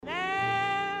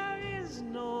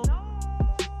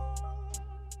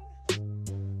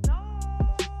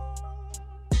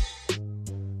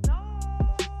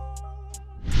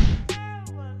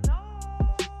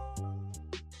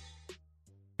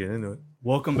Get into it.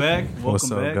 Welcome back.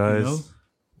 What's up, guys?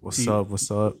 What's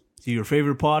up? To your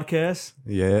favorite podcast.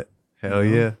 Yeah. Hell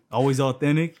yeah. Always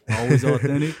authentic. Always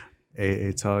authentic.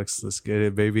 AA Talks. Let's get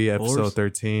it, baby. Episode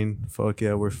 13. Fuck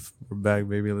yeah, we're back,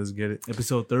 baby. Let's get it.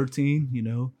 Episode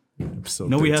 13,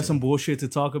 Episode we 13. have some bullshit to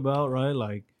talk about, right?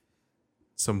 Like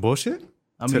some bullshit?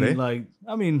 Today?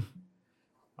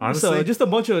 Honestly, just a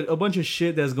bunch of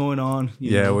shit that's going on.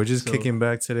 We're just kicking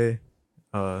back today.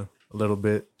 A little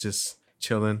bit, just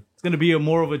chilling. It's gonna be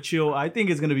more of a chill. I think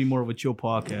it's gonna be more of a chill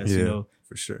podcast.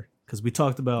 For sure. Because we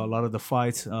talked about a lot of the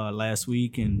fights last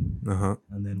week, and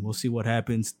then we'll see what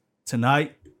happens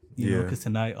tonight. Because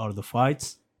tonight are the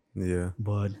fights. Yeah.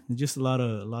 But just a lot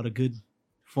of good,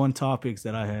 fun topics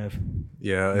that I have.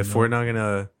 Yeah. If we're not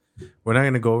gonna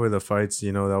go over the fights.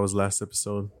 That was last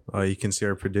episode. You can see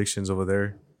our predictions over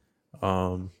there.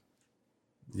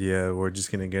 We're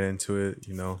just gonna get into it.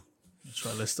 That's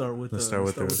right. Let's start with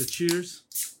the cheers.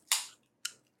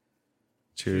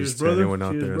 Cheers to brother. anyone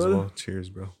out there brother. as well. Cheers,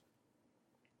 bro.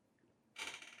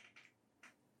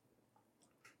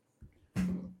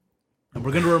 And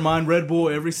we're gonna remind Red Bull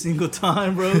every single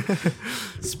time, bro.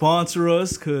 Sponsor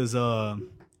us, cause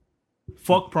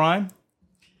fuck Prime.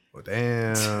 Oh,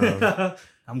 damn.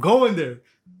 I'm going there.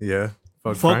 Yeah.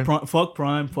 Fuck Prime. I think fuck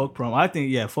Prime. But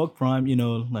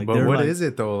what is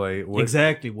it though?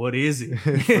 Exactly. What is it?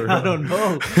 I don't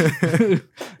know.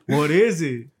 What is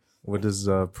it? What does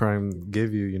Prime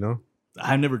give you?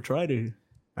 I never tried it.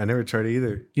 I never tried it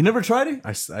either. You never tried it?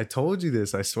 I told you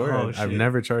this. I swear. Oh, I've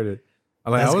never tried it.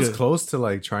 I was close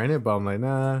to trying it, but I'm like,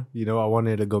 nah. I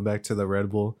wanted to go back to the Red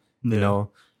Bull.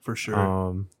 For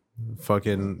sure. You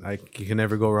can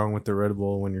never go wrong with the Red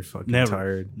Bull when you're fucking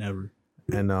tired. Never.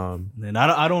 And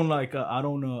I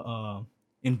don't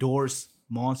endorse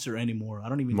Monster anymore. I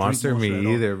don't even Monster drink Monster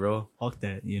me either, bro. Fuck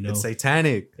that, It's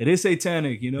satanic. It is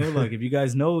satanic, like if you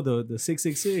guys know the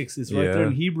 666, it's right there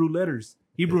in Hebrew letters,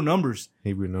 Hebrew numbers.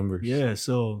 Yeah,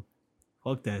 so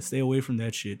fuck that. Stay away from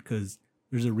that shit because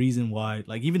there's a reason why.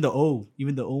 Like even the O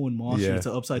in Monster, it's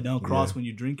an upside down cross when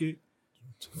you drink it.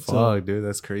 Fuck, dude,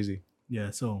 that's crazy.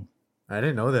 Yeah, so I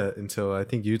didn't know that until I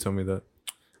think you told me that.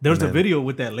 There was a video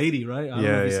with that lady, right? I don't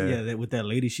know if you see, with that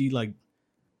lady. She's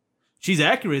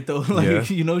accurate though.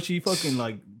 She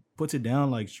fucking puts it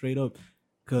down straight up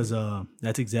because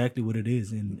that's exactly what it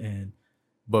is.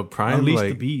 But Prime unleash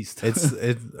the beast. it's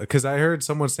because I heard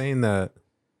someone saying that.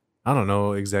 I don't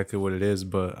know exactly what it is,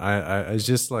 but I it's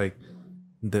just a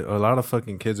lot of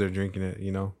fucking kids are drinking it.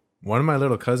 One of my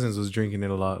little cousins was drinking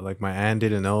it a lot. Like my aunt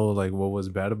didn't know what was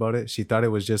bad about it. She thought it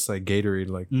was just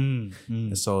Gatorade.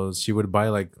 And so she would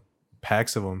buy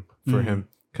packs of them for him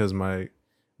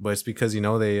but it's because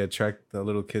they attract the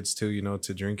little kids too.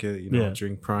 To drink it.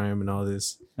 Drink Prime and all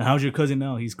this. And how's your cousin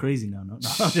now? He's crazy now. No,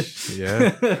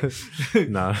 yeah.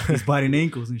 Nah. He's biting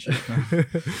ankles and shit.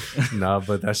 Nah,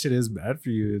 but that shit is bad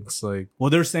for you. It's well,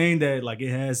 they're saying that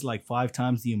it has 5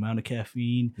 times the amount of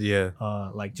caffeine. Yeah.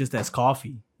 Just as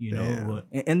coffee. But,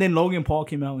 and then Logan Paul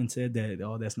came out and said that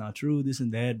that's not true, this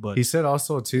and that. But he said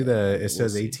also too that it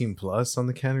says 18 plus on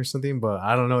the can or something, but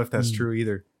I don't know if that's true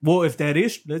either. Well, if that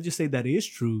is, let's just say that is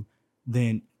true,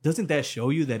 then doesn't that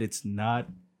show you that it's not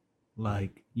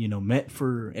meant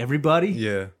for everybody?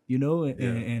 Yeah.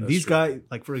 And these guys,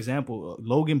 for example,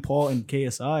 Logan Paul and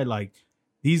KSI,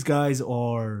 these guys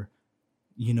are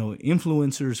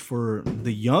influencers for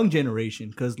the young generation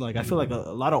because I feel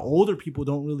a lot of older people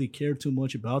don't really care too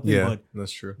much about them. But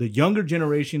that's true. The younger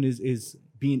generation is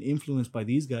being influenced by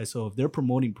these guys. So if they're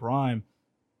promoting Prime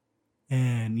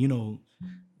and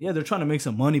they're trying to make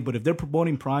some money, but if they're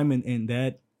promoting Prime and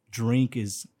that drink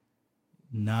is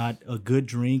not a good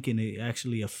drink and it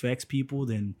actually affects people,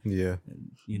 then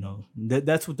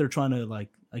that's what they're trying to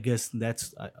I guess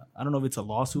that's I don't know if it's a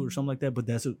lawsuit or something like that, but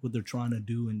that's what they're trying to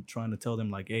do and trying to tell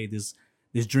them hey, this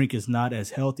drink is not as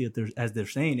healthy as they're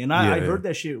saying. And I heard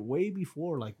that shit way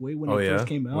before, way when it first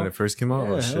came out. When it first came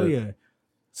out, hell yeah.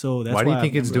 So that's why do you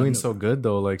think it's doing so good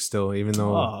though? Still, even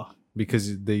though because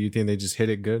you think they just hit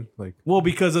it good, well,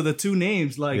 because of the two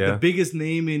names, the biggest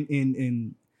name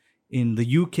in the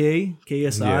UK,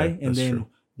 KSI, and then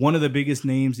one of the biggest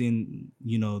names in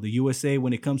the USA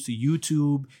when it comes to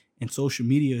YouTube and social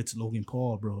media, it's Logan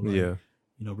Paul, bro.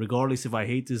 Regardless if I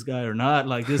hate this guy or not,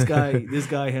 this guy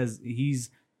he's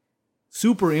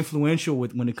super influential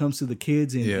when it comes to the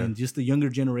kids and just the younger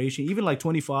generation, even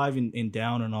 25 and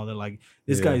down and all that.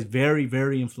 This guy is very,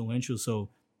 very influential. So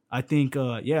I think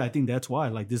that's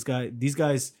why these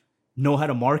guys know how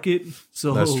to market.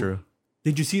 So that's true.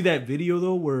 Did you see that video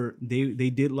though, where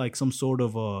they did some sort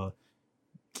of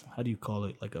how do you call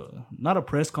it? Like not a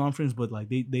press conference, but like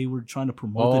they were trying to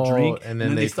promote the drink, and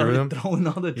then they started throwing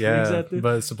all the drinks at them.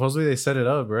 But supposedly they set it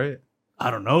up, right? I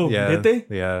don't know. Yeah, did they?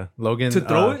 Yeah, Logan to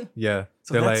throw it. Yeah,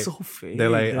 so they're that's like, so fake. They're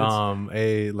like,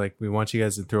 hey, like we want you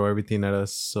guys to throw everything at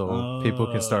us, so people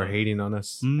can start hating on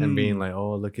us and being like,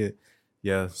 oh, look at,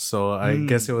 yeah. So I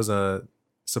guess it was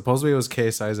supposedly it was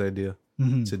KSI's idea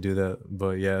to do that,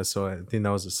 but yeah. So I think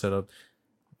that was a setup.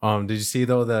 Did you see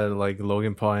though that like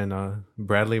Logan Paul and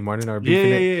Bradley Martin are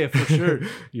beefing? Yeah, for sure.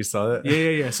 You saw that?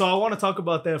 Yeah. So I want to talk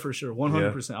about that for sure,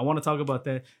 100%. I want to talk about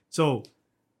that. So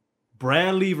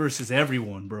Bradley versus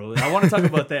everyone, bro. I want to talk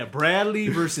about that. Bradley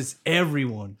versus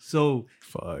everyone. So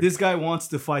this guy wants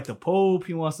to fight the Pope.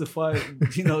 He wants to fight,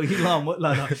 he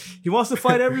wants to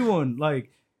fight everyone. Like,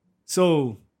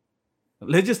 so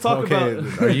let's just talk about.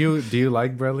 Do you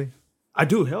like Bradley? I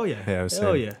do. Hell yeah.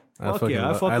 Hell yeah.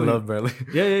 I love Bradley.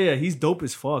 Yeah. He's dope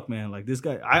as fuck, man. Like this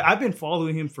guy, I've been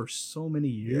following him for so many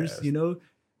years, you know.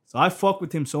 So I fuck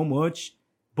with him so much.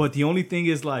 But the only thing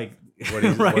is like,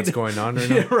 what's going on right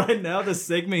now? Right now, the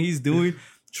segment he's doing,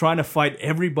 trying to fight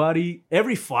everybody,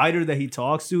 every fighter that he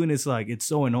talks to, and it's like it's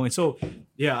so annoying. So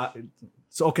yeah,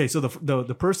 so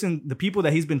the people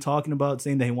that he's been talking about,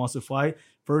 saying that he wants to fight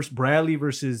first, Bradley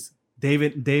versus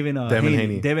Devin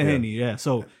Haney. Yeah.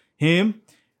 So him.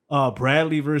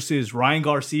 Bradley versus Ryan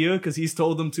Garcia, because he's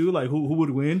told them to, like, who would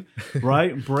win,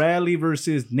 right? Bradley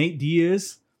versus Nate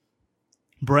Diaz.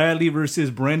 Bradley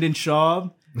versus Brendan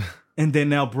Schaub. And then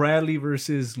now Bradley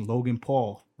versus Logan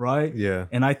Paul, right? Yeah.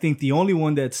 And I think the only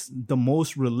one that's the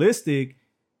most realistic,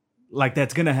 like,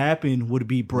 that's going to happen would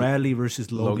be Bradley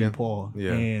versus Logan Paul.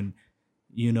 Yeah. And,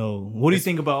 you know, what do you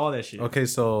think about all that shit? Okay,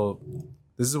 so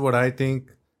this is what I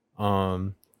think.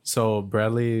 So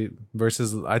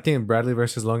I think Bradley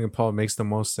versus Logan Paul makes the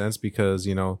most sense because,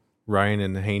 you know, Ryan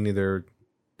and Haney, they're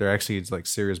actually like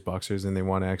serious boxers and they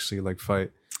want to actually like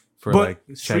fight for like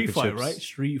street fight, right?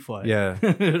 Street fight. Yeah.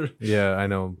 Yeah, I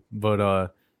know.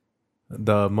 But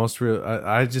the most real,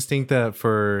 I just think that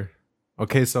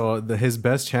so his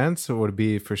best chance would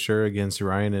be for sure against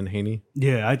Ryan and Haney.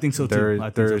 Yeah, I think so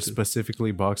too. They're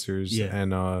specifically boxers,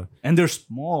 and they're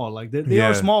small. Like they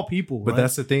are small people. But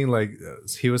that's the thing. Like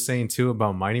he was saying too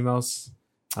about Mighty Mouse.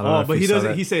 I don't know but he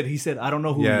doesn't. He said I don't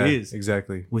know who he is.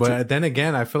 Exactly. But then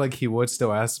again, I feel like he would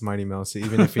still ask Mighty Mouse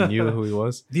even if he knew who he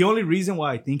was. The only reason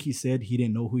why I think he said he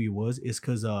didn't know who he was is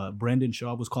because Brendan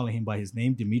Schaub was calling him by his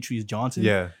name, Demetrius Johnson.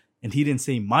 Yeah. And he didn't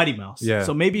say Mighty Mouse. Yeah.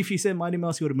 So maybe if he said Mighty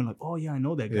Mouse, he would have been like, oh, yeah, I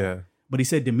know that guy. Yeah. But he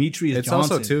said Demetrius Johnson.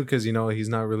 It's also, too, because, you know, he's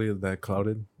not really that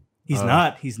clouded. He's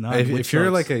not. If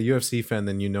you're like a UFC fan,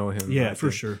 then you know him. Yeah,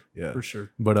 for sure. Yeah. For sure.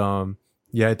 But,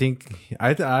 yeah, I think,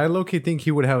 I low-key think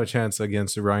he would have a chance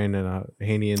against Ryan and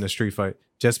Haney in a street fight.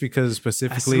 Just because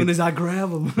specifically. As soon as I grab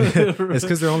him. It's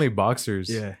because they're only boxers.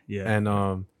 Yeah.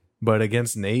 And, but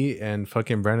against Nate and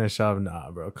fucking Brandon Schaub, nah,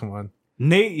 bro, come on.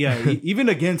 Nate, even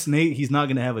against Nate, he's not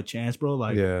gonna have a chance, bro.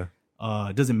 Like,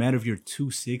 it doesn't matter if you're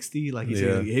 260. Like he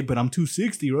said, hey, but I'm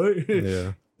 260, right?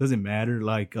 Yeah, doesn't matter.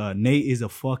 Like Nate is a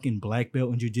fucking black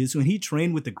belt in jiu-jitsu, and he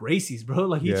trained with the Gracies, bro.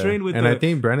 Like he trained with. And I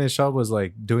think Brandon Schaub was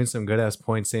like doing some good ass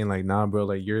points, saying like, nah, bro,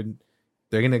 like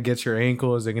they're gonna get your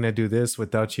ankles, they're gonna do this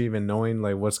without you even knowing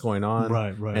like what's going on.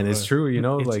 Right. And it's true, you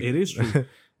know, like it is true.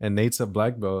 And Nate's a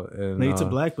black belt. And Nate's a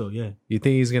black belt, yeah. You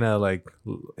think he's gonna like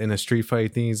in a street fight? You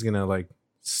think he's gonna like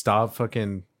stop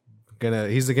fucking?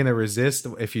 He's gonna resist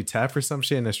if you tap for some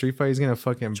shit in a street fight. He's gonna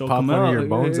fucking choke pop one of your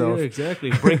bones off. Yeah, exactly.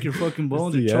 Break your fucking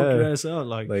bones and choke your ass out.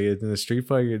 Like in a street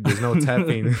fight, there's no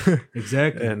tapping.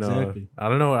 Exactly. And exactly. I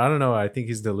don't know. I think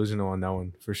he's delusional on that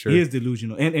one for sure. He is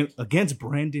delusional, and against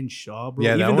Brandon Schaub, bro.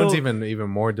 Yeah, that one's even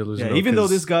more delusional. Yeah, even though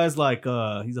this guy's like,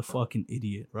 he's a fucking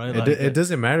idiot, right? Like, it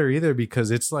doesn't matter either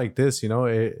because it's like this, you know.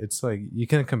 It's like you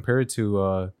can compare it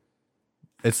to.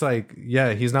 It's like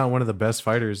he's not one of the best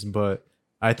fighters, but.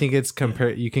 I think it's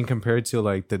you can compare it to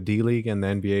like the D League and the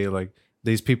NBA. Like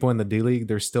these people in the D League,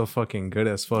 they're still fucking good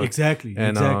as fuck. Exactly.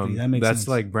 And that makes that's sense.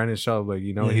 like Brandon Schaub. Like,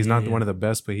 you know, he's not one of the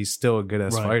best, but he's still a good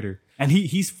ass fighter. And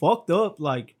he's fucked up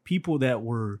like people that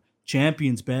were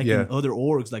champions back in other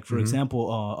orgs. Like for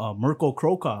example, Mirko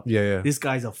Krokop. Yeah. This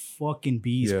guy's a fucking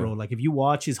beast, bro. Like if you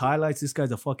watch his highlights, this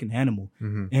guy's a fucking animal.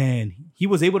 And he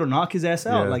was able to knock his ass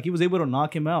out. Like he was able to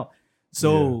knock him out.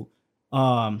 So.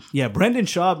 Brendan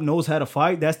Schaub knows how to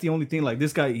fight. That's the only thing. Like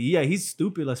this guy, he's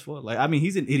stupid as fuck. Like I mean,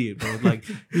 he's an idiot, bro. Like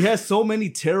he has so many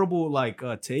terrible like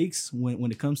takes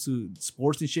when it comes to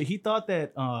sports and shit. He thought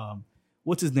that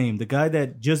what's his name? The guy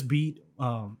that just beat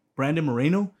Brandon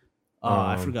Moreno.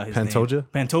 I forgot his name.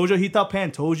 Pantoja. He thought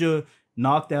Pantoja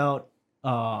knocked out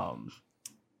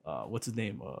what's his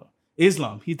name?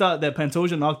 Islam. He thought that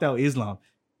Pantoja knocked out Islam.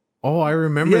 Oh, I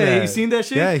remember that. Yeah, you seen that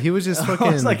shit? Yeah, he was just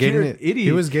fucking like, getting it. Idiot.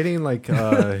 He was getting like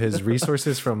his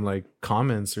resources from like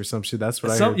comments or some shit. That's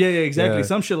what I heard. Yeah, exactly. Yeah.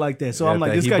 Some shit like that. So I'm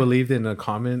like, this he guy believed in a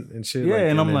comment and shit. Yeah, like,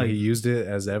 and I'm like, he used it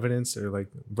as evidence or like,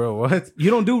 bro, what? You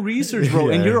don't do research, bro,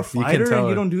 and you're a fighter and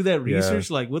you don't do that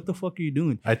research. Yeah. Like, what the fuck are you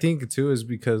doing? I think too is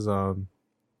because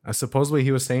supposedly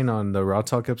he was saying on the Raw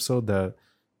Talk episode that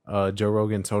Joe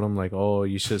Rogan told him like, oh,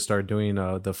 you should start doing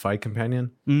the fight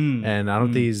companion, and I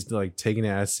don't think he's like taking it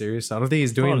as serious. I don't think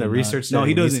he's doing the research that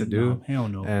he needs to do. No, hell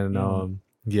no. And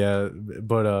yeah,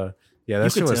 but yeah,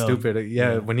 that shit was stupid.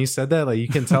 Yeah, when he said that, like you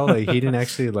can tell like he didn't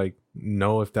actually like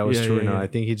know if that was true or not. I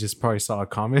think he just probably saw a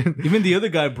comment. Even the other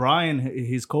guy, Brian,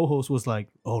 his co-host, was like,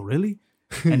 "Oh, really?"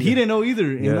 And he didn't know either.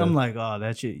 And I'm like, oh,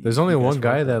 that shit. There's only one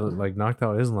guy that like knocked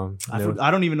out Islam. I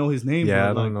don't even know his name.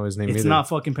 Yeah, bro. I don't know his name it's either. Not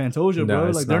fucking Pantoja, bro.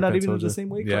 Like they're not even in the same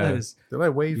weight class. They're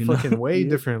like way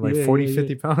different, like 40,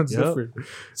 50 pounds different.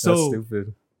 So that's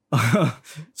stupid.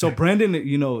 So Brandon,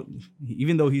 you know,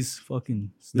 even though he's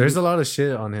fucking stupid, there's a lot of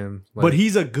shit on him. Like, but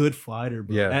he's a good fighter,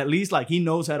 bro. Yeah. At least like he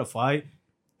knows how to fight.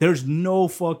 There's no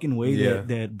fucking way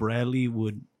that Bradley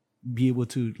would be able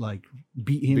to like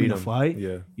beat him in a fight.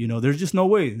 Yeah. You know, there's just no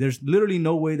way. There's literally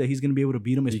no way that he's gonna be able to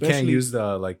beat him. Especially, you can't use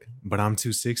the like, but I'm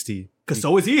 260. Cause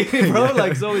so is he, bro.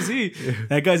 Like so is he.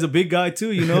 That guy's a big guy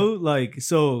too, you know? Like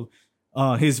so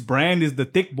his brand is the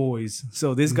thick boys.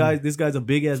 So this guy's a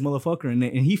big ass motherfucker and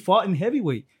he fought in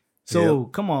heavyweight. So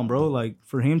come on, bro. Like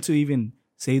for him to even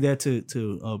say that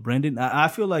to Brendan, I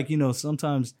feel like, you know,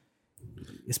 sometimes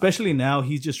especially now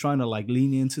he's just trying to like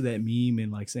lean into that meme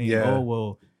and like saying, oh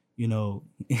well, you know,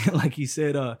 like he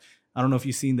said, I don't know if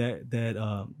you've seen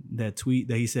that tweet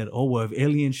that he said, oh, well, if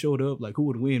aliens showed up, like who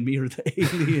would win, me or the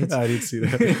aliens? I didn't see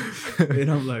that.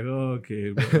 And I'm like, oh,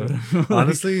 okay, bro.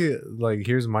 Honestly, like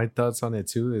here's my thoughts on it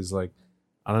too, is like,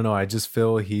 I don't know, I just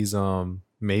feel he's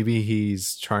maybe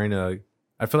he's trying to,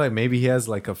 I feel like maybe he has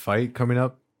like a fight coming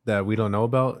up that we don't know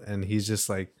about, and he's just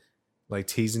like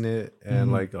teasing it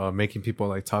and like making people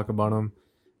like talk about him.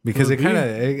 Because it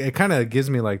kind of gives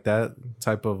me like that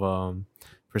type of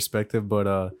perspective,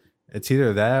 but it's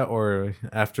either that or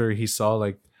after he saw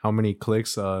like how many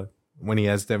clicks when he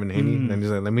asked Devin Haney, then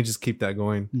he's like, let me just keep that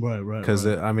going, right. Because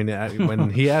I mean, when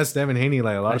he asked Devin Haney,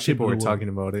 like a lot of people were talking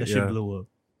about it. That shit blew up.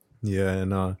 Yeah,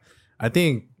 and I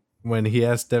think when he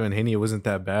asked Devin Haney, it wasn't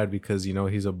that bad because you know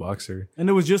he's a boxer, and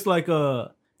it was just like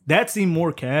that seemed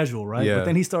more casual, right? Yeah. But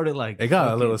then he started like it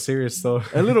got a little serious though,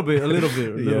 a little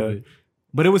bit.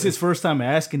 But it was his first time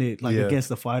asking it, like against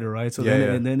the fighter, right? So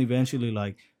and then eventually,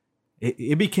 like,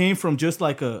 it became from just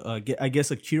like I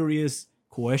guess a curious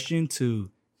question to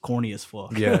corny as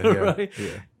fuck, right?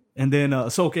 Yeah. And then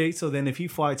so then if he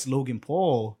fights Logan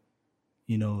Paul,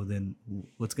 you know, then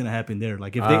what's gonna happen there?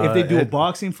 Like if they do a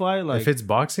boxing fight, like if it's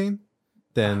boxing,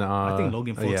 then I think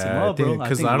Logan fucks him up, bro.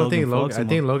 Because I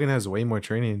think Logan has way more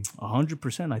training.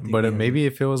 100%, I think. But maybe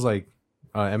if it was like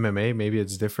MMA, maybe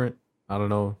it's different. I don't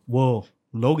know. Whoa.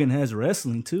 Logan has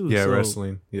wrestling too. Yeah, so,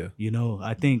 wrestling. Yeah. You know,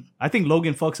 I think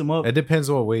Logan fucks him up. It depends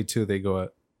what weight too they go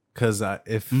at. Because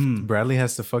if Bradley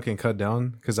has to fucking cut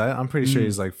down, because I'm pretty sure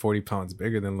he's like 40 pounds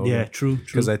bigger than Logan. Yeah, true.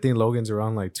 Because I think Logan's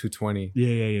around like 220.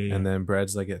 Yeah. And then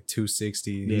Brad's like at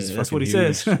 260. Yeah, that's what he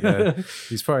says. Yeah.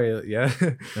 He's probably,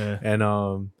 And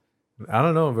I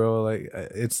don't know, bro. Like,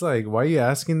 it's like, why are you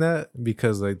asking that?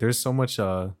 Because like there's so much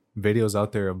videos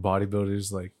out there of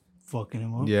bodybuilders like fucking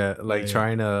him up. Yeah, like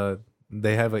trying to.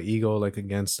 They have an ego like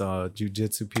against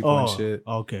jiu-jitsu people and shit.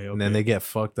 Okay. And then they get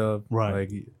fucked up.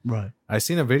 Right. I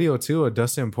seen a video too of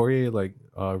Dustin Poirier like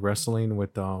wrestling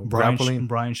with grappling.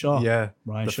 Brian Shaw. Yeah.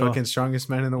 Brian the Shaw. fucking strongest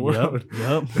man in the world.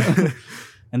 Yep.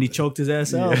 And he choked his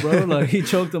ass out, bro. Like he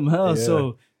choked him out. Yeah.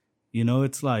 So, you know,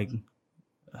 it's like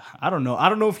I don't know. I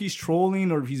don't know if he's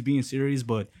trolling or if he's being serious,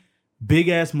 but big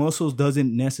ass muscles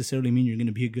doesn't necessarily mean you're going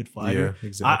to be a good fighter. Yeah,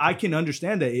 exactly. I can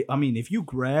understand that. I mean, if you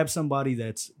grab somebody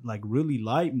that's like really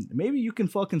light, maybe you can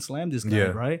fucking slam this guy,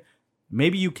 right?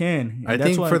 Maybe you can. And I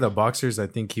think for the boxers, I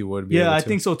think he would be. Yeah, I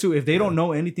think so too. If they don't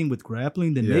know anything with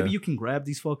grappling, then maybe you can grab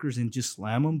these fuckers and just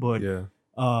slam them. But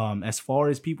as far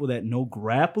as people that know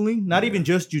grappling, not even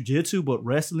just jiu-jitsu, but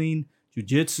wrestling,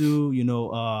 jiu-jitsu, you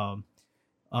know,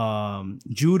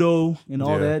 judo and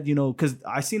all that, you know, because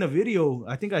I seen a video,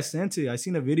 I think I sent it. I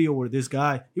seen a video where this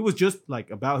guy, he was just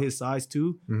like about his size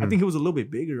too. I think he was a little bit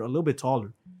bigger, a little bit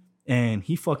taller. And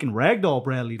he fucking ragdolled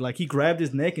Bradley. Like he grabbed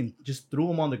his neck and just threw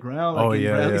him on the ground. Like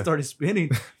Bradley started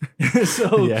spinning.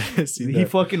 So he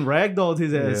fucking ragdolled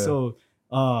his ass. Yeah. So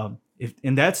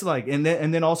and that's like, and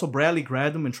then also Bradley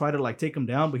grabbed him and tried to like take him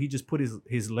down, but he just put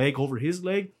his leg over his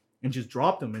leg and just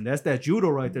dropped him. And that's that judo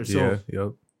right there. So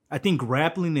I think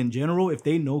grappling in general, if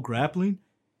they know grappling,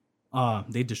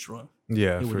 they destroy him.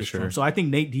 Yeah, for sure. So I think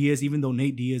Nate Diaz, even though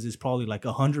Nate Diaz is probably like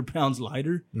 100 pounds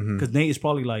lighter, because Nate is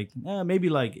probably like maybe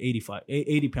like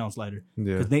 80 pounds lighter.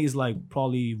 Because Nate is like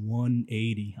probably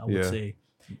 180, I would say.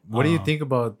 What do you think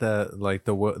about that? Like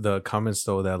the comments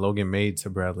though that Logan made to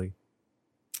Bradley,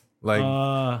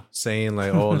 like saying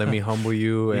like, "Oh, let me humble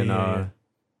you," and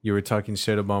you were talking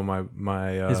shit about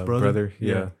my his brother.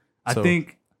 Yeah. I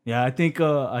think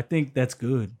that's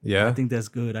good. Yeah, I think that's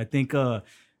good. I think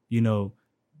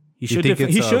he should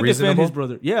defend his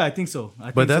brother. Yeah, I think so.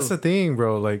 But that's the thing,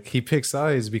 bro. Like he picks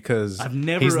sides because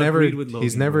he's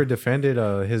never defended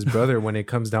his brother when it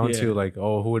comes down to like,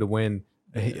 oh, who would win?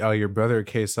 Your brother,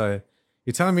 KSI.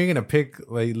 You're telling me you're gonna pick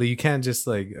like you can't just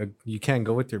like you can't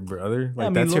go with your brother.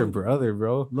 Like that's your brother,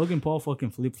 bro. Logan Paul fucking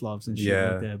flip flops and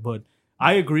shit like that. But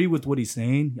I agree with what he's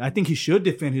saying. I think he should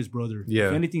defend his brother. Yeah.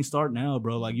 If anything, start now,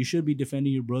 bro. Like you should be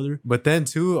defending your brother. But then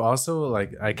too, also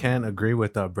like I can't agree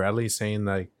with Bradley saying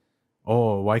like,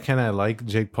 oh, why can't I like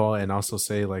Jake Paul and also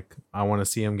say like I want to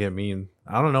see him get mean?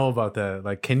 I don't know about that.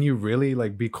 Like, can you really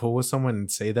like be cool with someone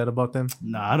and say that about them?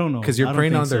 Nah, I don't know. Because you're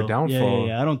preying on their downfall.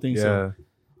 Yeah, I don't think so.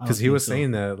 Because he was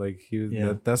saying that like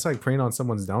that's like preying on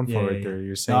someone's downfall right there.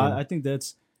 You're saying I think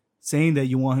that's saying that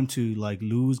you want him to like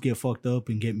lose, get fucked up,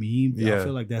 and get mean. I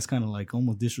feel like that's kind of like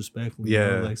almost disrespectful. You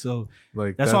know? Like so,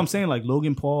 like that's what I'm saying. Like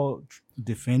Logan Paul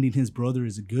defending his brother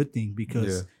is a good thing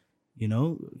because he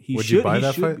would you buy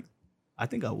that fight? I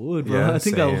think I would, bro. Yeah, I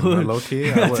think I would. Low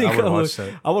key, I would watch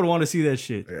that. I would want to see that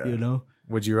shit. Yeah.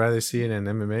 Would you rather see it in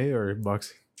MMA or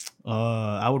boxing?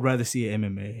 I would rather see it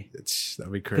MMA.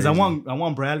 That'd be crazy. Because I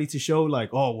want Bradley to show like,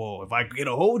 oh well, if I get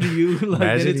a hold of you, like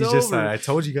imagine then it's he's over. just like, I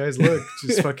told you guys, look,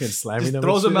 just fucking slamming them.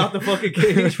 Throws him out the fucking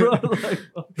cage, bro. Like,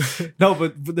 no,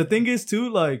 but the thing is too,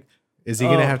 like, is he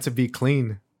gonna have to be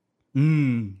clean?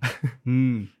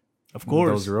 Of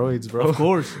course. Those roids, bro. Of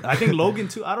course. I think Logan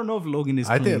too. I don't know if Logan is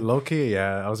clean. I think low-key,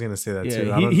 I was going to say that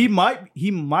too. He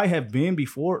might have been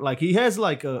before. Like he has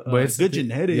like a good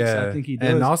genetics. Yeah. I think he does.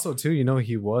 And also too,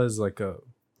 he was like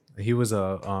he was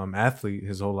a athlete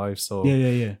his whole life. So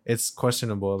it's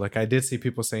questionable. Like I did see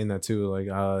people saying that too. Like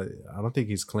I don't think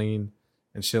he's clean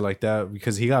and shit like that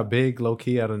because he got big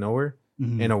low-key out of nowhere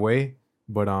in a way.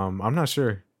 But I'm not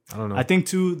sure. I don't know. I think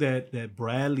too that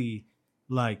Bradley,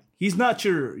 like, he's not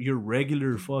your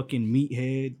regular fucking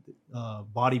meathead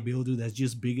bodybuilder that's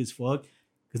just big as fuck.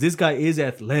 Because this guy is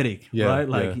athletic, right?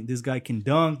 Like, this guy can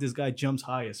dunk. This guy jumps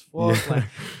high as fuck. Yeah. Like,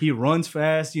 he runs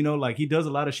fast, like, he does a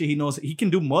lot of shit. He knows he can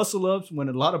do muscle-ups when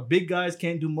a lot of big guys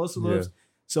can't do muscle-ups. Yeah.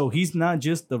 So he's not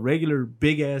just the regular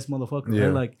big-ass motherfucker,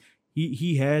 right? Like,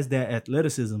 he has that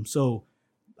athleticism. So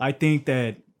I think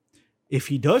that if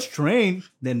he does train,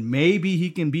 then maybe he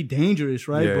can be dangerous,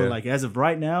 right? But like as of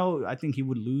right now, I think he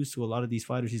would lose to a lot of these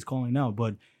fighters he's calling out.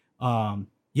 But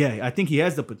I think he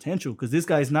has the potential because this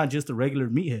guy is not just a regular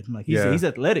meathead. Like he's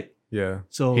athletic. Yeah.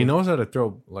 So he knows how to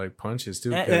throw like punches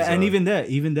too. And even that,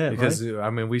 because right? I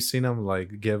mean we've seen him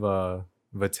like give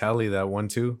Vitali that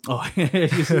 1-2. Oh,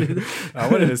 I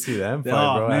wanted to see them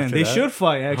fight, bro. Man, they should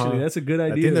fight. Actually, that's a good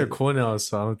idea. I think they're cool now,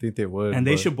 so I don't think they would. And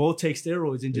they should both take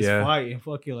steroids and just fight and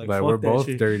fuck it. Like fuck we're that both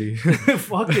shit. Dirty.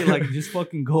 Fuck it, like just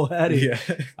fucking go at it. Yeah.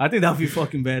 I think that'd be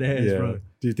fucking badass, bro.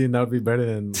 Do you think that'd be better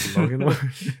than Logan?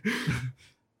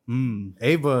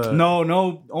 But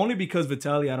no, only because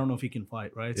Vitali, I don't know if he can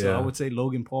fight, right? So I would say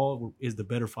Logan Paul is the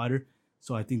better fighter.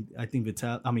 So I think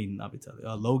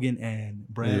Logan and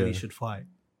Bradley should fight.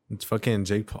 It's fucking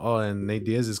Jake Paul and Nate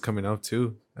Diaz is coming up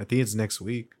too. I think it's next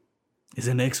week. Is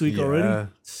it next week already?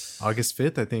 August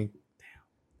 5th, I think.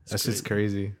 That's just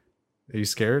crazy. Are you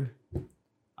scared?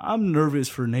 I'm nervous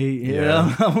for Nate.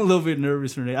 Yeah. I'm a little bit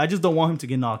nervous for Nate. I just don't want him to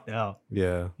get knocked out.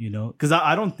 Yeah. Because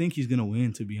I don't think he's going to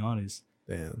win, to be honest.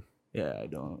 Damn. Yeah, I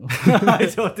don't. I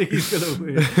don't think he's going to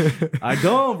win. I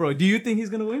don't, bro. Do you think he's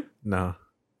going to win? No.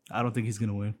 I don't think he's going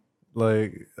to win.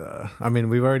 Like, I mean,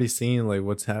 we've already seen like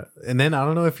what's happening. And then I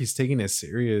don't know if he's taking it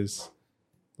serious.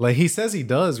 Like he says he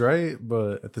does, right?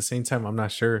 But at the same time, I'm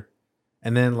not sure.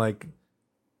 And then like,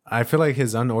 I feel like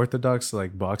his unorthodox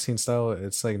like boxing style,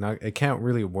 it's like it can't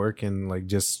really work in like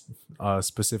just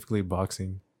specifically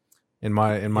boxing. In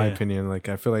my opinion, like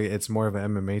I feel like it's more of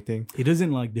an MMA thing. He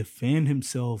doesn't like defend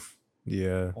himself.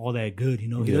 All that good, He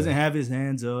doesn't have his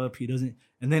hands up. He doesn't,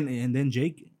 and then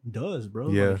Jake does, bro.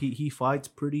 Yeah, like, he fights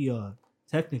pretty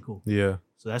technical. Yeah,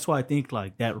 so that's why I think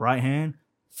like that right hand.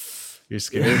 You're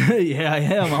scared? Yeah, I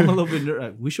am. I'm a little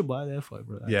bit. We should buy that fight,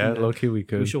 bro. Low key, we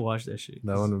could. We should watch that shit.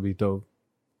 That one would be dope.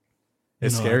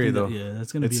 It's scary though.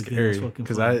 That's gonna be scary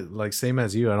because I like same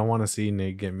as you. I don't want to see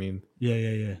Nate get mean.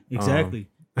 Yeah. Exactly.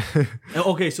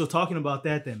 Okay, so talking about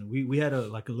that, then we had a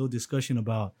little discussion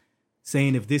about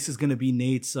saying if this is gonna be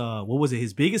Nate's what was it,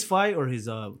 his biggest fight or his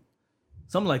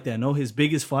something like that. No, his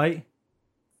biggest fight.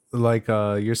 Like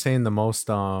you're saying the most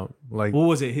like what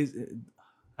was it? His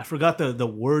I forgot the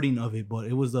wording of it, but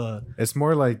it was it's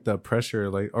more like the pressure,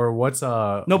 like or what's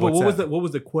no, but what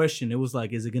was the question? It was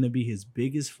like, is it gonna be his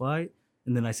biggest fight?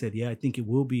 And then I said, yeah, I think it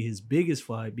will be his biggest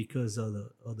fight because of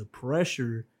the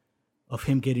pressure of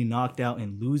him getting knocked out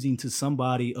and losing to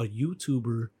somebody, a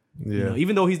YouTuber. Yeah. You know,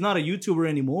 even though he's not a YouTuber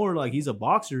anymore, like he's a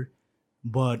boxer,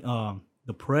 but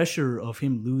the pressure of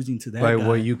him losing to that like guy,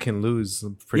 what you can lose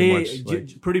pretty much.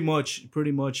 Like,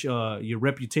 pretty much your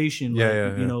reputation.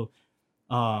 You know,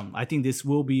 I think this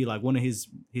will be like one of his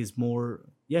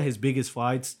biggest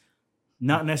fights.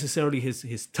 Not necessarily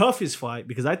his toughest fight,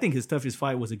 because I think his toughest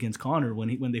fight was against Conor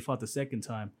when they fought the second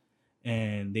time,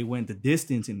 and they went the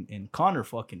distance and Conor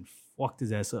fucking fucked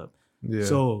his ass up. Yeah.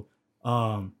 So,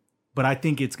 but I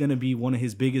think it's gonna be one of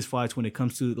his biggest fights when it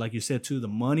comes to, like you said, to the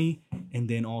money and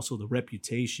then also the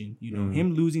reputation. You know,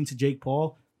 him losing to Jake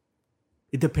Paul.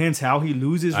 It depends how he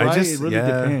loses, right? It really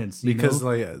depends. Because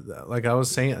like I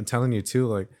was telling you too,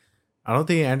 like I don't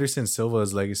think Anderson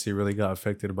Silva's legacy really got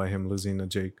affected by him losing to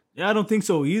Jake. Yeah, I don't think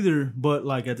so either. But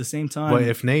like at the same time, but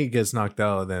if Nate gets knocked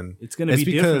out, then it's gonna be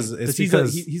different. It's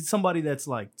because he's somebody that's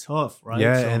like tough, right?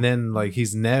 Yeah, so, and then like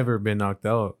he's never been knocked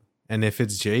out. And if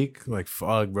it's Jake, like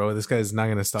fuck, bro, this guy's not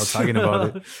gonna stop talking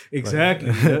about it.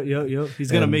 Exactly. Like, yep. He's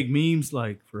gonna make memes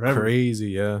like forever.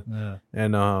 Crazy, yeah.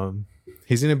 And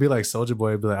he's gonna be like Soulja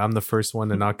Boy, be like, I'm the first one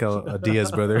to knock out a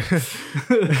Diaz brother.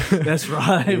 That's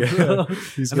right, bro.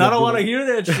 And I don't want to hear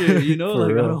that shit, you know?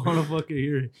 Like, real. I don't want to fucking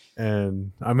hear it.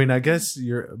 And I mean, I guess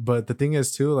but the thing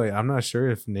is too, like, I'm not sure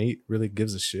if Nate really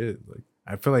gives a shit. Like,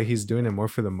 I feel like he's doing it more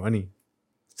for the money.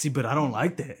 See, but I don't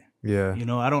like that. Yeah. You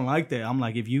know, I don't like that. I'm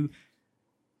like,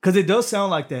 because it does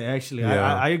sound like that, actually.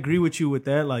 Yeah. I agree with you with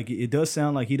that. Like, it does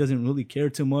sound like he doesn't really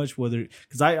care too much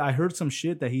because I heard some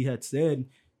shit that he had said,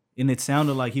 and it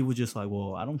sounded like he was just like,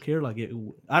 well, I don't care. Like,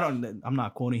 I'm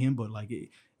not quoting him, but like, it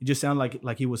just sounded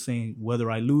like he was saying,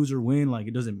 whether I lose or win, like,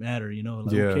 it doesn't matter, you know?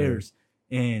 Like, who cares?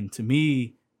 And to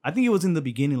me, I think it was in the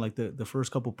beginning, like the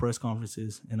first couple press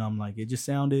conferences, and I'm like, it just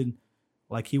sounded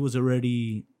like he was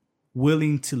already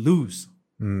willing to lose.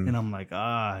 And I'm like,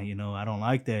 you know, I don't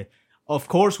like that. Of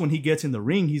course, when he gets in the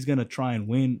ring, he's going to try and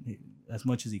win as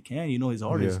much as he can. You know, his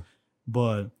artist. Yeah.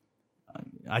 But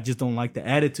I just don't like the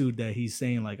attitude that he's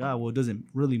saying, like, well, it doesn't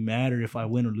really matter if I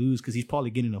win or lose, because he's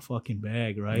probably getting a fucking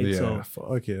bag, right? Yeah, so,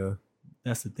 fuck yeah.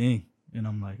 That's the thing. And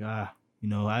I'm like, you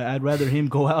know, I'd rather him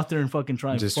go out there and fucking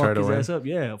try and just fuck his ass up.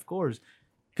 Yeah, of course.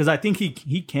 Because I think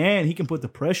he can put the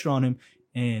pressure on him.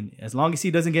 And as long as he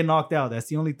doesn't get knocked out, that's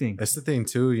the only thing. That's the thing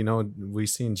too. You know, we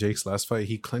seen Jake's last fight.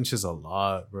 He clinches a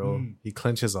lot, bro. He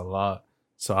clinches a lot.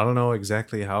 So I don't know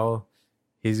exactly how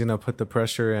he's gonna put the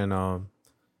pressure. And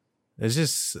it's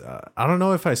just I don't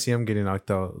know if I see him getting knocked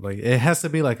out. Like, it has to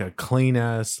be like a clean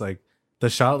ass, like the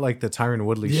shot, like the Tyron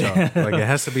Woodley shot. Like, it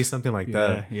has to be something like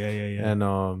that. Yeah.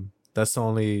 And that's the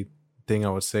only thing I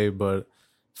would say. But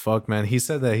fuck, man, he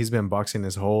said that he's been boxing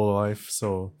his whole life,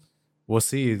 so we'll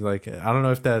see. Like, I don't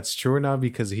know if that's true or not,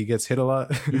 because he gets hit a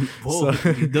lot. Whoa,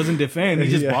 so, he doesn't defend. He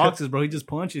just boxes, bro. He just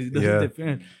punches. He doesn't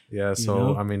defend. Yeah, so, you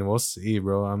know? I mean, we'll see,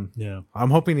 bro. I'm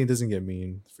hoping he doesn't get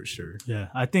mean, for sure. Yeah,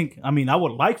 I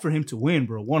would like for him to win,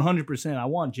 bro. 100%. I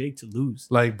want Jake to lose.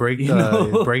 Like, break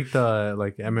the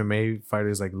like MMA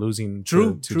fighters, like, losing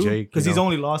to Jake. Because he's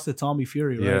only lost to Tommy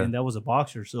Fury, right? Yeah. And that was a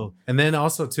boxer, so. And then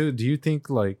also, too, do you think,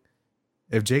 like,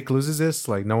 if Jake loses this,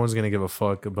 like, no one's going to give a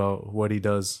fuck about what he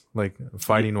does, like,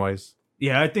 fighting-wise?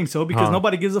 Yeah, I think so, because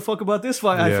nobody gives a fuck about this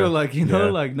fight, I feel like, you know?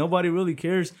 Like, nobody really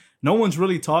cares. No one's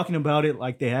really talking about it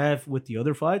like they have with the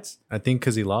other fights. I think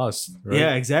because he lost, right?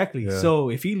 Yeah, exactly. Yeah. So,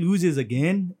 if he loses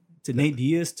again to Nate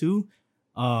Diaz, too,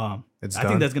 I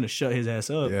think that's going to shut his ass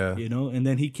up, you know? And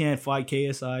then he can't fight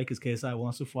KSI because KSI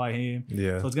wants to fight him.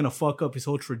 Yeah. So, it's going to fuck up his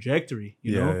whole trajectory,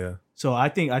 you know? Yeah. So,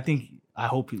 I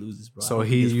hope he loses, bro. So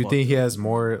you think he has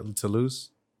more to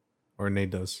lose, or Nate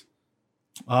does?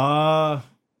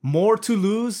 More to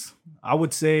lose. I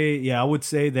would say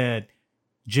that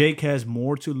Jake has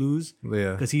more to lose.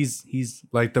 Yeah, because he's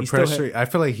like the pressure. I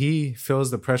feel like he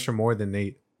feels the pressure more than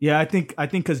Nate. Yeah, I think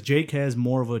because Jake has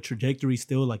more of a trajectory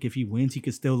still. Like, if he wins, he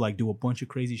could still like do a bunch of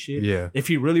crazy shit. Yeah. If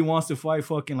he really wants to fight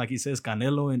fucking, like he says,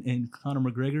 Canelo and Conor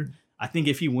McGregor, I think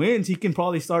if he wins, he can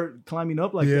probably start climbing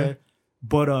up like that.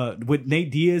 But with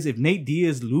Nate Diaz, if Nate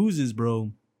Diaz loses,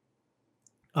 bro,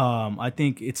 I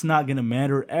think it's not gonna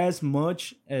matter as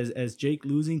much as Jake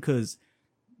losing, because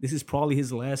this is probably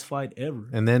his last fight ever.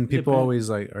 And then people always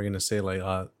like are gonna say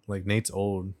like Nate's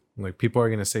old. Like, people are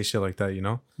gonna say shit like that, you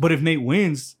know. But if Nate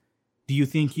wins, do you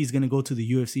think he's gonna go to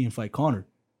the UFC and fight Conor?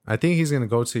 I think he's gonna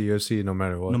go to UFC no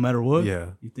matter what. No matter what? Yeah.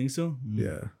 You think so?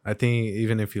 Yeah. I think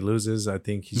even if he loses, I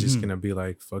think he's just gonna be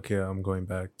like, fuck yeah, I'm going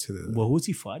back to the... Well, who's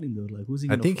he fighting though? Like, who's he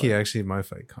I gonna think fight? he actually might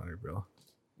fight Conor, bro.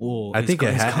 Whoa, I think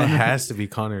it has to be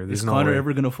Conor. There's is no Conor way.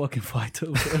 ever gonna fucking fight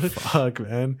though? Fuck,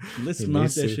 man. Let's knock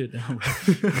that shit down,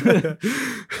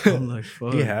 bro. I'm like,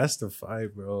 fuck. He has to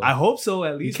fight, bro. I hope so.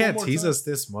 At least you can't tease us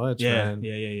this much, man.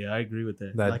 Yeah. I agree with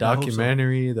that. That like,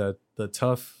 documentary, the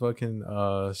tough fucking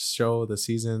show, the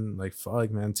season, like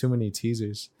fuck, man, too many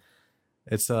teasers.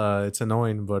 It's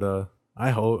annoying, but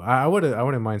I hope I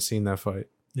wouldn't mind seeing that fight.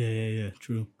 Yeah.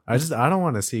 True. I don't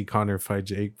want to see Conor fight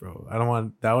Jake, bro. I don't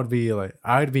want. That would be like,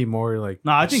 I'd be more like.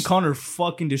 Nah, I think Conor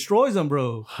fucking destroys him,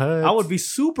 bro. What? I would be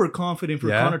super confident for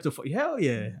Conor to fight. Hell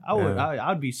yeah, I would. Yeah.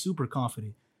 I'd be super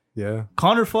confident. Yeah.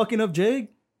 Conor fucking up Jake.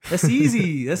 That's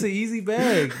easy. That's an easy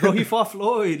bag, bro. He fought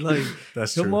Floyd. Like,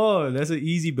 that's come true. on, that's an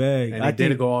easy bag. And I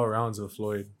did go all rounds with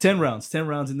Floyd. 10 rounds,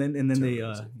 and then they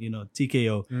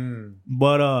TKO.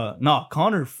 But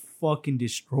Conor fucking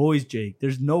destroys Jake.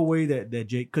 There's no way that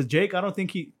Jake, because Jake, I don't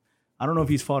know if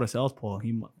he's fought a southpaw. I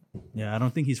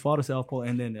don't think he's fought a southpaw.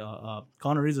 And then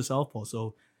Conor is a southpaw,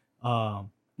 so Conor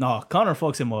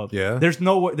fucks him up. Yeah, there's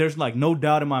like no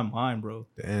doubt in my mind, bro.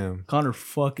 Damn, Conor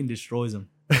fucking destroys him.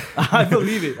 I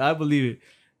believe it.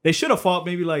 They should have fought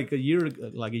maybe like a year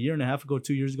and a half ago,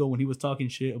 2 years ago, when he was talking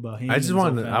shit about him.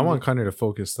 I want Conor to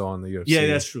focus though on the UFC. Yeah,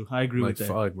 that's true. I agree with that.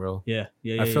 Fuck, bro. Yeah.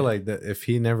 I feel like that if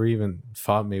he never even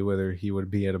fought Mayweather, he would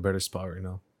be at a better spot right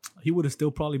now. He would have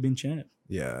still probably been champ.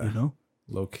 Yeah,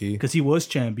 low key, because he was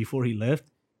champ before he left.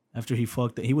 After he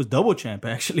fucked it, he was double champ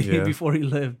actually before he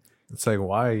left. It's like,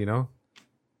 why,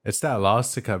 It's that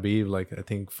loss to Khabib, like, I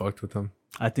think fucked with him.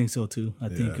 I think so too. I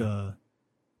think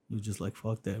he was just like,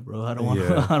 fuck that, bro. I don't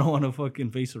want to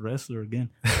fucking face a wrestler again.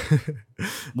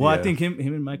 Well, I think him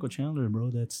and Michael Chandler, bro.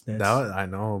 That's I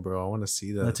know, bro. I want to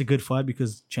see that. That's a good fight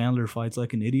because Chandler fights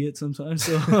like an idiot sometimes.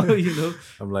 So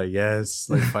I'm like, yes,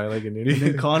 like fight like an idiot.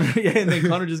 And then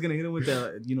Conor just gonna hit him with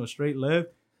that straight left.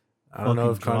 I don't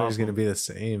know if Conor's gonna be the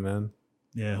same, man.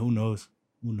 Yeah, who knows?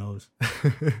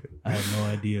 I have no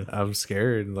idea. I'm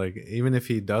scared. Like, even if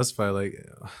he does fight, like,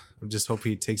 I just hope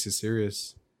he takes it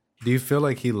serious. Do you feel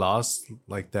like he lost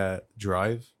like that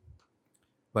drive?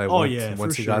 Like,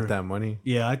 once he got that money?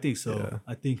 Yeah, I think so. Yeah.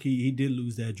 I think he did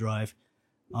lose that drive.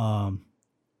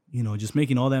 Just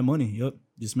making all that money. Yep.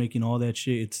 Just making all that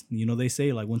shit. It's, they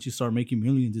say like once you start making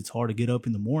millions, it's hard to get up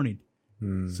in the morning.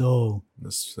 So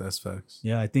that's facts.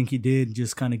 Yeah, I think he did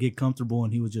just kind of get comfortable,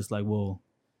 and he was just like, well,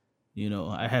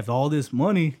 I have all this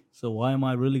money, so why am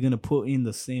I really gonna put in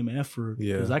the same effort?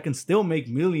 Because I can still make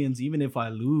millions even if I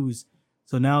lose.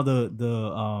 So now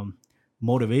the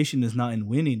motivation is not in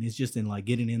winning; it's just in like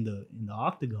getting in the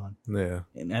octagon. Yeah,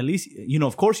 and at least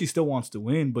of course, he still wants to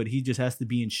win, but he just has to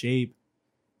be in shape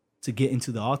to get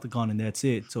into the octagon, and that's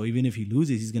it. So even if he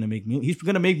loses, he's gonna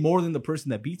make more than the person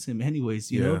that beats him,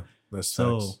 anyways. You know, that's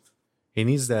so. He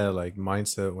needs that like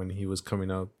mindset when he was coming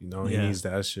up. He needs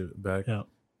that shit back. Yeah.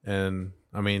 And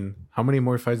I mean, how many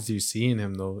more fights do you see in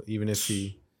him though? Even if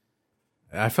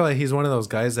I feel like he's one of those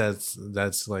guys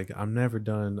that's like, I'm never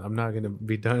done. I'm not gonna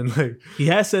be done. Like, he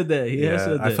has said that.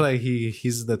 I feel like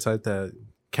he's the type that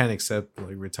can't accept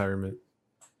like retirement.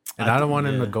 And I don't want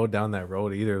him to go down that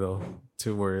road either though.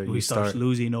 To where he starts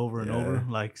losing over and over,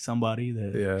 like somebody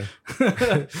that. Yeah.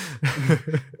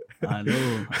 I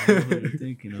know what you're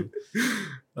thinking of.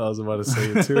 I was about to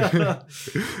say it too.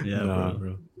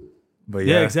 Bro. But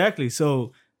yeah, exactly.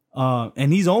 So,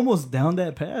 and he's almost down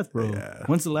that path, bro. Yeah.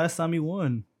 When's the last time he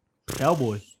won?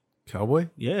 Cowboy. Cowboy?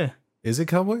 Yeah. Is it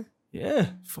Cowboy? Yeah.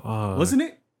 Fuck. Wasn't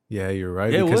it? Yeah, you're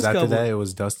right. Yeah, because after that, it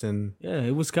was Dustin. Yeah,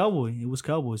 it was Cowboy.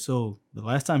 So the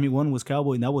last time he won was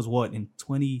Cowboy, and that was what, in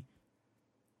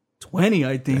 2020,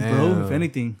 I think, bro, if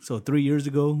anything. So 3 years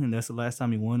ago, and that's the last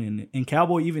time he won. And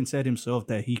Cowboy even said himself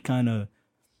that he kind of,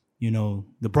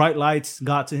 the bright lights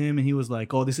got to him, and he was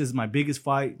like, oh, this is my biggest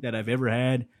fight that I've ever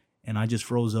had, and I just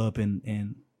froze up,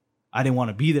 and I didn't want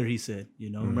to be there, he said.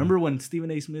 Remember when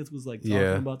Stephen A. Smith was like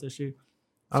talking about that shit?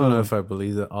 I don't know if I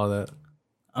believe all that.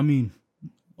 I mean,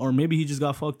 or maybe he just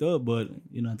got fucked up, but,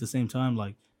 at the same time,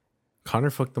 like... Conor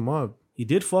fucked him up. He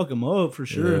did fuck him up, for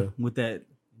sure, with that...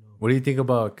 What do you think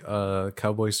about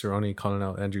Cowboy Cerrone calling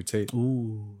out Andrew Tate?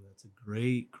 Ooh, that's a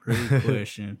great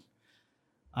question.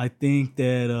 I think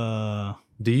that...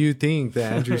 Do you think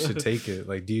that Andrew should take it?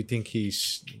 Like, do you think he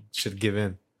should give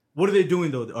in? What are they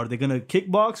doing, though? Are they going to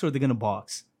kickbox or are they going to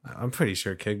box? I'm pretty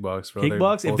sure kickbox, bro.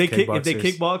 Kickbox. If they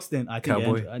kickbox, then I think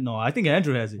Andrew, I think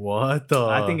Andrew has it. What the?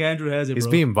 I think Andrew has it. He's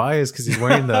bro. being biased because he's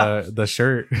wearing the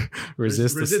shirt.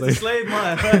 Resist the slave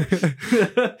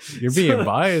man. You're being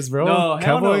biased, bro. No,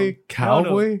 cowboy.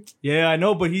 No. Yeah, I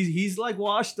know, but he's like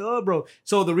washed up, bro.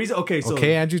 So the reason,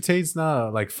 Andrew Tate's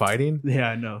not like fighting.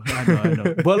 Yeah, I know.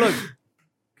 But look,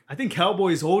 I think Cowboy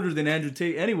is older than Andrew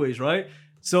Tate, anyways, right?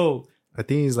 So. I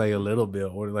think he's like a little bit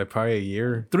older, like probably a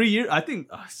year. 3 years. I think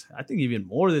even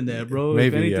more than that, bro. Maybe,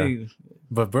 if anything, yeah.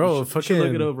 But bro, fucking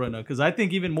look it up right now because I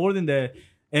think even more than that.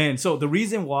 And so the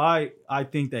reason why I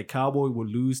think that Cowboy would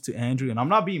lose to Andrew, and I'm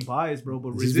not being biased, bro,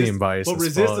 but resist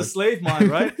the slave mind,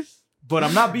 right? But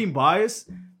I'm not being biased,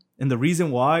 and the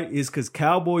reason why is because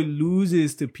Cowboy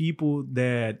loses to people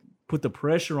that put the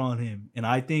pressure on him. And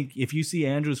I think if you see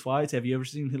Andrew's fights, have you ever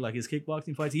seen like his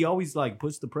kickboxing fights? He always like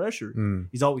puts the pressure.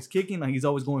 He's always kicking, like he's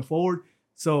always going forward.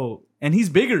 So, and he's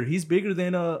bigger. He's bigger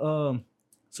than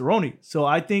Cerrone. So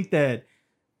I think that,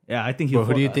 I think he'll. But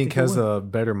who do you think has a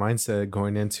better mindset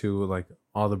going into like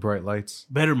all the bright lights?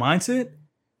 Better mindset?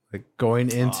 Like going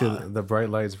into the bright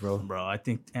lights, bro. Bro, I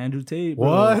think Andrew Tate, bro.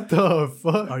 What the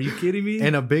fuck? Are you kidding me?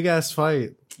 In a big ass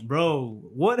fight. Bro,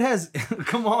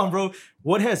 come on, bro.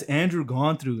 What has Andrew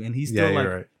gone through? And he's still like,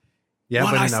 right. Yeah,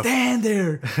 but I stand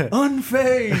there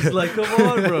unfazed. Like, come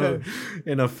on, bro.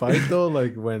 In a fight though,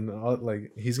 like when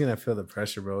he's gonna feel the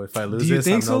pressure, bro. If I lose this,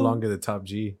 I'm no longer the top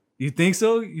G. You think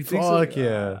so? You think so? Fuck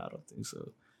yeah. I don't think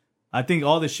so. I think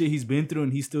all the shit he's been through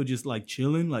and he's still just like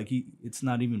chilling, like it's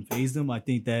not even fazed him. I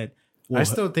think that I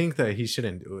still think that he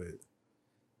shouldn't do it.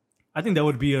 I think that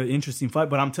would be an interesting fight,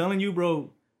 but I'm telling you,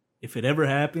 bro, if it ever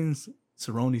happens,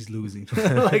 Cerrone's losing.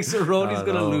 Like Cerrone's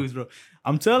gonna lose, bro.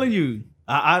 I'm telling you.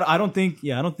 I don't think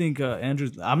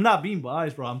Andrew's. I'm not being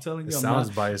biased, bro. I'm telling you,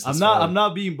 biased. I'm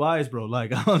not being biased, bro.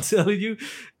 Like I'm telling you,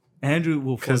 Andrew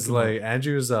will. Because like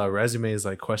Andrew's resume is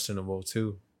like questionable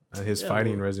too, his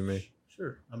fighting resume.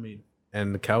 Sure, I mean,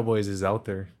 and the Cowboys is out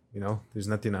there. You know, there's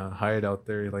nothing to hide out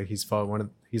there. Like he's fought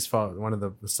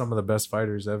some of the best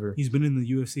fighters ever. He's been in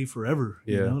the UFC forever.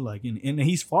 You know, like and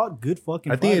he's fought good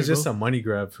fucking. I think it's just a money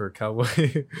grab for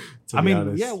Cowboy. I mean,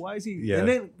 honest. Why is he? Yeah. And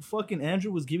then fucking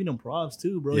Andrew was giving him props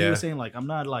too, bro. He was saying like, I'm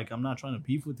not trying to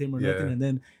beef with him or nothing. And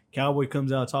then Cowboy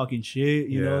comes out talking shit.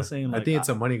 You know, saying like, I think it's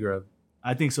a money grab.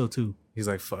 I think so too. He's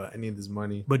like, fuck, I need this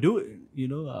money. But do it. You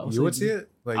know, you would see it.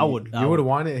 Like I would. You would have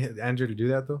wanted Andrew to do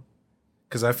that though.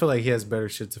 Because I feel like he has better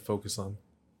shit to focus on.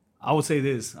 I would say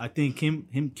this. I think him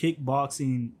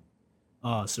kickboxing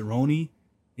Cerrone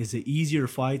is an easier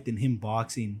fight than him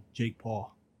boxing Jake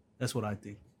Paul. That's what I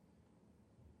think.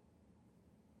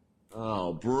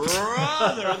 Oh,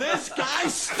 brother, this guy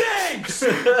stinks!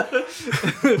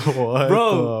 What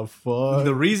the fuck?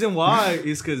 The reason why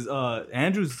is because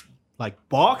Andrew's like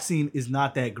boxing is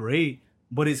not that great,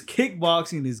 but his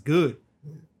kickboxing is good.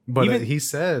 But he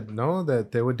said that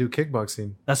they would do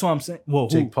kickboxing. That's what I'm saying. Well,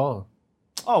 Jake Paul.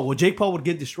 Oh well, Jake Paul would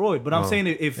get destroyed. But I'm saying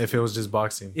if it was just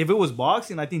boxing. If it was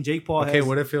boxing, I think Jake Paul. Okay,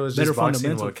 what if it was just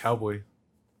boxing with Cowboy?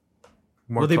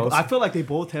 I feel like they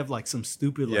both have like some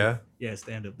stupid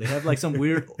stand up. They have like some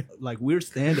weird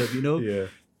stand up, you know. Yeah.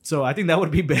 So I think that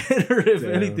would be better if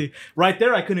anything. Right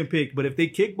there, I couldn't pick. But if they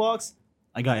kickbox,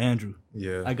 I got Andrew.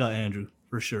 Yeah. I got Andrew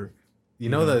for sure. You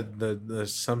know the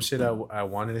some shit I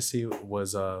wanted to see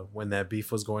was when that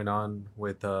beef was going on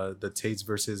with the Tates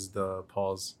versus the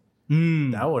Pauls.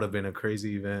 That would have been a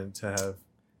crazy event to have.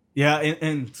 Yeah,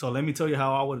 and so let me tell you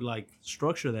how I would like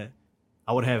structure that.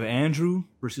 I would have Andrew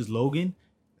versus Logan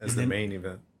as the main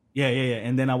event. Yeah,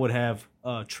 and then I would have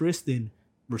Tristan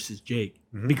versus Jake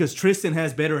because Tristan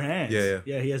has better hands.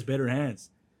 Yeah, he has better hands,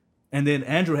 and then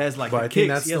Andrew has like. But I think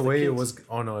that's the way it was.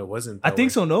 Oh no, it wasn't. I think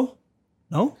so.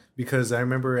 No? Because I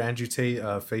remember Andrew Tate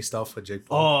faced off with Jake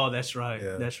Paul. Oh, that's right.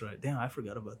 Yeah. That's right. Damn, I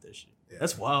forgot about that shit. Yeah.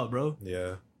 That's wild, bro.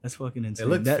 Yeah. That's fucking insane. It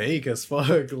looked fake as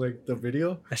fuck, like the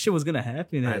video. That shit was gonna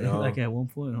happen at one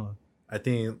point, huh? I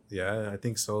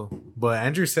think so. But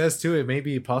Andrew says too, it may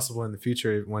be possible in the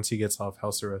future once he gets off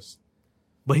house arrest.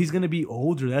 But he's gonna be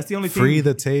older. That's the only thing. Free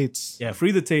the Tates. Yeah,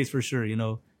 free the Tates for sure, you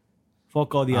know.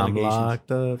 Fuck all the allegations. I'm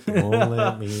locked up. Won't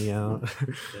let me out.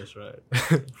 That's right.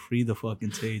 Free the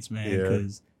fucking Tates, man,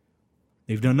 because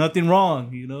they've done nothing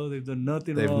wrong, you know. They've done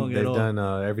nothing wrong at all. They've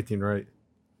done everything right.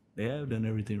 They have done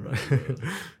everything right.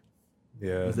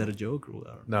 Yeah. Is that a joke?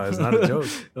 Or no, it's not a joke.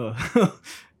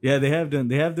 Yeah, they have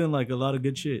done like a lot of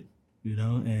good shit, you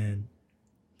know. And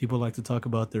people like to talk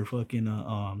about their fucking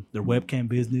their webcam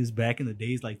business back in the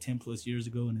days, like 10 plus years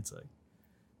ago, and it's like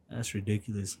that's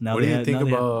ridiculous. Now, what do you think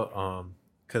about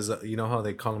because you know how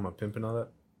they call him a pimp and all that?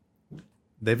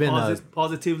 they've been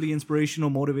positively inspirational,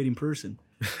 motivating person.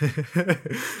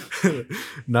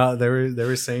 No, they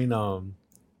were saying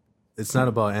it's not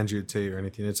about Andrew Tate or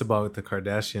anything. It's about the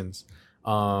Kardashians.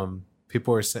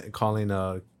 People were calling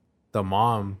the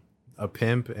mom a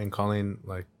pimp and calling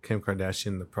like Kim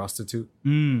Kardashian the prostitute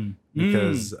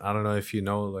because I don't know if you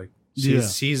know, like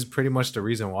she's pretty much the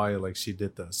reason why like she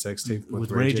did the sex tape with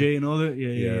Ray J and all that.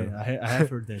 Yeah. I have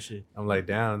heard that shit. I'm like,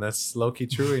 damn, that's low key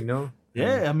true, you know?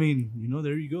 Yeah, I mean,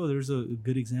 there you go. There's a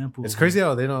good example. It's crazy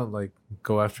how they don't like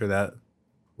go after that.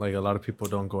 Like a lot of people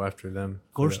don't go after them.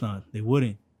 Of course not. They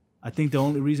wouldn't. I think the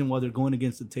only reason why they're going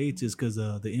against the Tates is because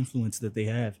of the influence that they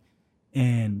have.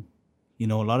 And, a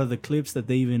lot of the clips that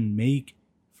they even make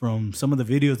from some of the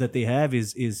videos that they have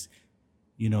is it's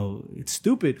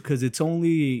stupid because it's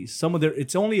only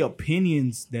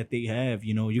opinions that they have.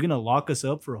 You're going to lock us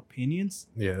up for opinions?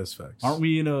 Yeah, that's facts. Aren't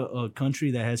we in a country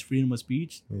that has freedom of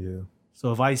speech? Yeah.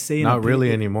 So if I say not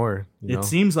really anymore, it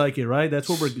seems like it, right? That's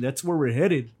where we're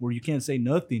headed, where you can't say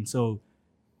nothing. So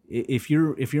if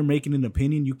you're making an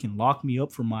opinion, you can lock me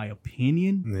up for my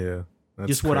opinion. Yeah, that's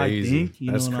just what crazy. I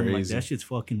think. That's and crazy. I'm like, that shit's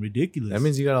fucking ridiculous. That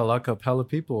means you gotta lock up hella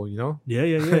people. Yeah.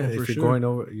 If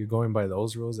you're going by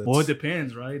those rules. Well, it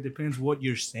depends, right? It depends what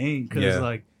you're saying. Because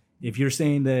like, if you're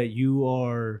saying that you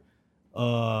are,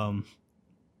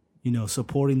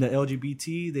 supporting the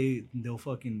LGBT, they'll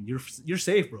fucking you're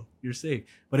safe, bro. You're safe.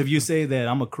 But if you say that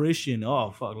I'm a Christian,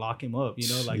 oh fuck, lock him up.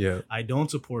 I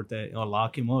don't support that. Or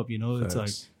lock him up. It's like,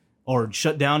 or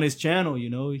shut down his channel.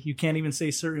 You can't even say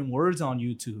certain words on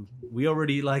YouTube. We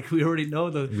already know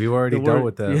we've already dealt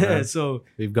with that. Yeah, man. so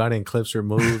we've gotten clips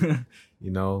removed.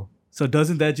 So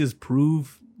doesn't that just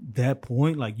prove that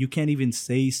point? Like you can't even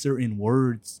say certain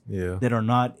words that are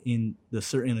not in the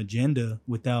certain agenda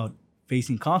without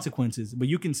facing consequences, but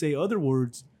you can say other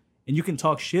words and you can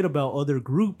talk shit about other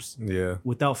groups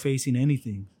without facing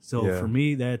anything. So for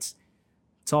me, it's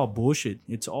all bullshit.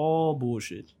 It's all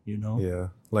bullshit, Yeah.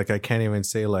 Like I can't even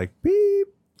say like beep,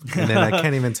 and then I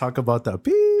can't even talk about the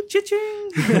beep.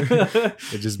 Cha-ching.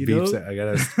 It just beeps. I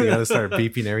gotta start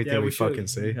beeping everything we fucking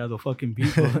say. Yeah, the fucking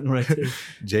beep button right there.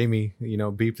 Jamie,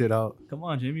 beeped it out. Come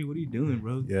on, Jamie, what are you doing,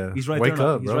 bro? Yeah. He's right Wake there.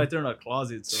 up, He's right there in our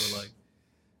closet. So like,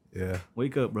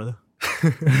 wake up, brother.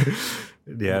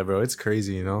 Yeah, bro, it's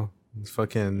crazy, It's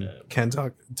fucking can't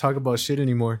talk about shit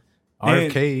anymore.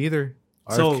 RFK either.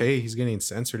 RFK, he's getting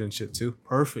censored and shit too.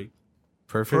 Perfect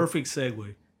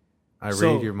segue. I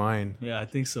read your mind. Yeah, I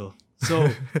think so. So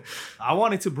I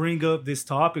wanted to bring up this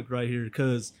topic right here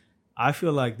because I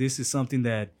feel like this is something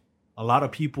that a lot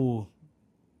of people,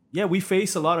 we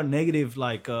face a lot of negative,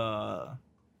 there's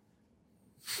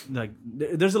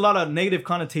a lot of negative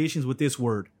connotations with this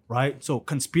word, right? So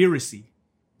conspiracy,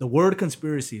 the word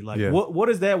conspiracy, what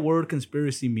does that word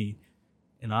conspiracy mean?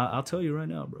 And I'll tell you right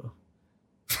now, bro.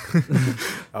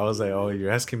 I was like, oh,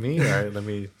 you're asking me? All right, let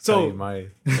me tell you my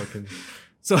fucking...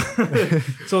 So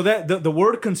that the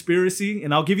word conspiracy,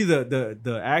 and I'll give you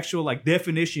the actual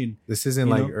definition. This isn't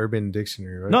like Urban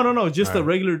Dictionary, right? No, just a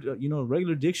regular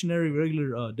regular dictionary,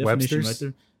 definition Webster's? right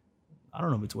there. I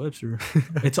don't know if it's Webster.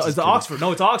 It's Oxford.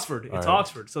 No, it's Oxford. It's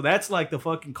Oxford. So that's like the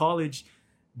fucking college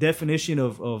definition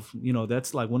of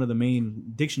that's like one of the main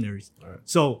dictionaries. Right.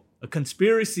 So a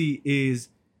conspiracy is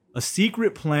a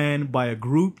secret plan by a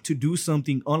group to do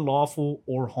something unlawful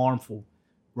or harmful,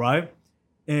 right?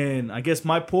 And I guess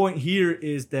my point here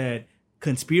is that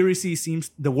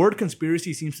the word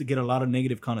conspiracy seems to get a lot of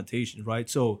negative connotations, right?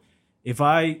 So if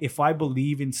I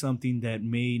believe in something that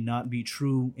may not be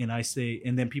true and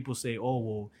and then people say, oh,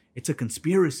 well, it's a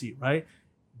conspiracy, right?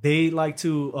 They like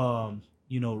to,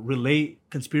 relate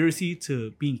conspiracy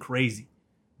to being crazy.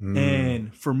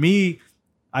 And for me,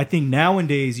 I think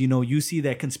nowadays, you see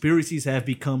that conspiracies have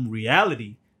become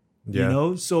reality,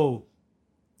 so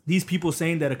these people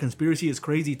saying that a conspiracy is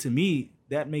crazy, to me,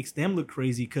 that makes them look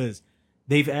crazy because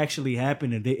they've actually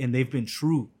happened and they've been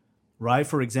true, right?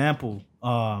 For example,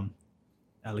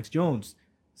 Alex Jones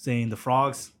saying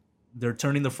they're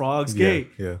turning the frogs gay,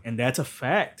 and that's a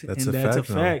fact. That's a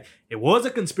fact. It was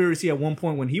a conspiracy at one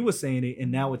point when he was saying it,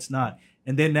 and now it's not.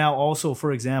 And then now also,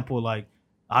 for example, I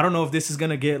don't know if this is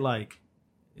gonna get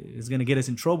it's gonna get us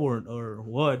in trouble or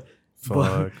what.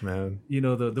 Fuck, man.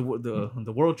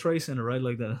 The World Trade Center, right?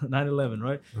 Like the 9/11,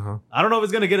 right? Uh-huh. I don't know if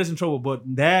it's gonna get us in trouble, but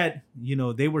that,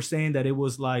 they were saying that it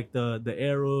was like the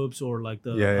Arabs or like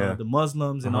the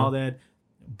Muslims and all that.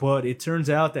 But it turns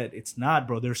out that it's not,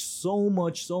 bro. There's so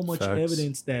much Facts.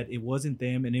 Evidence that it wasn't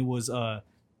them, and it was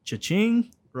cha-ching,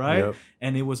 right? Yep.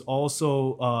 And it was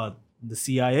also the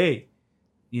CIA.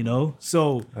 You know,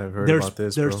 so I've heard about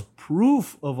this, there's bro.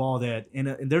 proof of all that, and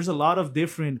there's a lot of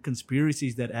different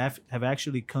conspiracies that have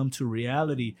actually come to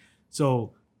reality.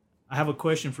 So I have a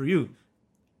question for you.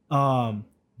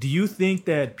 Do you think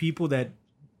that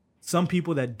some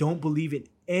people that don't believe in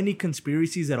any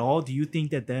conspiracies at all, do you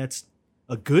think that that's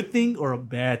a good thing or a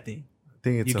bad thing? I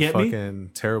think it's a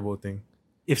fucking terrible thing.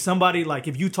 If somebody, like,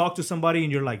 if you talk to somebody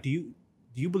and you're like, do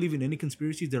you believe in any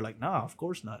conspiracies? They're like, nah, of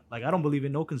course not. Like, I don't believe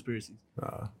in no conspiracies.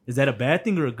 Is that a bad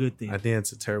thing or a good thing? I think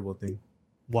it's a terrible thing.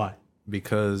 Why?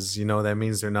 Because, you know, that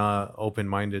means they're not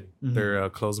open-minded. Mm-hmm. They're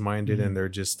closed-minded, mm-hmm. and they're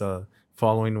just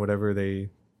following whatever they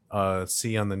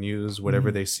see on the news, whatever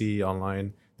mm-hmm. they see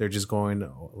online. They're just going,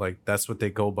 like, that's what they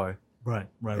go by. Right.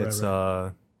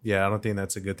 Yeah, I don't think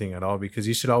that's a good thing at all, because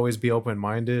you should always be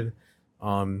open-minded.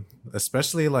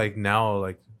 Especially like now,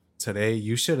 like today,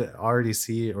 you should already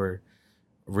see or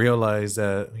realize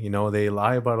that, you know, they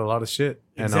lie about a lot of shit.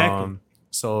 Exactly. And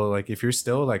so like if you're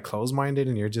still like closed-minded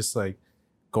and you're just like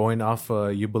going off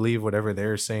you believe whatever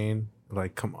they're saying,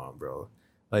 like, come on, bro.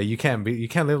 Like you can't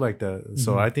live like that. Mm-hmm.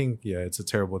 So I think, yeah, it's a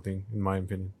terrible thing in my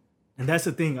opinion. And that's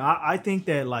the thing. I think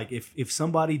that like if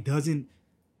somebody doesn't,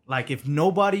 like if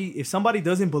somebody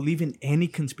doesn't believe in any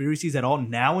conspiracies at all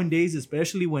nowadays,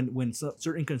 especially when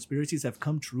certain conspiracies have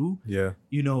come true, yeah,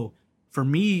 you know, for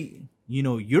me, you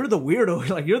know, you're the weirdo,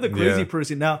 like you're the crazy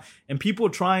person now, and people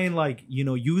try and like, you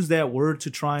know, use that word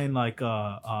to try and like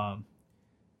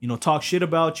you know, talk shit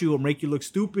about you or make you look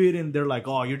stupid, and they're like,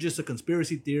 oh, you're just a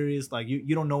conspiracy theorist, like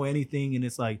you don't know anything. And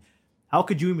it's like, how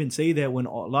could you even say that when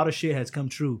a lot of shit has come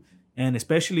true? And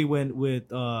especially when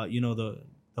with you know, the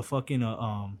fucking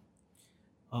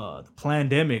the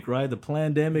pandemic, right? The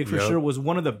pandemic for sure was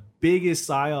one of the biggest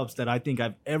psyops that I think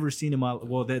I've ever seen in my,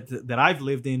 well, that I've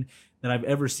lived in, that I've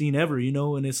ever seen ever, you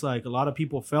know. And it's like a lot of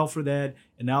people fell for that,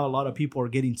 and now a lot of people are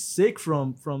getting sick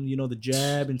from you know, the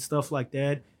jab and stuff like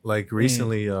that. Like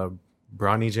recently,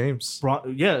 Bronny James.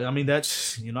 Yeah, I mean,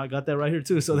 that's, you know, I got that right here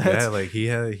too. So that's, yeah, like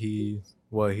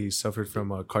he suffered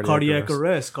from cardiac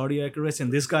arrest,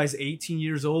 and this guy's 18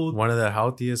 years old, one of the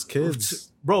healthiest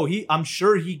kids, bro. I'm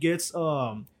sure he gets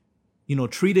you know,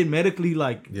 treated medically,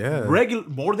 like regular,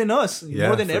 more than us,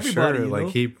 more than everybody. Sure. Like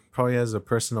he probably has a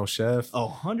personal chef.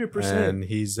 100%. And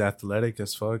he's athletic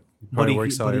as fuck. He probably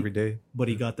works out every day. But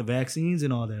he got the vaccines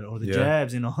and all that, or the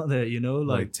jabs and all that, you know,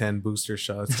 like 10 booster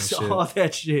shots and shit. All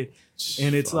that shit.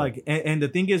 And it's like, and the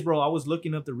thing is, bro, I was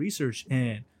looking up the research,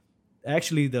 and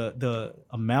actually the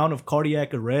amount of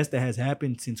cardiac arrest that has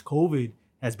happened since COVID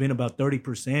has been about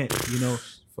 30%, you know.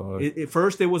 At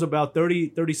first it was about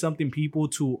 30 something people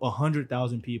to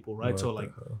 100,000 people, right? So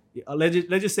like, let's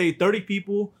just say 30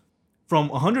 people, from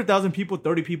 100,000 people,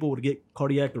 30 people would get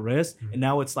cardiac arrest, and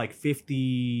now it's like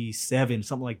 57,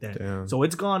 something like that. Damn. So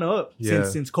it's gone up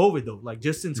since COVID, though, like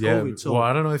just since COVID. So, well,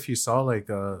 I don't know if you saw like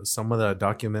some of the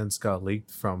documents got leaked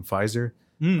from Pfizer,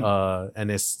 and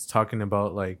it's talking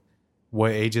about like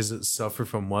what ages suffer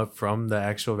from the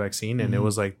actual vaccine, and it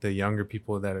was like the younger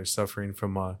people that are suffering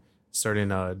from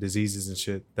certain diseases and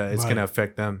shit that it's gonna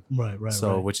affect them. Right.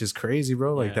 So which is crazy,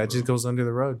 bro. Like that just goes under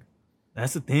the rug.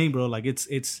 That's the thing, bro. Like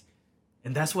it's,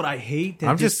 and that's what I hate. That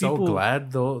I'm just so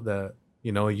glad though that,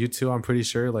 you know, you too, I'm pretty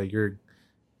sure like you're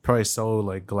probably so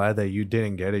like glad that you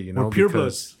didn't get it, you know. We're pure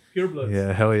bloods.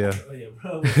 Yeah, hell yeah. Oh yeah,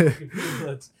 bro. Pure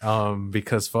bloods.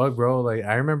 Because fuck, bro, like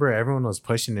I remember everyone was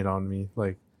pushing it on me,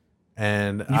 like,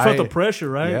 and you felt the pressure,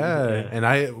 right? Yeah, and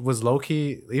I was low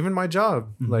key, even my job,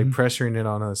 like pressuring it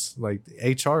on us, like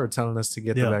HR telling us to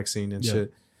get the vaccine and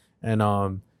shit. And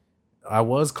I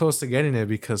was close to getting it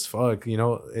because fuck, you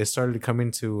know, it started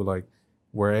coming to like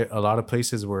where a lot of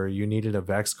places where you needed a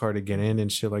vax card to get in and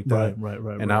shit like that.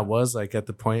 Right. And I was like at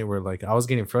the point where like I was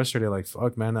getting frustrated, like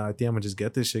fuck, man, I think I'm gonna just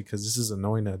get this shit because this is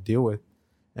annoying to deal with.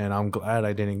 And I'm glad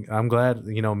I didn't. I'm glad,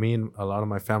 you know, me and a lot of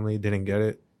my family didn't get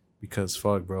it because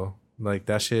fuck, bro. Like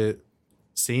that shit,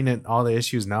 seeing it, all the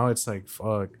issues now, it's like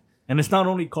fuck. And it's not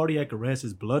only cardiac arrest,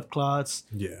 it's blood clots.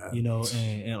 Yeah. You know,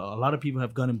 and a lot of people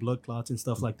have gotten blood clots and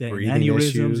stuff like that. Breathing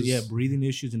aneurysms, issues. Breathing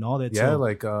issues and all that. Yeah, so,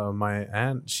 like my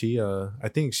aunt, she I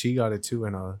think she got it too,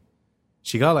 and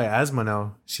she got like asthma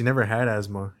now. She never had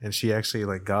asthma, and she actually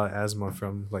like got asthma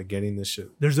from like getting this shit.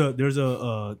 There's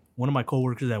a one of my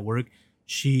coworkers at work.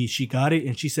 She got it,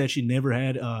 and she said she never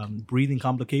had breathing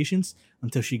complications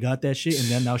until she got that shit, and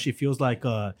then now she feels like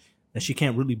that she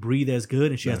can't really breathe as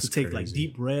good, and she has to take like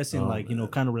deep breaths and you know,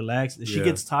 kind of relax. She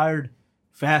gets tired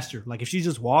faster. Like if she's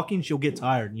just walking, she'll get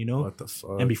tired, you know. What the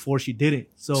fuck? And before she didn't.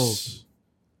 So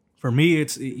for me,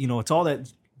 it's, you know, it's all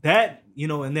that you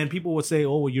know. And then people would say,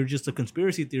 "Oh, well, you're just a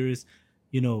conspiracy theorist.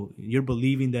 You know, you're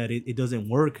believing that it doesn't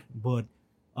work." But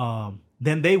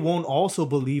then they won't also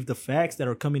believe the facts that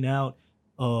are coming out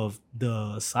of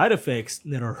the side effects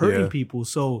that are hurting people.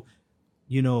 So,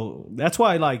 you know, that's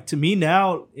why, like, to me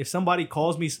now, if somebody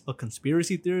calls me a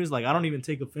conspiracy theorist, like, I don't even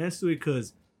take offense to it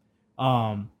because,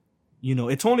 you know,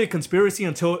 it's only a conspiracy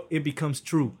until it becomes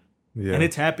true. Yeah. And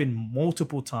it's happened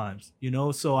multiple times, you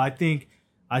know? So I think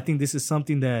this is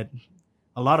something that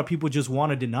a lot of people just want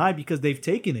to deny because they've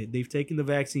taken it. They've taken the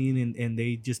vaccine and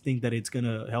they just think that it's going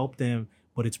to help them,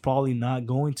 but it's probably not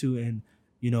going to. And,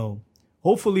 you know,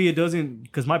 hopefully it doesn't,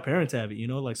 because my parents have it, you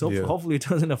know, like, so hopefully it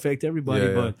doesn't affect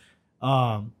everybody. But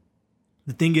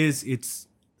the thing is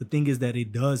that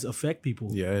it does affect people.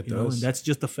 Yeah, it does. And that's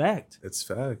just a fact. It's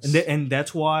facts. And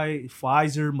that's why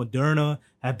Pfizer, Moderna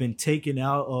have been taken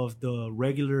out of the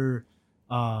regular,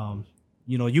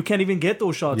 you know, you can't even get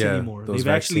those shots anymore. They've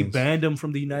actually banned them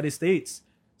from the United States.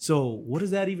 So what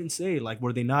does that even say? Like,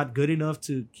 were they not good enough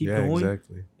to keep going?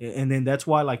 Exactly. And then that's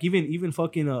why, like, even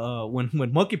fucking when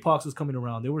monkeypox was coming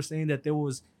around, they were saying that there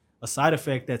was a side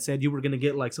effect that said you were gonna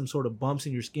get like some sort of bumps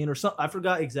in your skin or something. I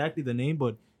forgot exactly the name,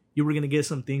 but you were gonna get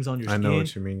some things on your skin. I know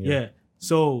what you mean. Yeah.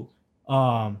 So,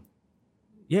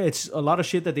 it's a lot of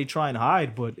shit that they try and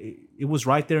hide, but it was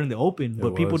right there in the open.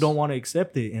 But people don't want to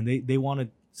accept it, and they want to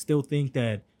still think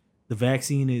that the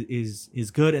vaccine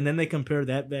is good, and then they compare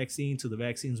that vaccine to the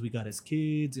vaccines we got as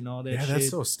kids and all that. Yeah, shit. That's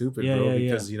so stupid, bro.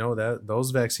 Because you know that those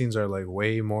vaccines are like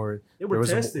way more. They were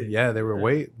tested. They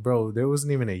were bro. There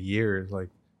wasn't even a year like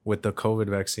with the COVID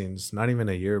vaccines. Not even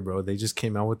a year, bro. They just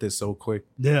came out with this so quick.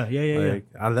 Like,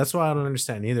 that's why I don't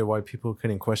understand either why people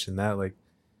couldn't question that. Like,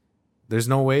 there's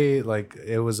no way like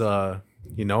it was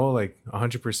you know, like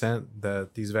 100%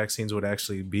 that these vaccines would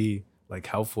actually be like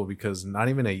helpful, because not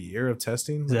even a year of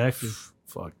testing. Exactly. Like,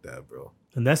 fuck that, bro.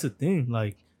 And that's the thing.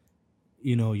 Like,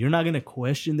 you know, you're not gonna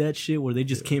question that shit where they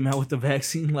just came out with the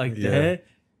vaccine like that.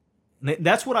 And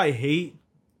that's what I hate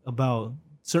about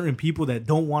certain people that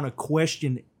don't want to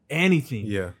question anything.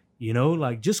 Yeah. You know,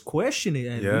 like, just question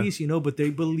it at least, you know, but they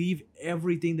believe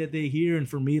everything that they hear. And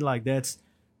for me, like, that's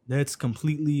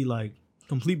completely like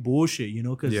complete bullshit, you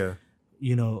know, because,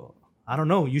 you know, I don't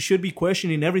know. You should be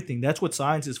questioning everything. That's what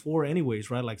science is for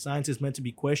anyways, right? Like, science is meant to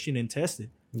be questioned and tested.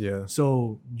 Yeah.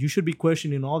 So you should be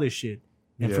questioning all this shit.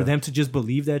 And for them to just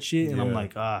believe that shit, and I'm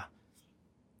like,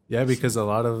 Yeah, because a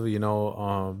lot of, you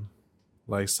know,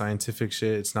 like scientific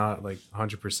shit, it's not like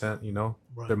 100%, you know?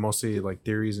 Right. They're mostly like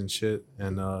theories and shit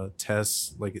and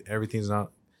tests. Like, everything's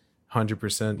not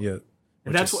 100% yet.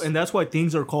 And that's why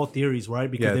things are called theories,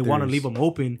 right? Because they want to leave them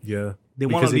open. Yeah. They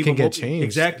want to leave them open. Changed.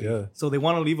 Exactly. Yeah. So they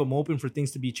want to leave them open for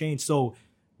things to be changed. So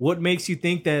what makes you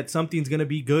think that something's going to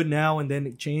be good now and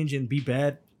then change and be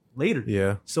bad later?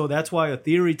 Yeah. So that's why a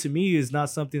theory to me is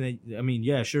not something that, I mean,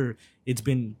 yeah, sure, it's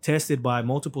been tested by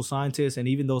multiple scientists, and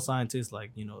even those scientists, like,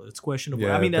 you know, it's questionable.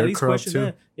 Yeah, I mean, at least question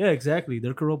that. Yeah, exactly.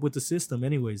 They're corrupt with the system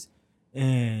anyways.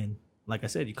 And like I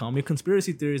said, you call me a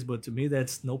conspiracy theorist, but to me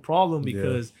that's no problem,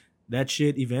 because that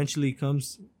shit eventually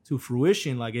comes to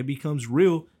fruition. Like, it becomes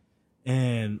real.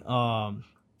 And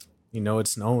you know,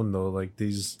 it's known though, like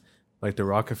these, like the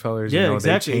Rockefellers, you know,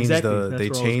 they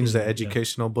changed the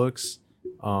educational books.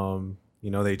 You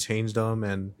know, they changed them,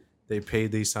 and they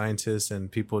paid these scientists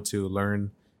and people to learn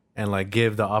and like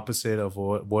give the opposite of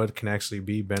what can actually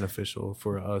be beneficial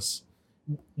for us.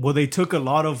 Well, they took a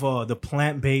lot of the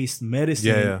plant-based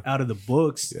medicine out of the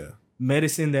books. Yeah.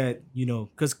 Medicine that, you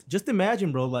know, because just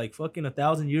imagine, bro, like fucking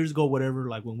 1,000 years ago, whatever,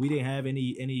 like when we didn't have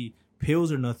any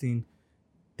pills or nothing,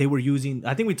 they were using,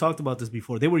 I think we talked about this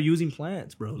before, they were using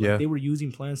plants, bro. Like, they were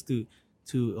using plants to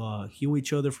heal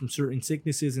each other from certain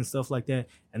sicknesses and stuff like that.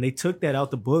 And they took that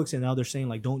out the books, and now they're saying,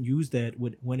 like, don't use that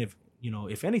when, if, you know,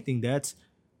 if anything, that's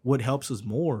what helps us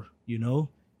more, you know?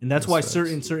 And that's why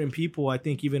certain people, I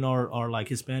think even our like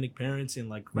Hispanic parents and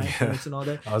like grandparents and all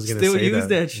that, I was gonna still use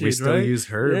that shit, right? We still use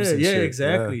herbs. Yeah,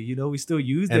 exactly. Yeah. You know, we still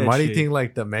use that. And why do you think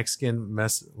like the Mexican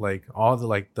like all the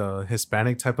like the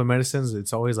Hispanic type of medicines,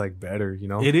 it's always like better, you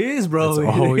know? It is, bro.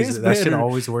 It's always that shit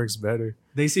always works better.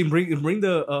 They say bring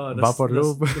the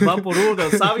Vaporub,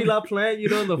 the Savila plant, you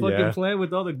know, the fucking plant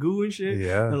with all the goo and shit.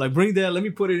 Yeah. And like, bring that, let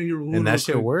me put it in your wound. And that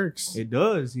shit works. It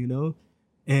does, you know?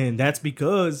 And that's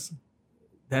because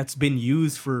that's been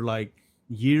used for like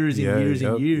years and years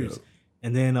and years. Yep.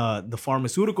 And then the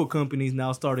pharmaceutical companies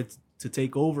now started to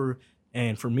take over.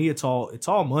 And for me, it's all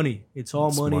money. It's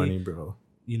money, bro.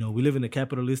 You know, we live in a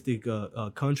capitalistic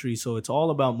country, so it's all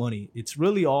about money. It's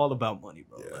really all about money,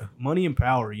 bro. Yeah. Like, money and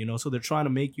power, you know. So they're trying to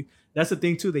make you. That's the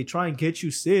thing too. They try and get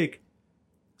you sick,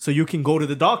 so you can go to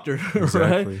the doctor,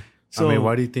 exactly. Right? So, I mean,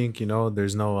 why do you think, you know,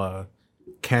 there's no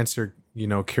cancer, you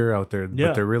know, cure out there?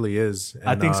 But there really is. And,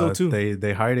 I think so too.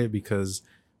 They hide it because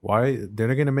why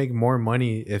they're gonna make more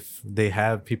money if they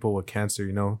have people with cancer,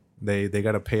 you know? They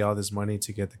got to pay all this money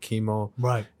to get the chemo,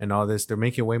 right, and all this. They're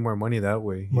making way more money that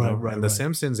way, you know? And the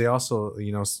Simpsons, they also,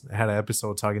 you know, had an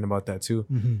episode talking about that too.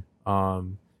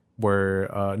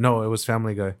 Where no, it was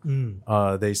Family Guy.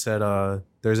 They said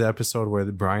there's an episode where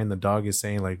Brian the dog is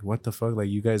saying like, what the fuck, like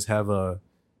you guys have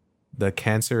the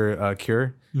cancer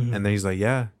cure, and then he's like,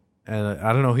 yeah. And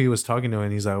I don't know who he was talking to,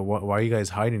 and he's like, why are you guys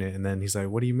hiding it? And then he's like,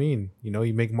 what do you mean? You know,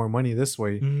 you make more money this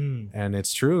way. And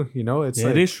it's true, you know, it's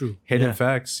like it is true. Hidden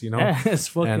facts, you know. Yeah, it's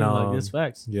fucking like it's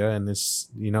facts. Yeah, and it's,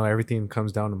 you know, everything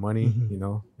comes down to money, you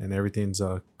know, and everything's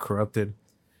corrupted.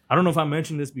 I don't know if I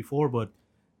mentioned this before, but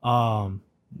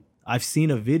I've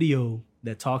seen a video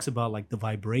that talks about like the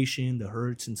vibration, the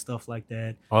hertz and stuff like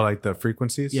that. Oh, like the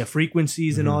frequencies? Yeah,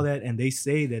 frequencies and all that. And they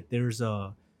say that there's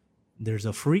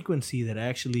a frequency that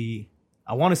actually,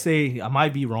 I want to say, I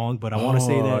might be wrong, but I want to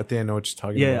say that. I think I know what you're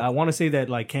talking about. Yeah, I want to say that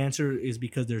like cancer is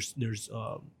because there's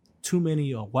too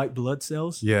many white blood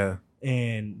cells. Yeah.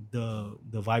 And the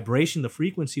vibration, the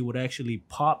frequency would actually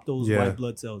pop those white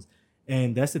blood cells.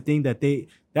 And that's the thing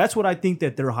that's what I think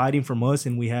that they're hiding from us.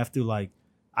 And we have to like,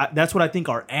 that's what I think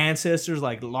our ancestors,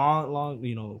 like long,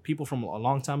 you know, people from a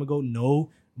long time ago know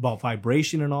about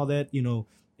vibration and all that, you know.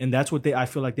 And that's what I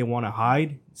feel like they want to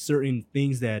hide, certain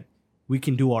things that we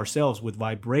can do ourselves with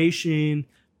vibration,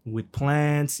 with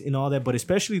plants and all that. But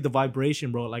especially the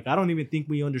vibration, bro. Like, I don't even think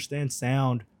we understand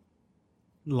sound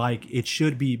like it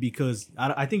should be, because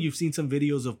I think you've seen some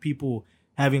videos of people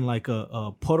having like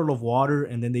a puddle of water,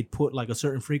 and then they'd put like a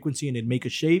certain frequency and it'd make a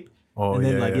shape. And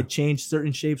then it changed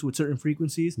certain shapes with certain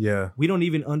frequencies. Yeah. We don't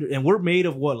even and we're made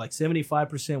of what, like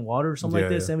 75% water or something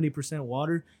like that, 70%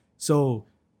 water. So,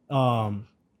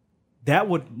 that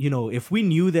would, you know, if we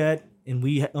knew that and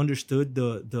we understood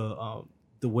the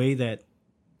way that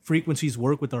frequencies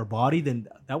work with our body, then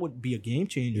that would be a game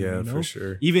changer. Yeah, you know? for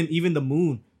sure. Even the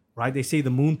moon, right? They say the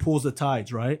moon pulls the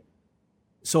tides, right?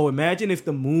 So imagine if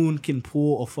the moon can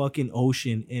pull a fucking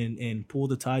ocean and pull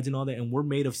the tides and all that, and we're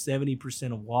made of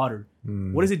 70% of water.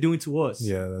 What is it doing to us?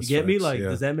 Yeah, that's you get me? Like,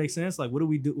 does that make sense? Like, what do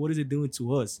we do? What is it doing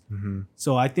to us?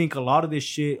 So I think a lot of this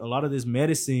shit, a lot of this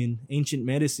medicine, ancient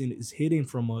medicine, is hidden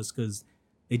from us because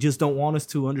they just don't want us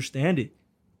to understand it.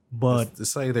 But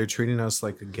it's like they're treating us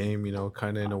like a game, you know,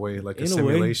 kind of in a way, like a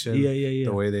simulation. Yeah.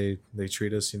 The way they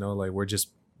treat us, you know, like we're just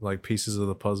like pieces of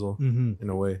the puzzle in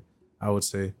a way, I would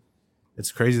say. It's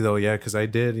crazy though, yeah, because I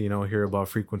did, you know, hear about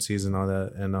frequencies and all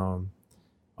that, and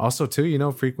also too, you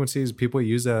know, frequencies, people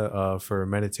use that for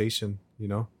meditation, you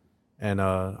know, and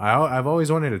I've always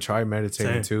wanted to try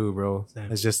meditating too, bro.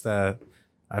 It's just that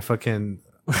I fucking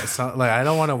like I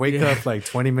don't want to wake up like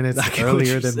 20 minutes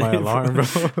earlier than my alarm, bro.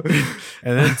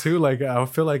 And then too, like I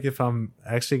feel like if I'm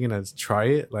actually gonna try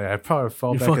it, like I probably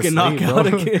fall back fucking asleep, knock out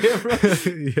again, bro.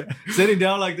 Yeah. Sitting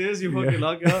down like this, you fucking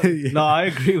knock out. No, I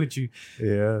agree with you.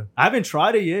 Yeah, I haven't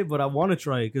tried it yet, but I want to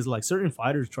try it because like certain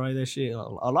fighters try that shit. A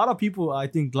lot of people, I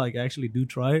think, like actually do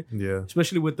try it. Yeah,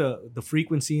 especially with the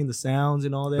frequency and the sounds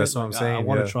and all that. That's what I'm saying. I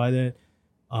want to try that.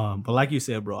 But like you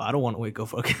said, bro, I don't want to wake up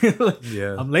fucking.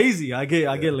 I'm lazy. I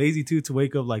get lazy too to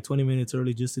wake up like 20 minutes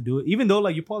early just to do it. Even though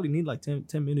like you probably need like 10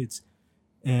 minutes.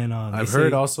 And I've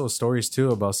heard also stories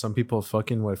too about some people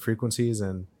fucking with frequencies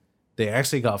and they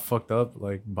actually got fucked up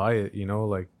like by it. You know,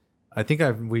 like I think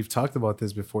we've talked about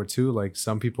this before too. Like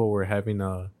some people were having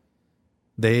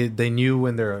they knew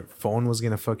when their phone was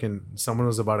gonna someone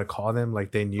was about to call them.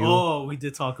 Like they knew. Oh, we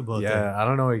did talk about that. Yeah, I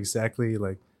don't know exactly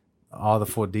like all the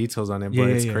full details on it, but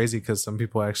it's crazy because some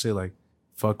people actually like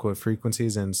fuck with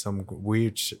frequencies and some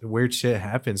weird shit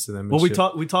happens to them. Well,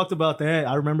 we talked about that.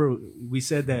 I remember we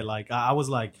said that like I was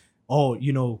like, oh,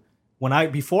 you know,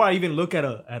 before I even look at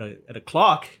a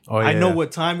clock, I know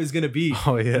what time it's gonna be.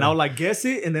 Oh yeah, and I'll like guess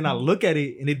it, and then I look at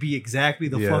it, and it'd be exactly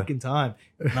the fucking time.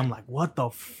 And I'm like, what the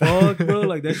fuck, bro?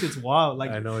 Like that shit's wild.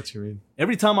 Like I know what you mean.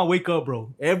 Every time I wake up,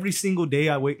 bro, every single day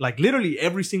I wake, like literally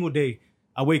every single day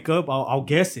I wake up, I'll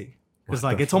guess it. Because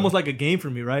like it's almost like a game for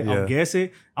me, right? Yeah. I'll guess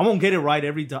it. I won't get it right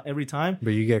every time.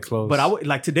 But you get close. But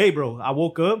like today, bro, I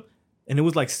woke up and it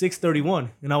was like 6:31,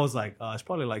 and I was like, it's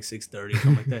probably like 6:30,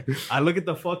 something like that. I look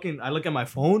at my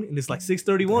phone and it's like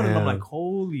 6:31, and I'm like,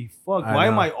 holy fuck, why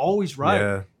am I always right?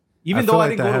 Yeah. Even though I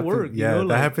didn't go to work. Yeah, you know,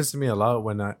 that happens to me a lot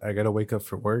when I gotta wake up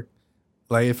for work.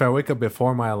 Like if I wake up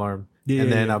before my alarm.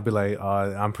 Then I'll be like,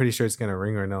 I'm pretty sure it's gonna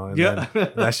ring right now. And then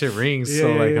that shit rings.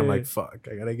 I'm like, fuck,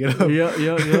 I gotta get up.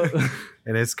 Yeah.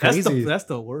 And it's crazy. That's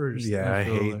the worst. Yeah, I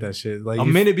hate that shit. Like a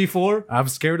minute before. I'm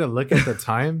scared to look at the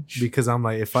time because I'm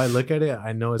like, if I look at it,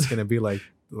 I know it's gonna be like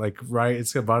like right,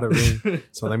 it's about to ring.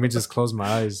 So let me just close my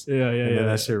eyes. Yeah. And then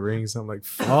that shit rings. I'm like,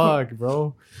 fuck,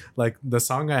 bro. Like the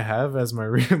song I have as my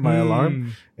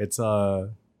alarm, it's by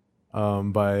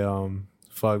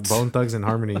Bone Thugs and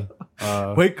Harmony.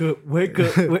 Wake up.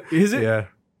 Is it? Yeah.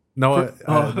 No,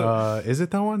 is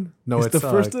it that one? No, it's the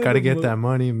first Gotta Get That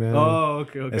Money, man. Oh,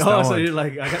 okay. Oh, so you're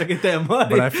like, I gotta get that money.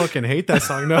 But I fucking hate that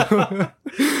song now.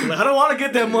 Like, I don't want to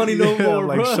get that money no more,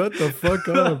 like, bro. shut the fuck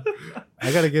up.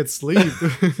 I gotta get sleep.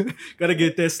 Gotta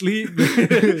get that sleep.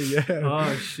 Yeah.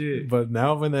 Oh, shit. But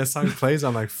now when that song plays,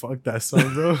 I'm like, fuck that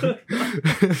song, bro.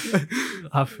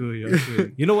 I feel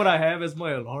you. You know what I have as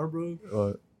my alarm, bro?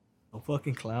 What? Don't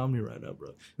fucking clown me right now,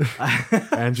 bro.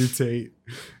 Andrew Tate.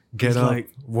 Get up, like,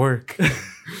 work.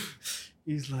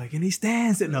 He's like, and he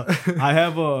stands it. No, I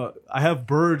have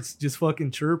birds just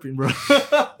fucking chirping, bro.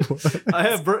 I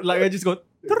have birds, like I just go,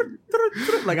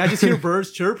 like I just hear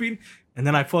birds chirping, and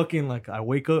then I fucking like I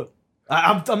wake up.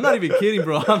 I'm not even kidding,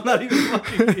 bro. I'm not even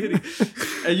fucking kidding.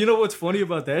 And you know what's funny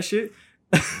about that shit?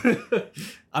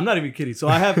 I'm not even kidding. So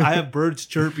I have birds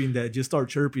chirping that just start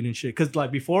chirping and shit. Cause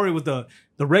like before it was the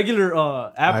regular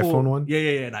Apple iPhone one.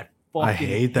 Yeah. And I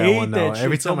hate that one now.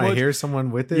 Every time I hear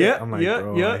someone with it, I'm like,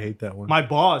 bro, I hate that one. My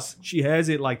boss, she has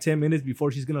it like 10 minutes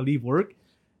before she's gonna leave work,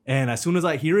 and as soon as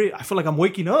I hear it, I feel like I'm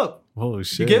waking up. Oh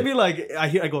shit! You get me? Like I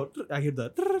hear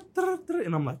the,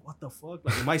 and I'm like, what the fuck?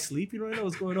 Like, am I sleeping right now?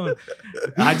 What's going on?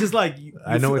 I just like,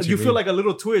 I know what you mean. feel like a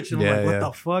little twitch, and I'm like, what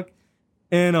the fuck?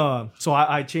 And so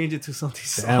I changed it to something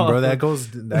soft. Damn, bro, that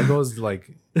goes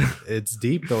like, it's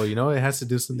deep though. You know, it has to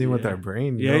do something with our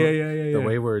brain. You know? The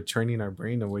way we're training our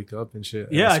brain to wake up and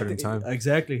shit at a certain time.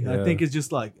 Exactly. Yeah. I think it's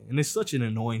just like, and it's such an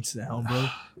annoying sound, bro.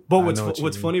 But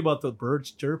what's funny about the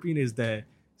birds chirping is that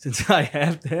since I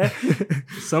have that,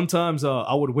 sometimes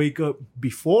I would wake up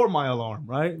before my alarm,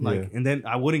 right? Like, and then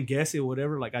I wouldn't guess it,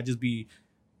 whatever. Like I'd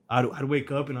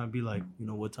wake up and I'd be like, you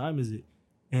know, what time is it?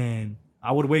 And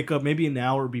I would wake up maybe an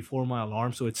hour before my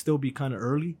alarm, so it'd still be kind of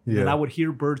early. And I would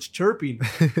hear birds chirping,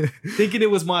 thinking it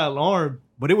was my alarm,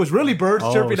 but it was really birds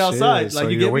chirping outside. So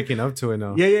like you're waking up to it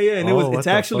now. Yeah. And it's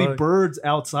actually birds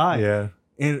outside. Yeah.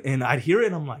 And I'd hear it,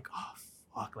 and I'm like, oh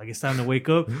fuck, like it's time to wake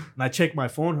up. And I check my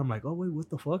phone, and I'm like, oh wait, what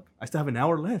the fuck? I still have an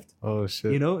hour left. Oh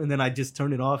shit. You know? And then I just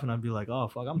turn it off, and I'd be like, oh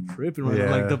fuck, I'm tripping right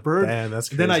now. Like the birds. Damn, that's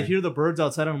crazy. Then I hear the birds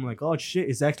outside, and I'm like, oh shit,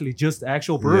 it's actually just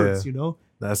actual birds. You know?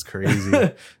 That's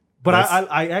crazy. But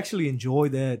I actually enjoy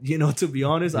that, you know, to be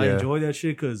honest. I enjoy that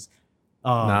shit because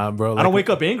nah, bro, like, I don't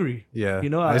wake up angry. Yeah. You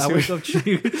know, I wake up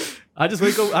I just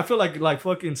wake up, I feel like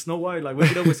fucking Snow White, like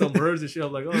waking up with some birds and shit.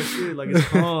 I'm like, oh shit, like it's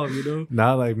calm, you know?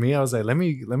 Nah, like me, I was like, let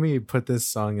me put this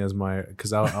song as my,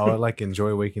 because I would like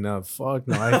enjoy waking up. Fuck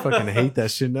no, I fucking hate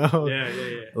that shit now. Yeah.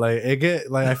 Like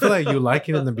I feel like you like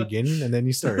it in the beginning and then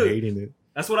you start hating it.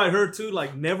 That's what I heard too.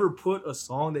 Like, never put a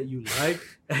song that you like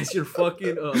as your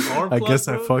fucking alarm clock. I guess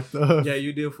I fucked up. Yeah,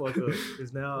 you did fuck up.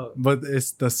 Because now, but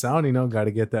it's the sound, you know. Got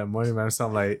to get that money, man. So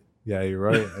I'm like, yeah, you're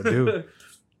right, I do.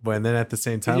 But then at the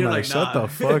same time, like, shut the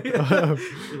fuck up.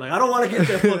 You're like, I don't want to get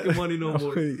that fucking money no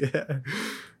more. Yeah,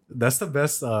 that's the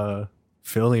best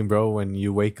feeling, bro. When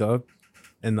you wake up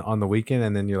and on the weekend,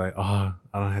 and then you're like, oh,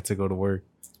 I don't have to go to work.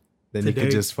 Then you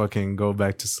could just fucking go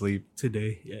back to sleep.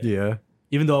 Today, yeah.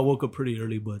 Even though I woke up pretty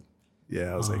early, but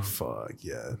yeah, I was like, fuck,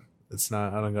 yeah. It's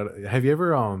not, I don't gotta. Have you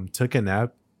ever took a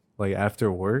nap like after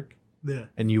work? Yeah.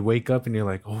 And you wake up and you're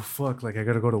like, oh fuck, like I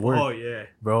gotta go to work. Oh yeah.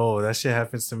 Bro, that shit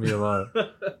happens to me a lot.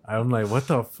 I'm like, what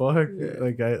the fuck? Yeah.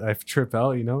 Like I trip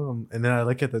out, you know? And then I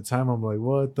look at the time, I'm like,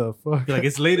 what the fuck? You're like,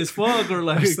 it's late as fuck, or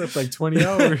like I slept like 20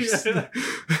 hours.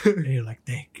 And you're like,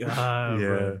 thank God. Yeah.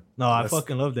 Bro. No, I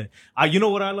fucking love that. You know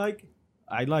what I like?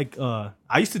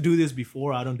 I used to do this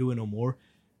before. I don't do it no more.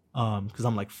 Because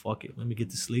I'm like, fuck it, let me get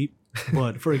to sleep.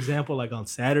 But for example, like on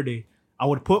Saturday, I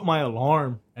would put my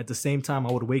alarm at the same time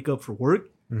I would wake up for work.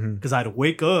 Because I'd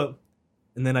wake up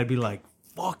and then I'd be like,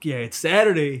 fuck yeah, it's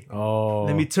Saturday. Oh.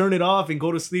 Let me turn it off and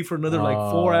go to sleep for another like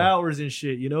 4 hours and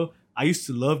shit, you know? I used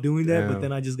to love doing that, but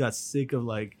then I just got sick of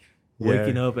like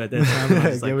waking up at that time. And I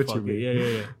was like, fuck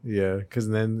it. Yeah, because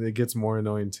then it gets more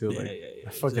annoying too. Like, I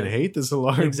fucking hate this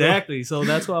alarm. Exactly. So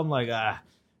that's why I'm like,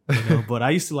 you know, but I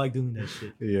used to like doing that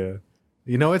shit. Yeah.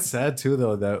 You know, it's sad too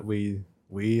though that we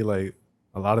like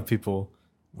a lot of people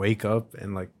wake up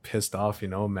and like pissed off, you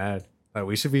know, mad. Like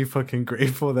we should be fucking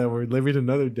grateful that we're living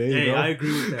another day. Hey, you know? I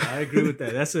agree with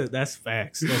that. That's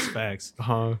facts. That's facts.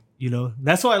 You know,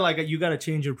 that's why like you gotta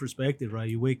change your perspective, right?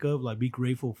 You wake up, like be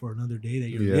grateful for another day that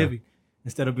you're living.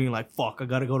 Instead of being like, fuck, I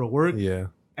gotta go to work. Yeah.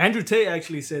 Andrew Tate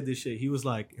actually said this shit. He was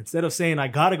like, instead of saying I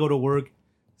gotta go to work,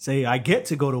 say I get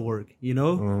to go to work,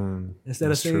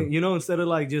 instead of saying, true. Instead of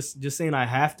like just saying I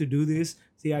have to do this,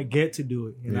 see, I get to do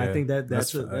it. And I think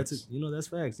that's facts. Even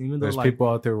though there's like people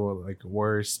out there with like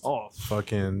worst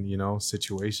fucking,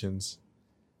 situations.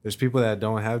 There's people that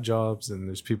don't have jobs and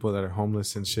there's people that are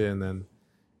homeless and shit. And then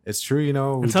it's true,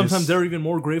 and sometimes they're even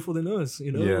more grateful than us,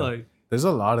 like there's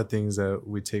a lot of things that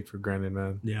we take for granted,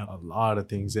 man. Yeah. A lot of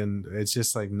things. And it's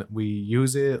just like we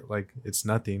use it like it's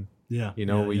nothing. Yeah.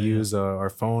 We use our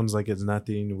phones like it's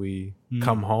nothing. We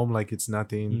come home like it's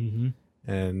nothing. Mm-hmm.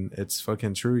 And it's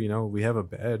fucking true. We have a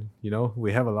bed,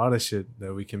 we have a lot of shit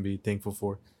that we can be thankful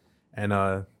for. And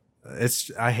I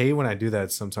hate when I do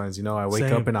that sometimes, I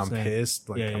wake up and I'm pissed.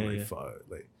 Like, I'm like, fuck,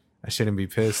 like I shouldn't be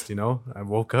pissed, I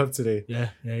woke up today. Yeah.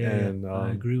 And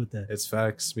I agree with that. It's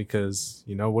facts because,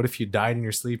 what if you died in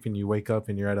your sleep and you wake up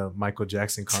and you're at a Michael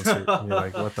Jackson concert and you're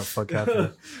like, what the fuck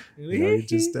happened? You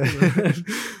just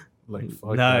like,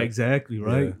 fuck. Nah, that. Exactly,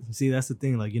 right? Yeah. See, that's the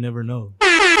thing. Like, you never know. You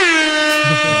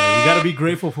got to be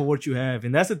grateful for what you have.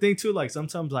 And that's the thing, too. Like,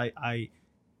 sometimes I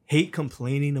hate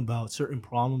complaining about certain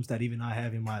problems that even I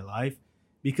have in my life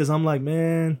because I'm like,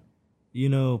 man,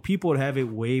 people have it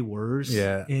way worse.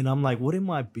 Yeah. And I'm like, what am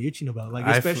I bitching about? Like,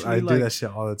 especially I do that shit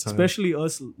all the time. Especially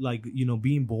us, like,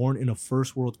 being born in a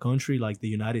first world country like the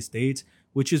United States,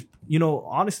 which is,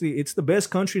 honestly, it's the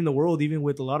best country in the world, even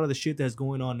with a lot of the shit that's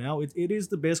going on now. It is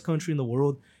the best country in the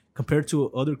world compared to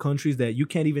other countries that you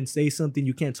can't even say something.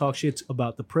 You can't talk shit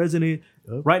about the president.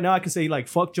 Yep. Right now, I can say, like,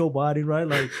 fuck Joe Biden, right?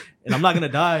 Like, and I'm not going to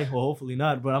die. Well, hopefully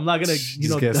not. But I'm not going to,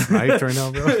 just get sniped right now,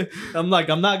 bro. I'm not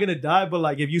going to die. But,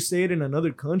 like, if you say it in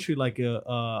another country, like,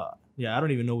 I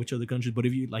don't even know which other countries. But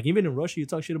if you, like, even in Russia, you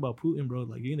talk shit about Putin, bro.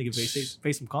 Like, you're going to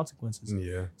face some consequences.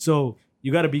 Yeah. So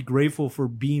you got to be grateful for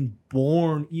being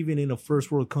born even in a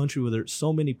first world country where there's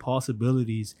so many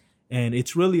possibilities. And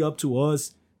it's really up to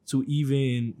us to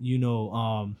even,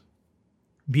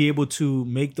 be able to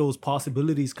make those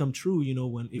possibilities come true,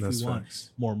 if we want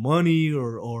more money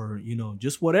or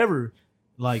just whatever,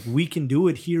 like we can do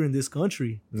it here in this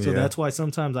country. So that's why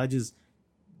sometimes I just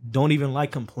don't even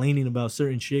like complaining about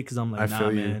certain shit because I'm like, nah,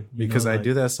 feel man. Because I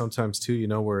do that sometimes too,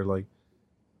 where like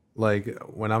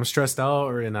when I'm stressed out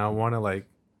and I want to like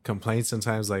complain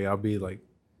sometimes, like I'll be like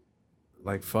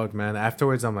fuck, man.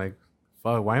 Afterwards, I'm like,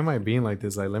 fuck, why am I being like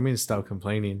this? Like, let me stop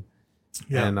complaining.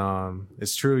 Yeah. And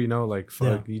it's true, like,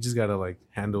 fuck, you just gotta like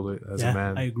handle it as a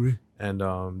man. I agree. And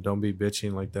don't be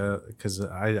bitching like that, because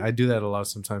I do that a lot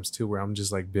sometimes too, where I'm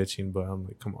just like bitching, but I'm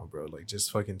like, come on, bro, like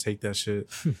just fucking take that shit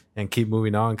and keep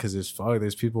moving on, because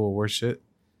there's people with worse shit,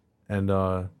 and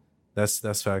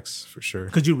that's facts for sure.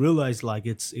 Because you realize like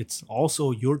it's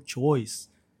also your choice.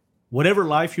 Whatever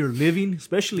life you're living,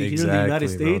 especially here in the United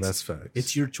States, bro, that's facts.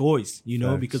 It's your choice,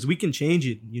 because we can change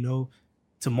it,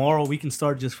 Tomorrow we can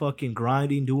start just fucking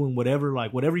grinding, doing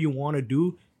whatever you want to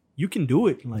do, you can do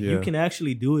it. Like you can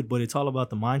actually do it, but it's all about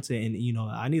the mindset. And,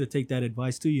 I need to take that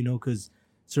advice too, because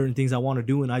certain things I want to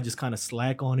do and I just kind of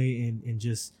slack on it and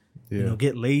just,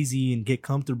 get lazy and get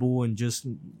comfortable and just,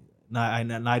 I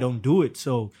don't do it.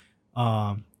 So,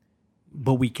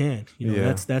 but we can,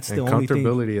 that's the only thing.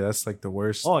 Comfortability, that's like the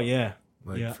worst. Oh yeah.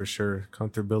 For sure.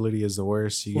 Comfortability is the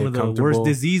worst. You one get of comfortable. The worst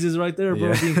diseases right there,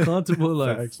 bro. Being comfortable.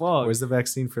 Like, fuck. Where's the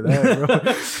vaccine for that, bro?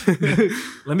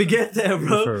 Let me get that,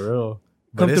 bro. For real.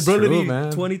 But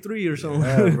Comfortability, true, 23 or something.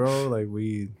 Yeah, bro. Like,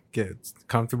 we get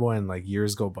comfortable and like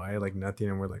years go by like nothing,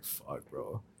 and we're like, fuck,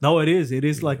 bro. No, it is. It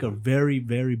is like a very,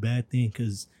 very bad thing,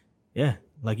 because,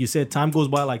 like you said, time goes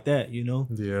by like that,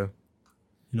 Yeah.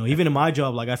 Even in my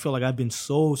job, like I feel like I've been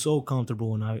so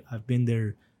comfortable, and I've been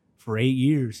there for 8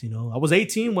 years. I was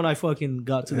 18 when I fucking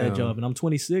got to that job, and I'm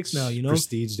 26 now.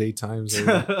 Prestige daytimes.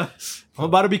 I'm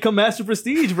about to become Master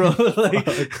Prestige, bro. Like,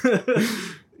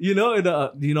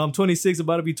 I'm 26,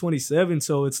 about to be 27.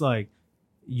 So it's like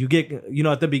you get,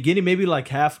 at the beginning, maybe like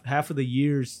half of the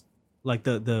years, like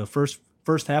the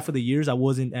first half of the years, I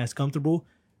wasn't as comfortable.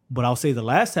 But I'll say the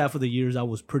last half of the years, I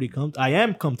was pretty I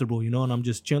am comfortable, and I'm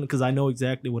just chilling because I know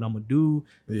exactly what I'm gonna do.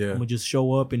 Yeah, I'm gonna just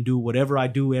show up and do whatever I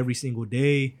do every single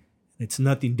day. It's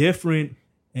nothing different,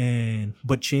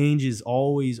 but change is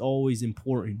always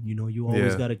important. You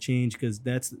always got to change, because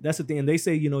that's the thing. And they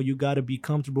say, you got to be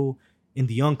comfortable in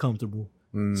the uncomfortable.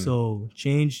 So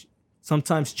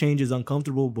sometimes change is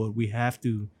uncomfortable, but we have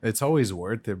to. It's always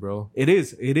worth it, bro. It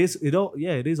is. It is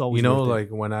always. Worth like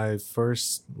it. When I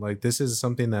first, like, this is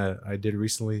something that I did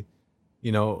recently.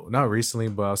 Not recently,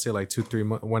 but I'll say like 2-3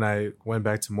 months when I went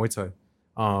back to Muay Thai.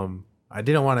 I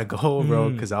didn't want to go, bro,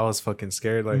 because I was fucking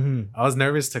scared. Like, I was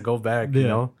nervous to go back,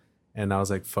 and I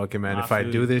was like, fuck it, man. If I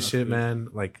do this shit, man,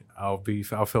 like, I'll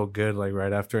feel good, like,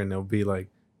 right after, and it'll be like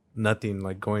nothing,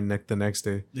 like going the next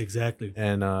day. Exactly.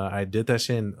 And I did that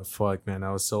shit, and fuck, man,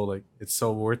 I was so like, it's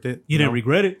so worth it. You didn't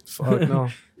regret it? Fuck no.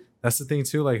 That's the thing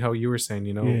too, like how you were saying,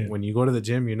 you know, when you go to the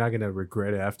gym, you're not gonna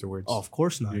regret it afterwards. Oh, of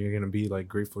course not. You're gonna be like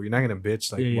grateful. You're not gonna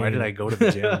bitch like, why did I go to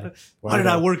the gym? Why did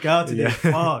I work out today?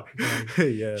 Fuck.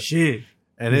 Yeah. Shit.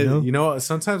 And you know,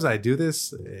 sometimes I do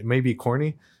this. It may be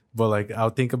corny, but like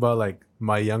I'll think about like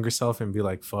my younger self and be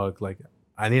like, fuck, like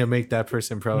I need to make that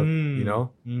person proud, you know,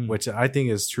 which I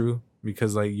think is true,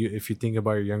 because like if you think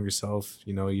about your younger self,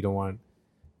 you know, you don't want.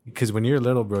 Because when you're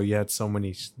little, bro, you had so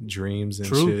many dreams and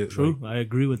shit. True. Like, I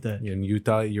agree with that. And you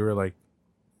thought you were like,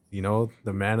 you know,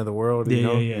 the man of the world. You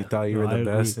know, you thought you were the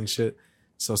best and shit.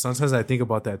 So sometimes I think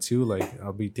about that too. Like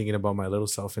I'll be thinking about my little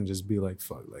self and just be like,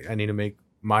 fuck, like I need to make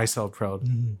myself proud.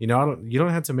 You know, you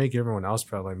don't have to make everyone else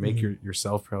proud. Like make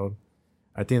yourself proud.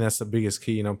 I think that's the biggest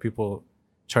key. You know, people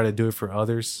try to do it for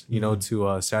others, you know,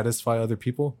 to satisfy other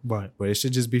people. Right. But it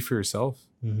should just be for yourself.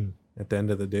 At the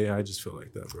end of the day, I just feel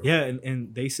like that, bro. Yeah,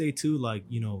 and they say too, like,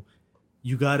 you know,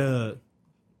 you gotta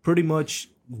pretty much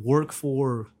work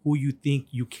for who you think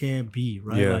you can be,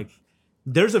 right? Yeah. Like,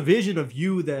 there's a vision of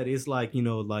you that is like, you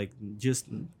know, like just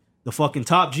the fucking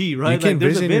top G, right? You can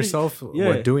like, vision yourself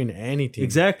doing anything.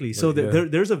 Exactly. Like, so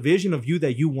there's a vision of you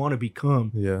that you want to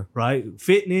become. Yeah. Right?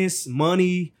 Fitness,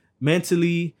 money,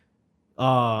 mentally,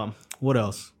 what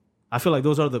else? I feel like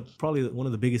those are probably one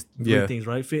of the biggest things,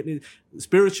 right? Fitness,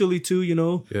 spiritually too, you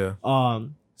know? Yeah.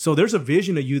 So there's a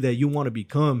vision of you that you want to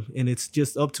become, and it's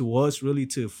just up to us really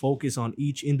to focus on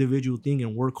each individual thing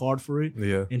and work hard for it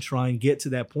and try and get to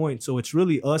that point. So it's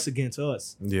really us against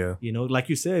us. Yeah. You know, like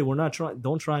you said,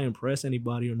 don't try and impress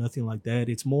anybody or nothing like that.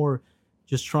 It's more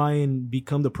just try and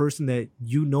become the person that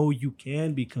you know you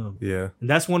can become. Yeah. And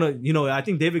that's one of, you know, I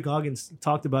think David Goggins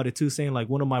talked about it too, saying like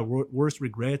one of my worst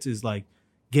regrets is like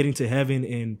getting to heaven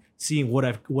and seeing what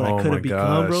I could have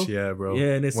become, bro. Yeah, bro.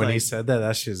 Yeah, and it's when he said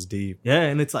that shit's deep. Yeah,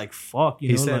 and it's like fuck.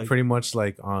 He said like, pretty much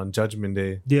like on Judgment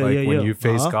Day, when you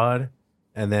face God,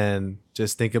 and then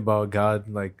just think about God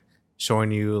like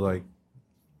showing you like,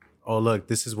 oh look,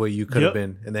 this is what you could have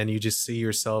been, and then you just see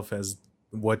yourself as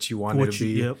what you wanted to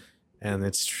be. And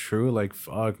it's true, like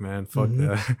fuck, man, fuck that.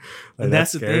 Like, and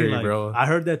that's scary, the thing, like, bro. I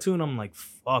heard that too, and I'm like,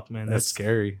 fuck, man, that's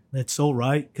scary. That's so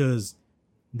right, because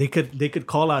they could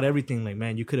call out everything, like,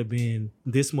 man, you could have been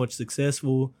this much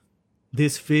successful,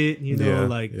 this fit, you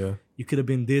know, you could have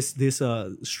been this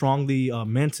strongly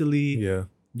mentally. Yeah.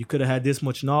 You could have had this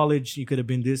much knowledge. You could have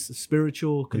been this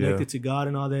spiritual, connected to God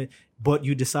and all that. But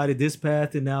you decided this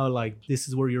path, and now like this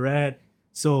is where you're at.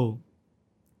 So,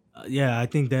 I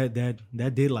think that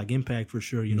did like impact for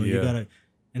sure. You know, you gotta.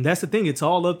 And that's the thing. It's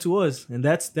all up to us. And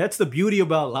that's the beauty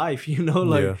about life, you know,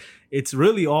 like it's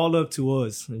really all up to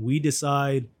us. We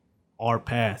decide our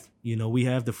path. You know, we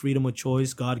have the freedom of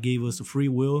choice. God gave us a free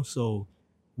will. So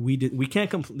we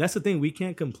can't that's the thing. We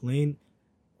can't complain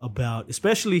about,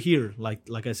 especially here,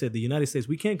 like I said, the United States,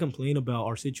 we can't complain about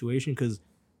our situation because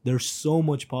there's so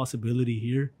much possibility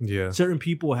here. Yeah. Certain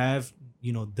people have,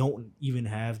 you know, don't even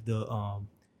have the,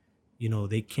 you know,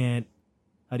 they can't,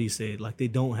 how do you say it? Like they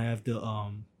don't have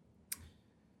the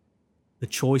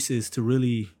choices to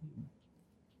really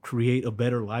create a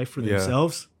better life for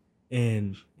themselves,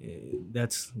 and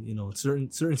that's, you know,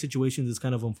 certain situations it's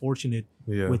kind of unfortunate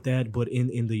with that. But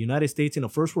in the United States, in a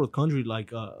first world country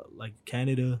like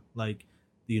Canada, like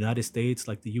the United States,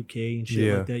 like the UK and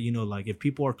shit like that, you know, like if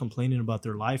people are complaining about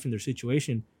their life and their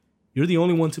situation, you're the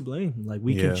only one to blame. Like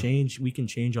we can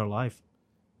change our life.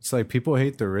 It's like people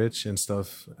hate the rich and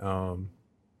stuff.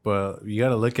 But you got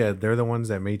to look at, they're the ones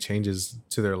that made changes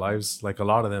to their lives. Like a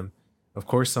lot of them, of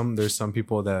course, there's some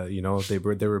people that, you know, they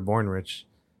were born rich,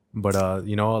 but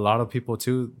you know, a lot of people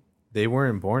too, they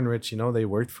weren't born rich. You know, they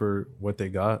worked for what they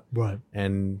got. Right.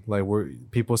 And like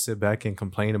people sit back and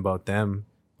complain about them,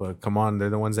 but come on, they're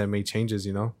the ones that made changes.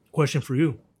 You know. Question for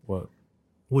you. What?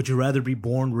 Would you rather be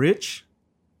born rich,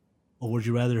 or would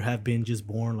you rather have been just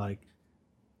born like,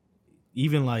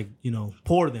 even like, you know,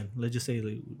 poor? Then let's just say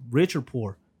like, rich or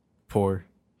poor. Poor.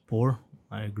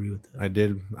 I agree with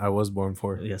that. I was born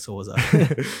poor. Yeah, so was I.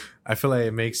 I feel like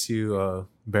it makes you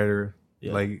better.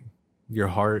 Yeah. Like your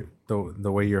heart,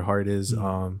 the way your heart is,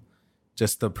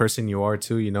 just the person you are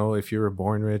too. You know, if you were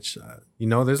born rich, you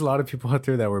know, there's a lot of people out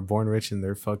there that were born rich and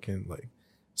they're fucking like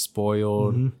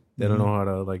spoiled. Mm-hmm. They don't know how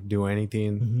to like do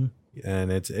anything,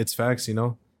 and it's facts. You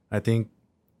know, I think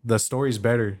the story's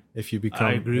better if you become.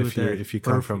 I agree with that. If you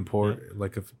come from poor,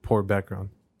 like a poor background.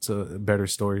 It's a better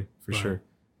story for sure.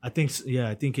 I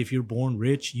think if you're born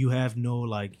rich, you have no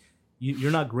like, you're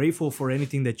not grateful for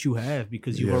anything that you have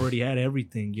because you've already had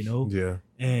everything, you know? Yeah.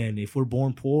 And if we're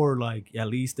born poor, like at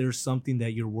least there's something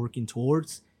that you're working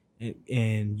towards,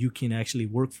 and you can actually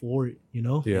work for it, you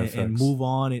know, Yeah, and move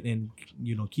on and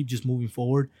you know, keep just moving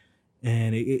forward.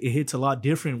 And it hits a lot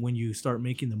different when you start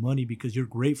making the money because you're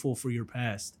grateful for your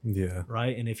past. Yeah.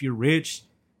 Right. And if you're rich,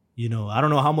 you know, I don't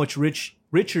know how much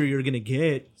richer you're going to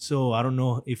get. So I don't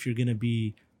know if you're going to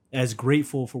be as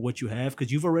grateful for what you have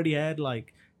because you've already had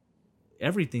like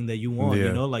everything that you want,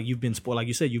 you know, like you've been spoiled. Like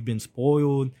you said, you've been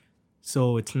spoiled.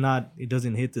 So it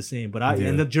doesn't hit the same. But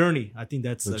and the journey, I think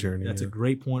that's a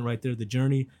great point right there. The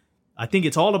journey. I think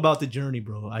it's all about the journey,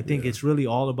 bro. I think it's really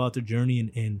all about the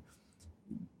journey and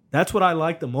that's what I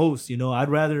like the most. You know, I'd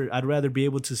rather be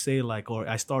able to say like, or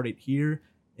I started here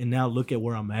and now look at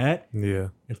where I'm at. Yeah.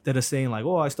 Instead of saying like,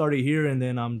 oh, I started here and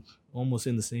then I'm almost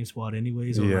in the same spot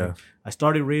anyways. Or like, I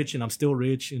started rich and I'm still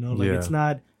rich. You know, like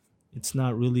it's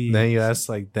not really. Then you ask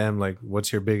like them, like,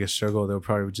 what's your biggest struggle? They'll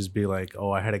probably just be like,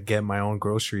 oh, I had to get my own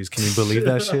groceries. Can you believe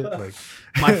that shit? Like,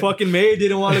 my fucking maid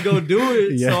didn't want to go do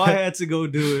it, so I had to go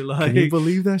do it. Like, can you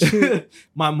believe that shit?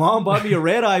 My mom bought me a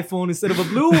red iPhone instead of a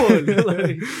blue one.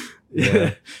 Like,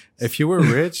 If you were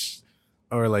rich,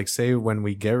 or like say when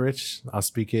we get rich, I'll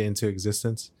speak it into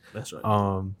existence. That's right.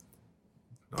 How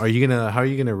are you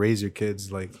gonna raise your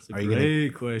kids? Like, that's a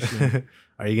great question.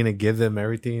 Are you gonna give them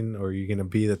everything, or are you gonna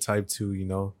be the type to, you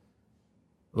know,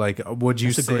 like, would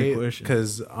you say?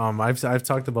 Because I've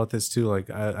talked about this too. Like,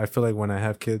 I feel like when I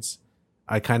have kids,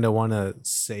 I kind of want to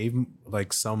save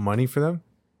like some money for them,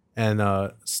 and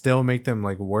still make them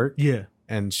like work. Yeah.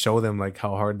 And show them like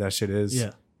how hard that shit is.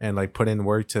 Yeah. And like put in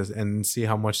work and see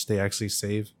how much they actually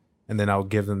save, and then I'll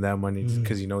give them that money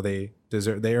because you know they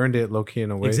earned it low key in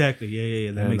a way. Exactly.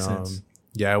 Yeah. That makes sense.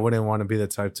 Yeah, I wouldn't want to be the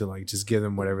type to like just give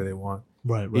them whatever they want.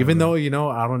 Right. Even though, you know,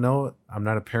 I don't know, I'm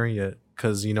not a parent yet,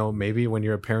 because, you know, maybe when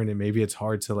you're a parent, maybe it's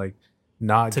hard to like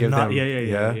not give them.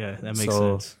 Yeah. That makes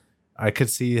sense. I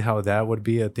could see how that would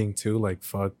be a thing too. Like,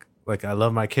 fuck, like I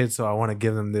love my kids, so I want to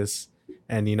give them this,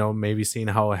 and you know, maybe seeing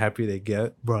how happy they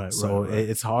get. Right. So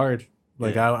it's hard.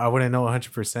 Like I wouldn't know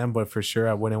 100%, but for sure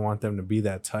I wouldn't want them to be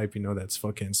that type, you know, that's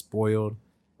fucking spoiled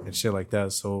and shit like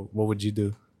that. So what would you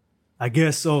do? I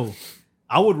guess so.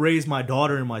 I would raise my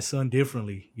daughter and my son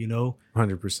differently, you know?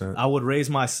 100%. I would raise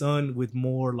my son with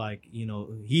more like, you know,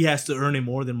 he has to earn it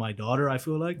more than my daughter, I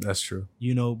feel like. That's true.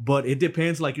 You know, but it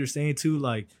depends, like you're saying too.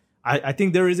 Like, I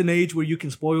think there is an age where you can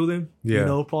spoil them, you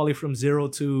know, probably from 0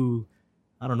 to,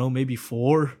 I don't know, maybe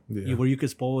 4, where you could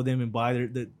spoil them and buy their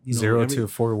you know, 0 to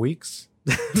 4 weeks?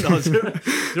 No, 0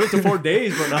 to 4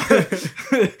 days, bro.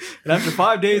 And after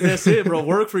 5 days, that's it, bro.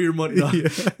 Work for your money. No.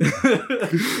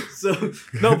 So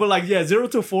no, but like 0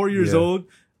 to 4 years old,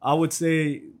 I would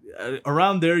say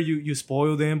around there you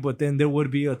spoil them, but then there would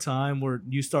be a time where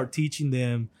you start teaching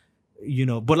them, you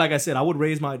know. But like I said, I would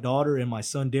raise my daughter and my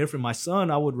son different. My son,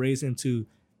 I would raise him to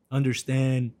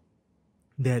understand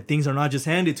that things are not just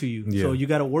handed to you. So you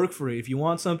got to work for it. If you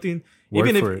want something,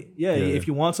 if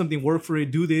you want something, work for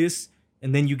it. Do this.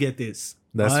 And then you get this.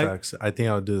 That's facts. I think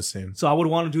I would do the same. So I would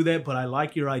want to do that, but I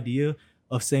like your idea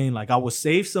of saying like I would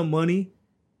save some money.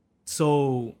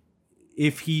 So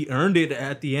if he earned it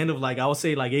at the end of like, I would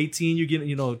say like 18, you get,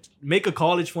 you know, make a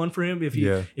college fund for him. If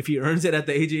he earns it at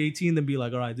the age of 18, then be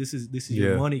like, all right, this is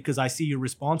your money, because I see you're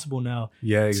responsible now.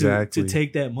 Yeah, exactly. To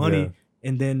take that money. Yeah.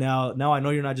 And then now I know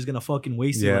you're not just gonna fucking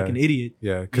waste it like an idiot.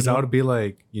 Yeah, because I would be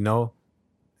like, you know,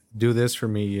 do this for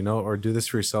me, you know, or do this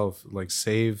for yourself. Like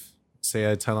save.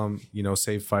 Say I tell them, you know,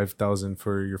 save $5,000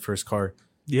 for your first car.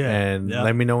 Yeah. And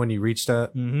let me know when you reach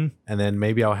that. Mm-hmm. And then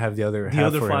maybe I'll have the other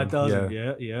half for 5,000.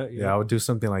 Yeah. I would do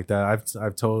something like that.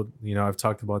 I've told, you know, I've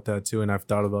talked about that too, and I've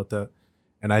thought about that.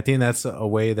 And I think that's a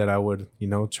way that I would, you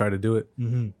know, try to do it.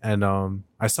 Mm-hmm. And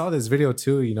I saw this video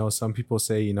too, you know, some people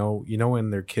say, you know,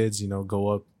 when their kids, you know, go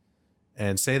up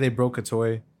and say they broke a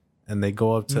toy, and they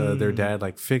go up to their dad,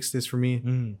 like, fix this for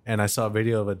me. And I saw a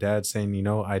video of a dad saying, you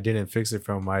know, I didn't fix it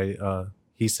for him.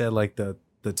 He said, like, the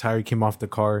tire came off the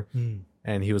car,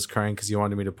 and he was crying because he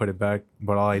wanted me to put it back.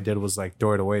 But all I did was, like,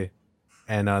 throw it away.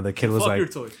 And the kid was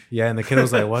like, yeah, and the kid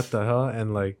was like, what the hell?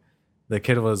 And, like, the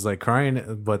kid was, like,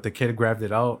 crying, but the kid grabbed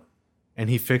it out, and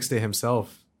he fixed it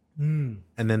himself. And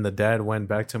then the dad went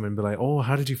back to him and be like, oh,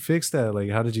 how did you fix that?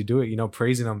 Like, how did you do it? You know,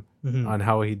 praising him on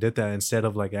how he did that instead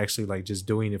of like actually like just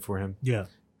doing it for him. Yeah.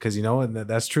 Because, you know, and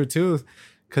that's true too.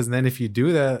 Because then if you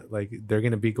do that, like they're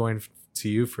going to be going to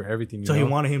you for everything. So he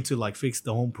wanted him to like fix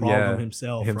the whole problem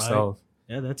himself. Right?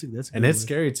 Yeah, that's a good and it's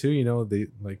scary too, you know,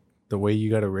 the way you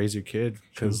got to raise your kid.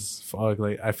 Because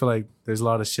like I feel like there's a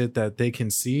lot of shit that they can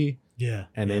see. Yeah.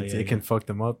 And it can fuck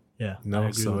them up. Yeah. You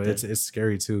know, so it's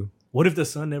scary too. What if the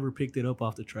son never picked it up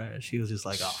off the trash? He was just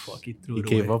like, oh, fuck, he threw it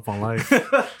away. He gave up on life.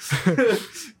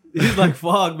 He's like,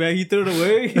 fuck, man. He threw it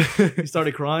away. He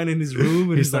started crying in his room.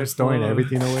 And he starts like, throwing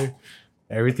everything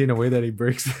away that he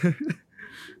breaks.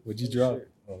 What'd you drop?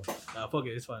 Oh. Nah, fuck it.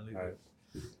 It's fine. All right.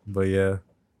 But yeah,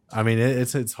 I mean,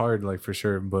 it's hard, like, for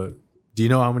sure. But do you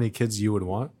know how many kids you would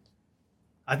want?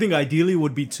 I think ideally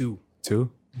would be 2.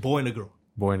 2? Boy and a girl.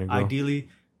 Boy and a girl. Ideally,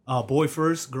 boy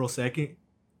first, girl second.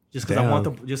 Just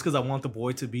because I want the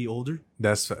boy to be older.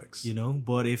 That's facts. You know,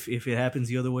 but if it happens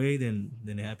the other way, then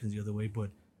it happens the other way. But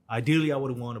ideally, I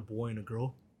would want a boy and a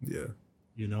girl. Yeah.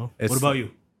 You know. What about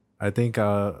you? I think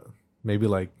maybe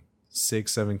like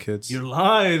 6, 7 kids. You're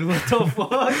lying. What the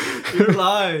fuck? You're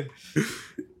lying.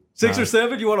 6 or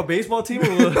 7? You want a baseball team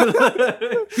or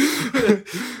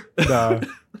what?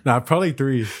 Nah, probably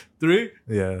 3. 3?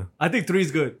 Yeah. I think 3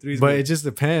 is good. 3 is but good. It just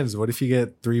depends. What if you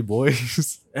get 3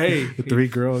 boys? Hey. 3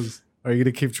 girls. Are you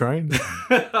gonna keep trying?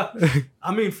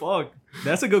 I mean, fuck.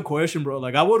 That's a good question, bro.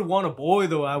 Like, I would want a boy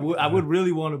though. I would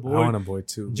really want a boy. I want a boy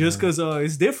too. Just because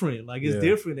it's different. Like, it's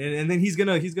different, and then he's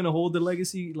gonna hold the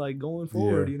legacy like going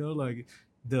forward. You know, like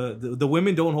the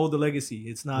women don't hold the legacy.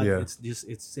 It's not. Yeah.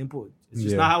 It's simple. It's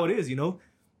just not how it is. You know.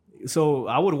 So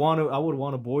I would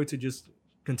want a boy to just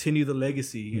continue the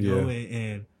legacy. You know,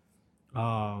 and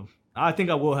I think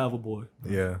I will have a boy.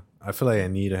 Yeah. I feel like I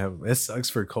need to have. It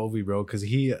sucks for Kobe, bro, because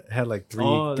he had like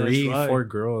 4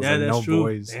 girls and no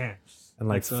boys. Damn. And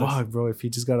like, fuck, bro, if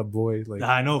he just got a boy, like,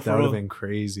 I know, that would have been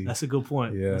crazy. That's a good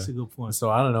point. Yeah, that's a good point.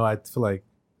 So I don't know. I feel like,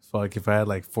 fuck, if I had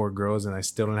like 4 girls and I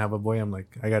still don't have a boy, I'm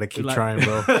like, I gotta keep trying,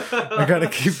 bro. I gotta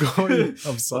keep going.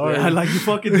 I'm sorry. Yeah, like, you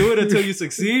fucking do it until you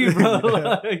succeed, bro.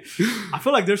 Like, I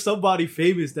feel like there's somebody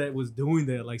famous that was doing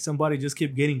that. Like, somebody just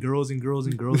kept getting girls and girls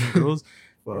and girls and girls.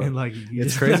 And like,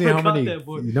 it's crazy how many.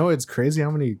 You know, it's crazy how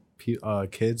many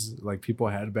kids like people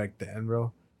had back then,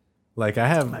 bro. Like, I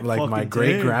have like my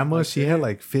great grandma. She had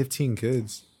like 15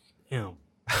 kids. Damn.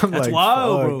 That's like,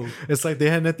 wild, bro. It's like they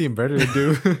had nothing better to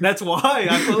do. That's why.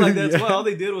 I feel like that's why all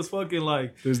they did was fucking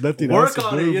like there's nothing work else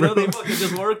on to do, it. You bro. know, they fucking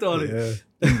just worked on it.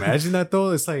 Yeah. Imagine that though.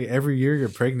 It's like every year you're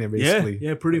pregnant, basically.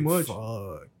 Yeah, pretty like, much.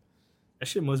 Fuck. That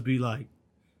shit must be like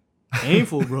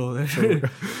painful, bro. And then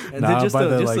just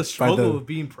the struggle of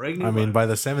being pregnant. I mean, by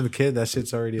the 7th kid, that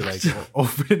shit's already like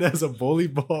open as a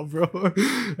bowling ball, bro.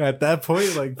 At that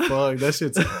point, like, fuck, that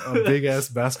shit's a big ass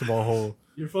basketball hole.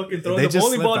 You're fucking throwing the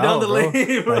bowling ball down the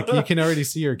lane, bro. Like, you can already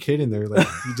see your kid in there. Like,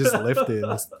 you just lift it.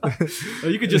 Or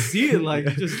you can just see it. Like,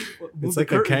 you just it's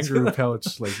like a kangaroo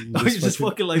pouch. Like, you just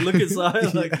fucking like look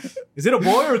inside. Like, is it a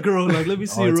boy or a girl? Like, let me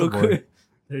see it real quick.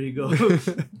 There you go.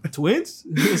 Twins?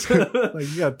 Like,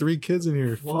 you got 3 kids in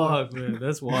here. Fuck, man.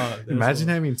 That's wild. That's Imagine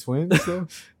having twins, though.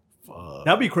 Fuck.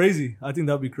 That'd be crazy. I think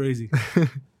that'd be crazy.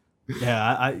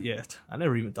 I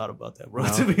never even thought about that, bro.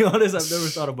 No. To be honest, I've never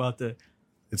thought about that.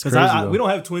 It's crazy. We don't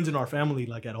have twins in our family,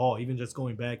 like, at all. Even just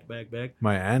going back.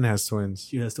 My aunt has twins.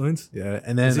 She has twins? Yeah.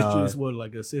 And then... Is it just what,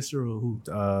 like a sister or who?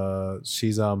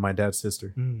 She's my dad's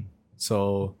sister.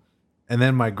 So... And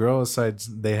then my girl's side,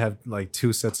 they have like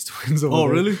 2 sets of twins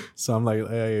over there. Really? So I'm like,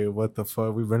 hey, what the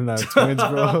fuck? We're running out of twins,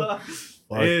 bro.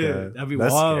 That'd be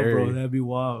wild, scary. Bro. That'd be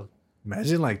wild.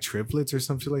 Imagine like triplets or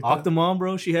something like that. Octomom,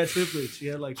 bro. She had triplets. She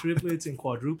had like triplets and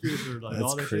quadruplets or like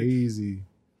all that crazy. Shit.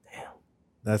 Damn.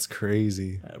 That's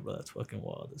crazy. Yeah, bro, that's fucking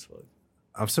wild as fuck.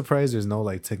 I'm surprised there's no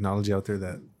like technology out there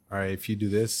that, all right, if you do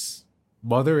this,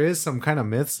 well, there is some kind of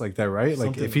myths like that, right?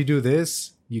 Like, if you do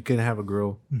this, you can have a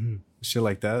girl. Mm-hmm. Shit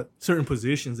like that. Certain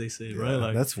positions, they say, right?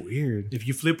 Like, that's weird. If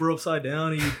you flip her upside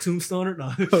down and you tombstone her,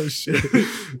 no. Oh shit.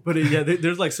 But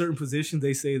there's like certain positions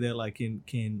they say that like can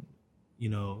you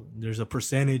know, there's a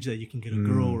percentage that you can get a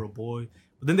girl or a boy.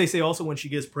 But then they say also when she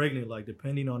gets pregnant, like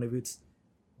depending on if it's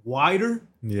wider.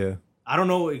 Yeah. I don't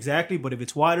know exactly, but if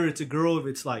it's wider, it's a girl. If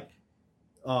it's like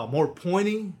more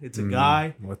pointy, it's a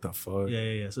guy. What the fuck?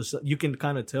 Yeah. So you can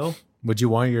kind of tell. Would you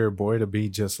want your boy to be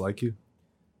just like you?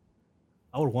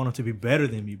 I would want him to be better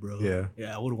than me, bro. Yeah.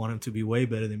 I would want him to be way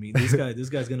better than me. This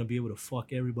guy's gonna be able to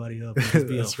fuck everybody up and just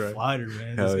be a fighter,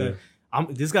 man.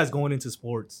 This guy's going into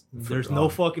sports. There's no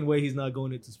fucking way he's not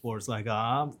going into sports. Like,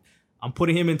 I'm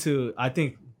putting him into, I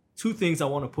think, 2 things I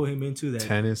want to put him into. That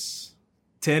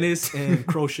tennis and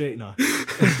crochet. No.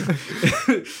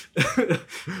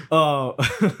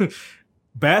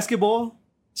 Basketball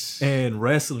and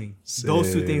wrestling. Sick.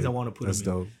 Those 2 things I want to put him in. That's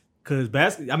dope. Because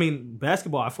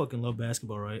basketball, I fucking love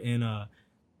basketball, right? And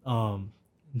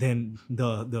then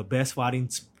the best fighting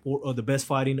sport, or the best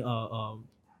fighting, what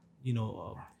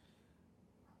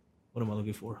am I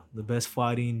looking for? The best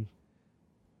fighting.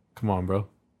 Come on, bro.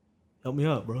 Help me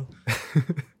up, bro.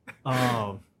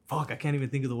 Fuck, I can't even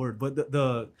think of the word. But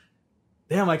I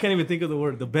can't even think of the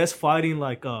word. The best fighting,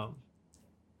 like,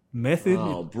 method.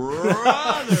 Oh,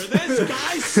 brother, this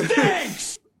guy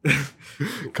stinks!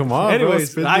 Come on,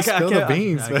 Anyways, bro. Spill the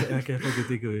beans, man. I can't fucking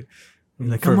think of it. He's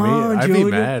like, For come on, I'd Junior.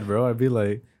 be mad, bro. I'd be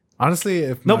like, honestly,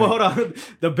 if No, but hold on.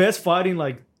 The best fighting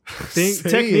like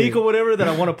technique or whatever that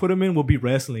I want to put him in will be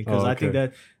wrestling, because I think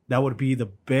that would be the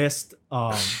best.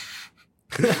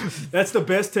 That's the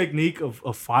best technique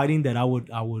of fighting that I would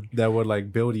that would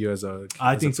like build you as a.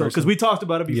 I think so, because we talked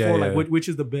about it before. Yeah, like which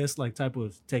is the best like type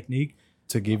of technique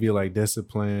to give you like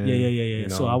discipline. Yeah. You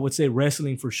know? So I would say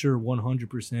wrestling for sure,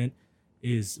 100%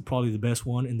 is probably the best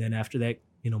one, and then after that,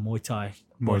 Muay Thai.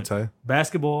 Muay Thai,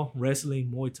 basketball,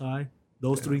 wrestling, Muay Thai.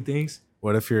 Those three things.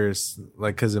 What if you're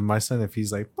like, because my son, if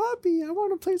he's like, Bobby, I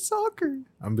want to play soccer,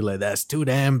 I'm be like, that's too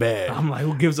damn bad. I'm like,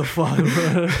 who gives a fuck,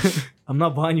 bro? I'm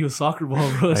not buying you a soccer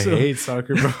ball, bro. I hate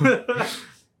soccer, bro.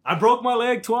 I broke my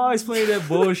leg twice playing that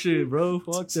bullshit, bro.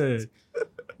 Fuck that.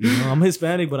 I'm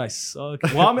Hispanic, but I suck.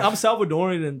 Well, I'm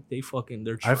Salvadorian, and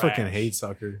they're trash. I fucking hate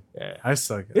soccer. Yeah, I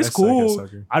suck. It's Suck cool. at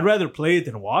soccer. I'd rather play it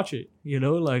than watch it.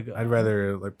 Like I'd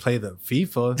rather like play the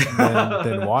FIFA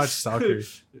than watch soccer.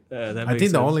 I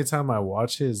think the only time I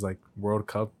watch it is like World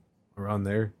Cup around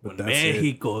there. But when that's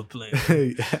Mexico playing.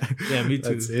 Yeah, me too.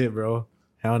 That's it, bro.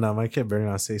 Hell no, my kid better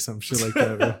not say some shit like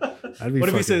that, bro. I'd be what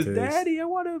if he says, pissed. Daddy, I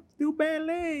want to do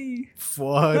ballet?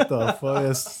 What the fuck?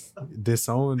 That's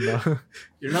disowned, dog.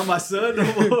 You're not my son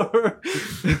no more.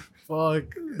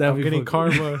 Fuck. I'm getting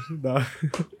karma. Nah.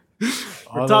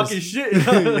 We're talking shit.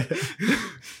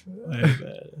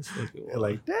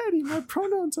 Like, Daddy, my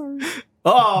pronouns are.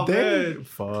 Oh, Daddy. man.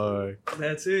 Fuck.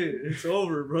 That's it. It's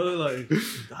over, bro. Like,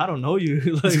 I don't know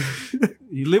you. Like,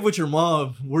 you live with your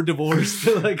mom. We're divorced.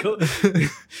 Like, go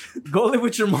live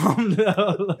with your mom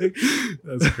now. Like,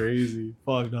 that's crazy.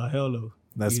 Fuck, no, hell no.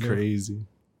 That's crazy.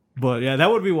 But yeah, that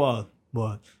would be wild.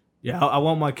 But yeah, I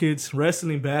want my kids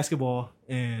wrestling, basketball,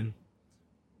 and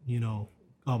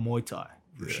Muay Thai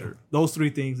for sure. Those three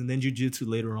things, and then jiu-jitsu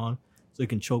later on, so they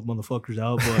can choke motherfuckers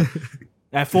out. But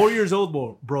at 4 years old,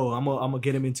 bro, I'm gonna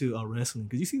get him into wrestling,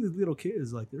 because you see these little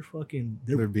kids, like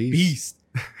they're beasts.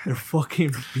 They're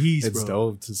fucking beasts. It's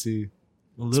bro. dope to see,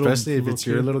 especially if it's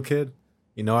your little kid.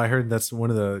 I heard that's one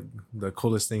of the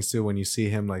coolest things too, when you see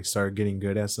him like start getting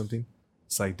good at something.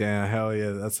 It's like, damn, hell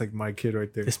yeah, that's like my kid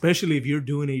right there. Especially if you're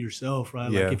doing it yourself,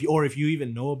 right? Yeah. Like if you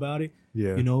even know about it.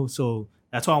 Yeah. So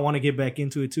that's why I want to get back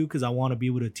into it too, because I want to be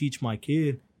able to teach my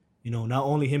kid, not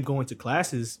only him going to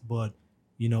classes, but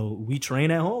we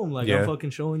train at home. Like, I'm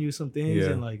fucking showing you some things,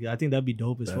 and like I think that'd be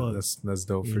dope as fuck. That's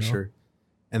dope for sure.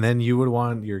 And then you would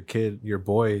want your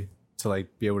boy to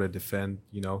like be able to defend,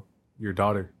 your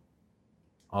daughter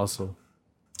also.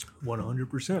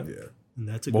 100%. Yeah. And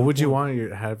that's what would you want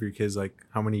to have your kids, like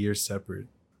how many years separate?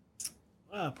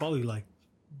 Probably like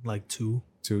 2.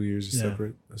 2 years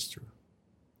separate. That's true.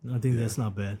 I think that's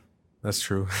not bad. That's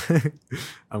true.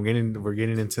 We're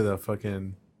getting into the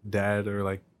fucking dad or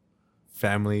like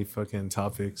family fucking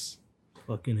topics.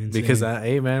 Fucking insane. Because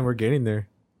hey man, we're getting there.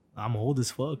 I'm old as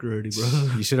fuck already, bro.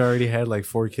 You should already had like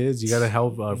 4 kids. You gotta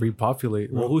help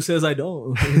repopulate. Well, who says I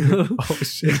don't? Oh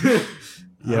shit.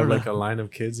 You have like a line of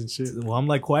kids and shit. Well, I'm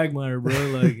like Quagmire, bro.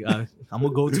 Like I'm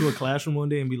gonna go to a classroom one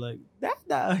day and be like,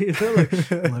 Dada.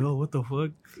 Like, I'm like, oh, what the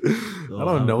fuck? So, I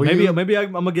don't know. Maybe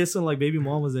I'm gonna get some like baby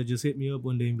mamas that just hit me up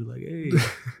one day and be like, hey,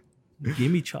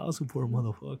 give me child support,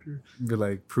 motherfucker. Be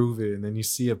like, prove it, and then you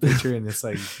see a picture and it's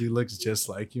like he looks just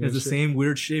like you. Has the same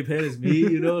weird shaped head as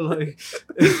me, like.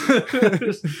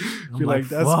 You're like,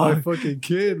 that's my fucking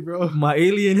kid, bro. My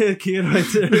alien head kid right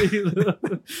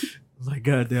there. Like,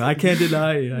 goddamn, I can't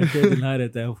deny it. I can't deny it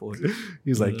at that point.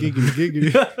 He's like,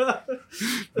 giggity.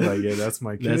 Like, yeah, that's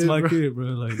my kid. That's my kid, bro.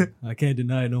 Like, I can't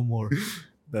deny it no more.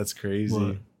 That's crazy.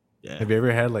 But, yeah. Have you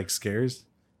ever had like scares?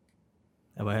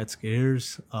 Have I had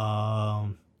scares?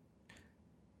 No,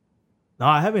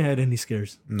 I haven't had any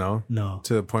scares. No?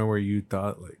 To the point where you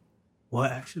thought like... Well,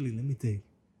 actually, let me think.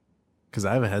 Because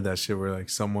I haven't had that shit where like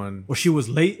someone... Or she was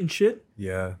late and shit?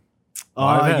 Yeah.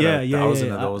 I've had a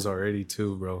thousand of those already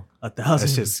too, bro. 1,000?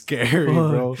 That's just scary,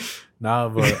 bro. Nah,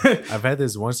 but I've had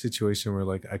this one situation where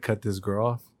like I cut this girl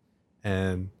off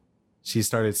and she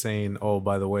started saying, oh,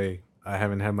 by the way, I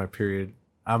haven't had my period.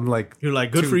 I'm like... You're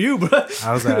like, good for you, bro.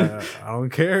 I was like, I don't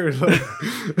care. Like,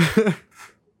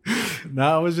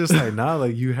 I was just like,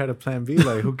 like you had a plan B.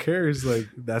 Like, who cares? Like,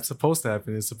 that's supposed to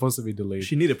happen. It's supposed to be delayed.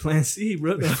 She needed plan C,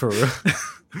 bro. For real.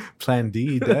 Plan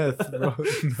D, death, bro.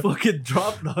 Fucking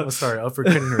drop dog. I'm sorry,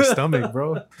 uppercutting her stomach,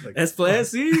 bro. Like, that's plan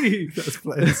C. That's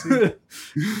plan C.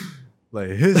 Like,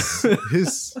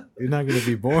 his, you're not going to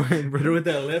be born, bro. With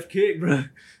that left kick, bro.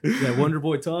 That Wonder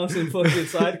Boy Thompson fucking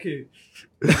sidekick.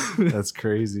 That's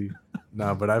crazy.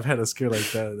 Nah, but I've had a scare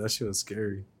like that. That shit was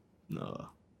scary. No.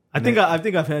 I think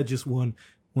I've had just one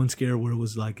scare where it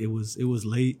was like it was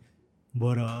late,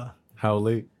 but how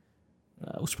late?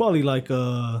 It was probably like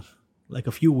a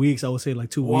few weeks. I would say like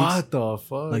 2 weeks. What the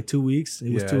fuck? Like 2 weeks.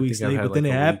 It was 2 weeks late, but then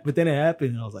it happened. But then it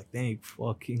happened, and I was like, "Dang,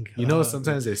 fucking God." You know,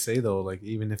 sometimes they say though, like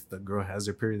even if the girl has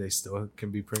her period, they still can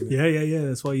be pregnant. Yeah.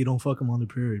 That's why you don't fuck them on the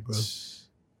period, bro.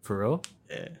 For real?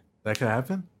 Yeah. That could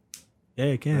happen. Yeah,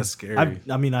 it can. That's scary.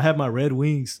 I mean, I have my red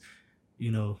wings.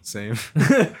 You know, same.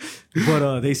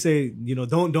 But they say, you know,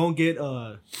 don't get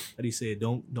how do you say it?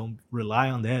 Don't rely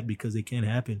on that because it can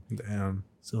happen. Damn.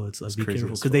 So it's like be careful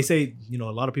because they say, you know,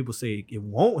 a lot of people say it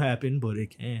won't happen, but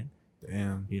it can.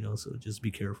 Damn. You know, so just be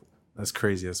careful. That's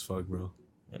crazy as fuck, bro.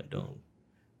 Yeah,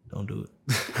 don't do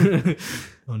it.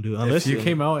 Don't do it. Unless if you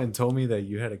came out and told me that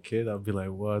you had a kid, I'd be like,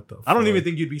 what the fuck? I don't even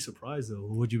think you'd be surprised though.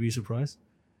 Would you be surprised?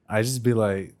 I'd just be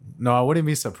like, no, I wouldn't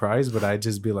be surprised, but I'd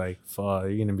just be like, fuck,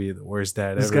 you're gonna be the worst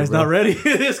dad ever. This guy's not ready.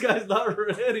 This guy's not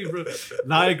ready, bro.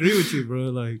 No, I agree with you,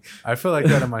 bro. Like I feel like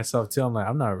that in myself too. I'm like,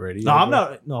 I'm not ready. No, I'm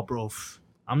not. No, bro.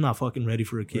 I'm not fucking ready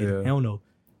for a kid. Yeah. Hell no.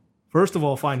 First of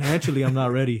all, financially, I'm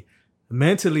not ready.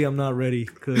 Mentally, I'm not ready.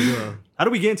 Cause how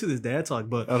do we get into this dad talk?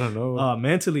 But I don't know.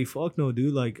 Mentally, fuck no,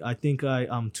 dude. Like I think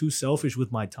I'm too selfish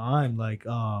with my time. Like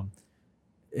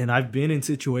and I've been in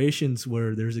situations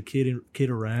where there's a kid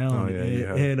around,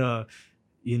 and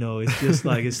you know, it's just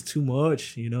like it's too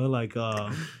much. You know, like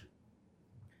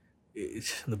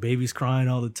the baby's crying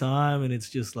all the time, and it's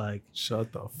just like,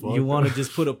 shut the fuck. You want to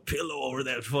just put a pillow over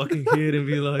that fucking kid and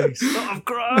be like, stop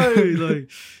crying, like.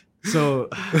 So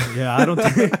yeah, I don't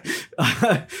think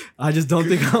I just don't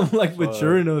think I'm like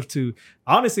mature enough to.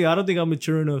 Honestly, I don't think I'm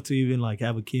mature enough to even like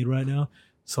have a kid right now.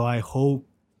 So I hope.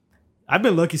 I've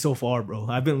been lucky so far, bro.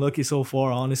 I've been lucky so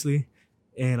far, honestly.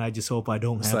 And I just hope I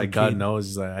don't have a kid. God knows,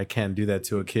 he's like, I can't do that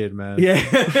to a kid, man. Yeah,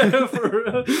 for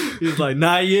real. He's like,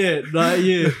 not yet.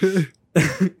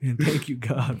 And thank you,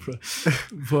 God, bro.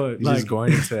 But he's like, just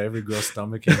going into every girl's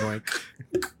stomach and going,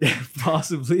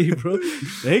 possibly, bro.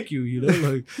 Thank you, you know,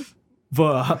 like.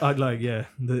 But I'd like, yeah.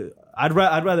 I'd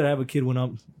rather have a kid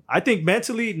when I think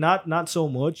mentally, not so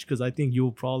much, because I think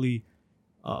you'll probably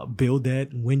build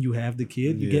that when you have the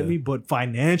kid. You get me? But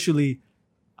financially,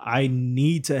 I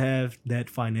need to have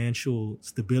that financial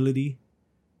stability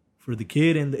for the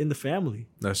kid and in the family.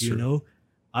 That's true. You know,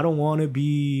 I don't want to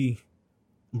be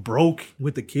broke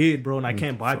with the kid, bro, and I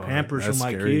can't buy Pampers for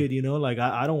my kid. You know, like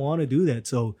I don't want to do that.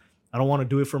 So I don't want to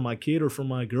do it for my kid or for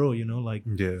my girl. You know, like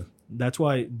that's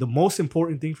why the most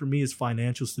important thing for me is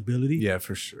financial stability. Yeah,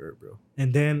 for sure, bro.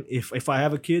 And then if I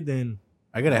have a kid, then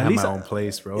I gotta have my own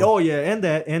place, bro. Oh yeah, and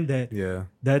that. Yeah,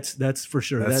 that's for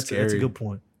sure. That's a good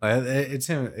point. Like,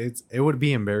 it would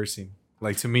be embarrassing,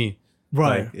 like to me,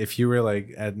 right? Like, if you were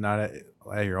like not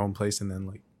at your own place and then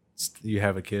like you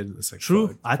have a kid, it's like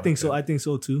true. I think so. I think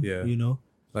so too. Yeah, you know,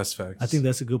 that's facts. I think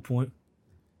that's a good point.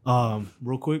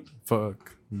 Real quick,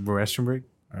 restroom break.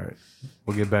 All right,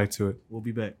 we'll get back to it. We'll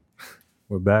be back.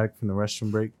 We're back from the restroom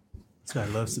break. This guy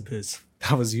loves to piss.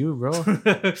 That was you, bro.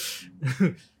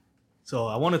 So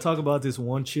I want to talk about this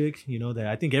one chick, you know, that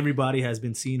I think everybody has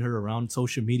been seeing her around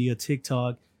social media,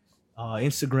 TikTok,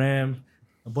 Instagram,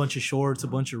 a bunch of shorts, a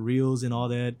bunch of reels and all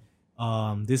that.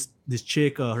 This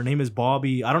chick, her name is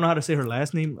Bobbi. I don't know how to say her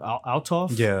last name.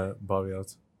 Althoff? Yeah, Bobbi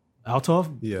Althoff.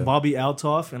 Althoff? Yeah. Bobbi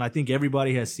Althoff. And I think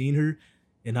everybody has seen her.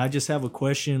 And I just have a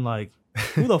question like,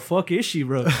 who the fuck is she,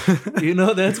 bro? You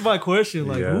know, that's my question.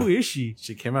 Like, who is she?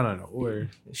 She came out of nowhere.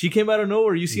 She came out of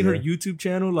nowhere. You seen her YouTube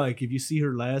channel? Like, if you see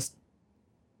her last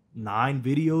 9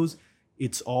 videos,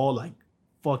 it's all like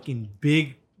fucking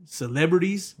big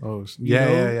celebrities. Oh,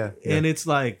 yeah. And it's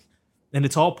like, and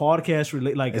it's all podcast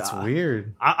related. Like, it's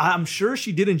weird. I'm sure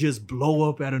she didn't just blow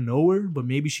up out of nowhere, but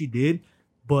maybe she did.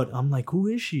 But I'm like, who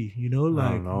is she? You know, like,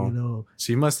 I don't know. You know,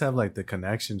 she must have like the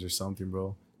connections or something,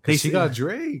 bro. She got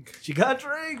Drake. She got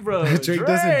Drake, bro. Drake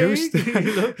doesn't do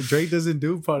you know? Drake doesn't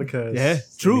do podcasts. Yeah,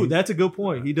 true. That's a good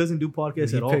point. He doesn't do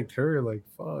podcasts at all. He picked her. Like,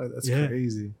 fuck, that's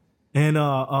crazy. And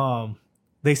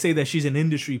they say that she's an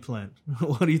industry plant.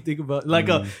 What do you think about like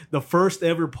the first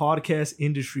ever podcast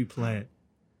industry plant?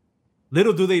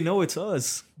 Little do they know it's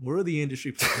us. We're the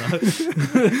industry plant.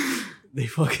 They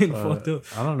fucking fucked up.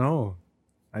 I don't know.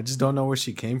 I just don't know where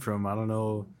she came from. I don't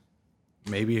know.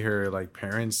 Maybe her like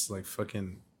parents like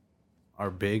fucking are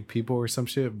big people or some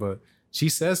shit. But she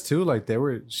says too like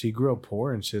she grew up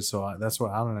poor and shit. So that's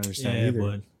what I don't understand either.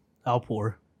 But how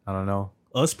poor? I don't know.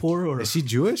 Us poor or is she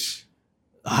Jewish?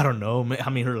 I don't know. I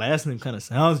mean, her last name kind of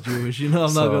sounds Jewish. You know,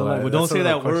 I'm not gonna lie. Well, don't say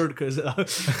that word because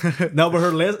no. But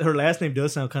her last name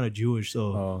does sound kind of Jewish.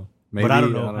 So, maybe, but I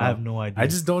don't know. I have no idea. I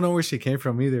just don't know where she came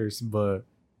from either. But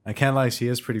I can't lie, she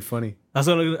is pretty funny. That's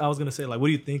what I was gonna say. Like, what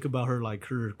do you think about her? Like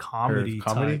her comedy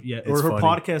type, yeah, or her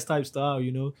podcast type style.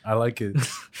 You know, I like it.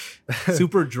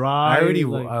 Super dry. I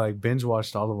already binge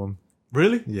watched all of them.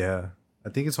 Really? Yeah, I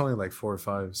think it's only like 4 or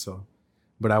 5. So,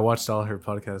 but I watched all her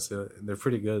podcasts. They're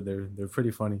pretty good. They're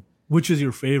pretty funny. Which is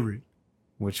your favorite?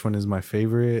 Which one is my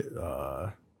favorite?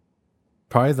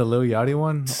 Probably the Lil Yachty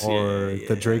one or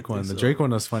the Drake one. The Drake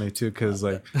one was funny too because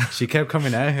like she kept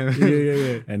coming at him.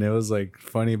 Yeah. And it was like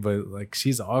funny, but like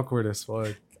she's awkward as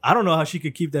fuck. I don't know how she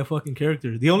could keep that fucking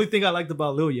character. The only thing I liked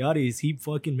about Lil Yachty is he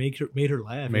fucking made her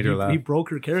laugh. He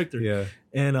broke her character. Yeah.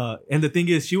 And the thing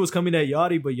is, she was coming at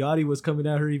Yachty, but Yachty was coming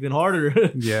at her even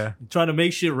harder. Yeah. Trying to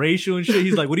make shit racial and shit.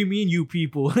 He's like, "What do you mean, you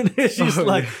people?" And she's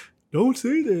like, "Don't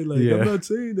say that. Like, I'm not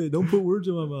saying that. Don't put words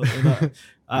in my mouth." And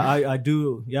I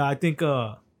do. Yeah, I think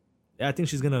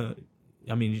she's gonna.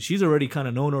 I mean, she's already kind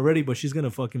of known already, but she's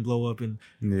gonna fucking blow up and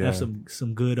have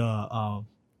some good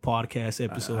podcast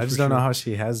episodes. I just don't know how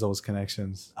she has those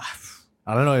connections.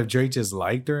 I don't know if Drake just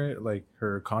liked her, like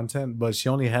her content, but she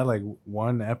only had like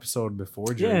 1 episode before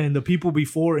Drake. Yeah, and the people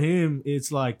before him,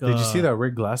 it's like. Did you see that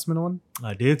Rick Glassman one?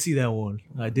 I did see that one.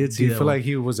 Do you feel like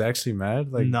he was actually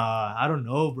mad? Like, nah, I don't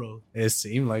know, bro. It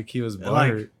seemed like he was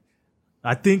butthurt.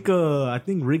 I think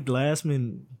Rick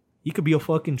Glassman, he could be a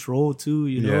fucking troll too,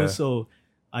 you know. So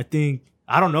I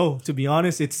don't know. To be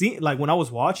honest, it seemed like when I was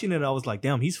watching it, I was like,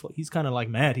 damn, he's kind of like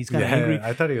mad. He's kind of angry.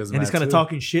 I thought he was, and he's kind of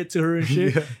talking shit to her and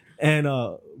shit. And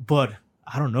but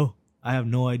I don't know. I have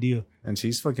no idea. And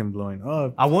she's fucking blowing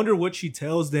up. I wonder what she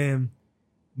tells them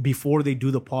before they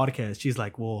do the podcast. She's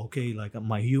like, well, okay, like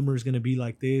my humor is gonna be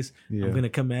like this. I'm gonna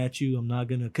come at you. I'm not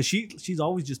gonna, cause she's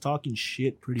always just talking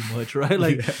shit, pretty much, right?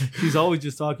 Like she's always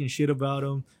just talking shit about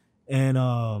him. And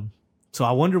so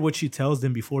I wonder what she tells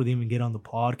them before they even get on the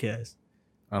podcast.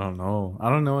 I don't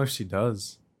know if she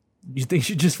does. You think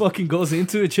she just fucking goes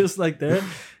into it just like that?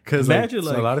 Because like,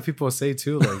 a lot of people say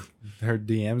too, like her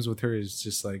DMs with her is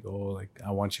just like, oh, like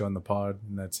I want you on the pod,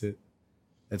 and that's it.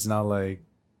 It's not like,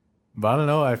 but I don't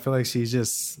know. I feel like she's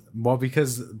just, well,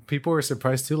 because people were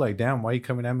surprised too. Like, damn, why are you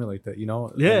coming at me like that? You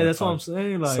know? Yeah, that's what I'm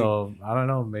saying. Like, so I don't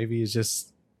know. Maybe it's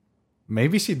just,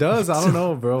 maybe she does. I don't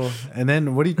know, bro. And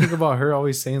then what do you think about her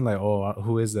always saying like, oh,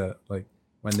 who is that? Like,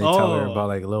 when they tell her about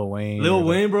like Lil Wayne. Lil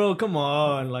Wayne, bro, come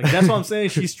on. Like, that's what I'm saying.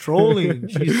 She's trolling.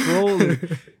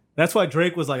 That's why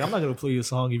Drake was like, I'm not going to play you a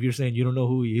song if you're saying you don't know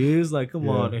who he is. Like, come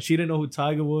on. And she didn't know who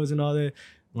Tyga was and all that. And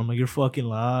I'm like, you're fucking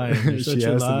lying. You're such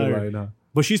a liar.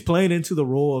 But she's playing into the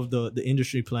role of the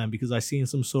industry plan, because I seen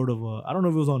some sort of, I don't know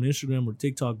if it was on Instagram or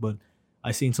TikTok, but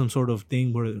I seen some sort of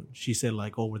thing where she said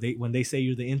like, oh, when they say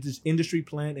you're the industry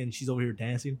plant, and she's over here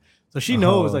dancing. So she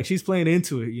knows, like, she's playing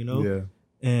into it, you know? Yeah.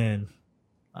 And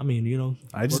I mean, you know,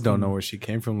 I just don't know where she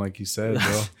came from, like you said,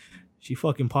 bro. She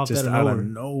fucking popped just out of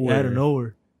nowhere. Out of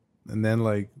nowhere. And then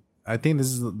like, I think this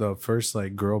is the first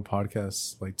like girl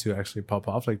podcast like to actually pop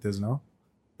off like this, no?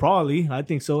 Probably, I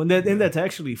think so. And that's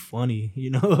actually funny, you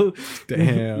know.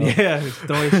 Damn. Yeah,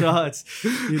 throwing shots.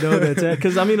 You know, that's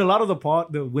because I mean, a lot of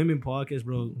the women podcasts,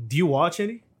 bro. Do you watch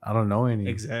any? I don't know any.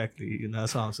 Exactly. And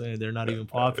that's how I'm saying they're not even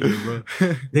popular,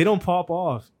 bro. They don't pop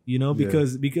off, you know,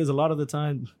 because a lot of the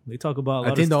time they talk about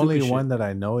I think the only one that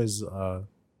I know is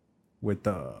with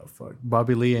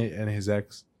Bobbi Lee and his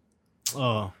ex.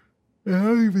 Oh. I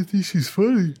don't even think she's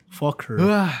funny. Fuck her.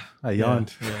 I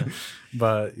yawned. Yeah.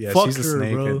 But yeah, fuck she's a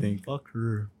snake, bro. I think. Fuck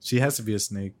her. She has to be a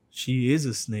snake. She is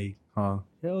a snake. Huh.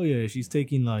 Hell yeah. She's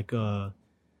taking like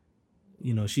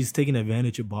you know, she's taking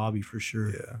advantage of Bobby for sure.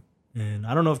 Yeah. And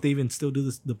I don't know if they even still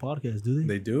do the podcast, do they?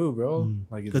 They do, bro.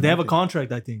 Like, because they have a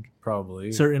contract, I think.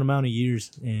 Probably. Certain amount of years.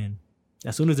 And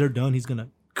as soon as they're done, he's going to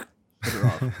put her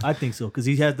off. I think so. Because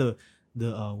he had the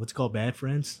what's it called, Bad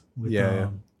Friends?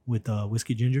 With, with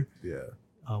Whiskey Ginger.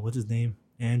 Yeah. What's his name?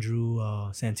 Andrew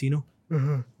Santino.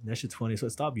 That shit's funny. So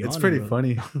stop yawning. It's pretty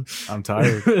funny. I'm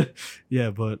tired.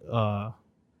 Yeah, but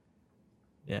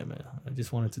yeah, man. I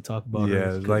just wanted to talk about her.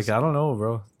 Yeah, like, I don't know,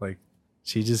 bro. Like,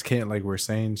 she just can't, like we're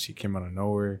saying, she came out of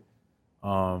nowhere.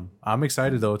 I'm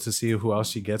excited though to see who else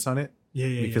she gets on it.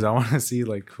 Yeah. Because I want to see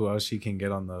like who else she can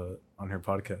get on her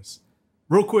podcast.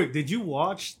 Real quick, did you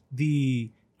watch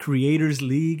the Creators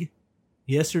League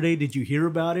yesterday? Did you hear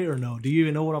about it or no? Do you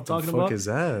even know what I'm talking about? What the fuck is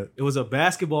that? It was a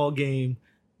basketball game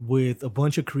with a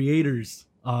bunch of creators.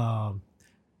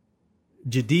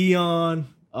 Jadeon,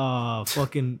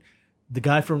 fucking the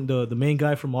guy from the main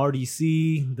guy from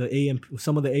RDC, the AMP,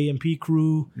 some of the AMP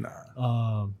crew.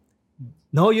 Nah.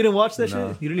 No, you didn't watch that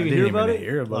shit? You didn't even hear about it?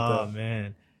 Hear about that.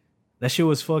 Man. That shit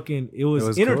was fucking, it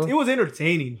was cool? It was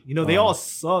entertaining. You know, they all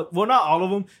suck. Well, not all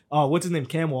of them. What's his name?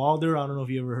 Cam Wilder. I don't know if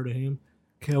you ever heard of him.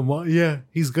 Come on, yeah,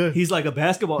 he's good. He's like a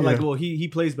basketball, he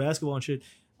plays basketball and shit.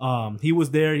 He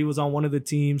was there. He was on one of the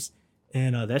teams,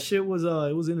 and that shit was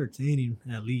it was entertaining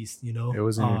at least, you know. It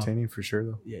was entertaining for sure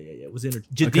though. Yeah. It was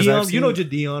entertaining. Jadion, you know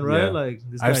Jadion, right? Yeah. Like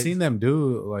I've seen them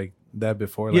do like that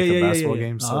before, like a basketball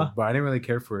game. So, but I didn't really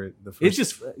care for it. It's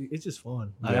just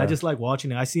fun. I just like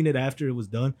watching it. I seen it after it was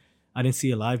done. I didn't see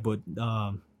it live, but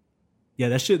yeah,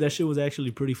 that shit was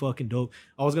actually pretty fucking dope.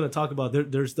 I was gonna talk about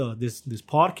there's this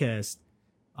podcast.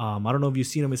 I don't know if you've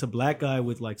seen him. It's a black guy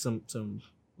with like some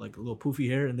like a little poofy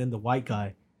hair, and then the white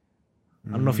guy.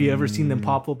 I don't know if you ever seen them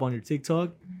pop up on your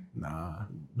TikTok. Nah,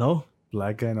 no,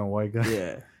 black guy and a white guy.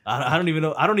 Yeah, I don't even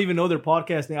know. I don't even know their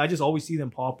podcast name. I just always see them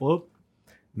pop up.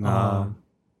 Nah.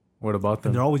 What about them?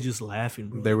 And they're always just laughing,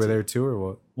 bro. They were there too, or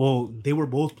what? Well, they were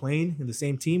both playing in the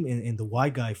same team, and the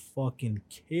white guy fucking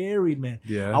carried, man.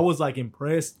 Yeah. I was like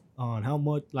impressed on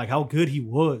how good he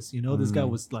was. You know, this guy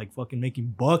was like fucking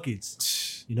making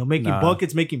buckets. You know, making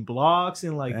buckets, making blocks,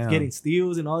 and like getting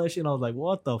steals and all that shit. And I was like,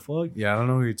 what the fuck? Yeah, I don't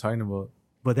know who you're talking about.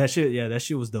 But that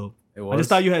shit was dope. It was? I just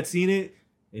thought you had seen it.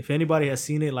 If anybody has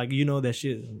seen it, like, you know, that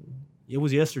shit. It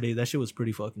was yesterday. That shit was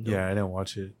pretty fucking dope. Yeah, I didn't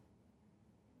watch it.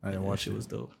 I didn't watch it. It was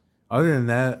dope. Other than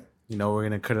that, you know, we're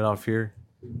gonna cut it off here.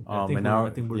 I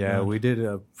think we're done. We did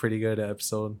a pretty good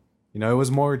episode. You know, it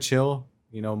was more chill.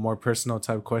 You know, more personal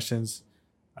type questions.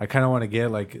 I kind of want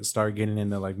to start getting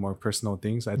into like more personal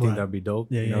things. I think that'd be dope.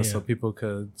 Yeah, so people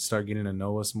could start getting to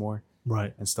know us more,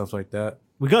 right, and stuff like that.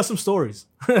 We got some stories.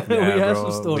 Yeah, we have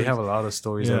some stories. We have a lot of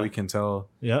stories that we can tell.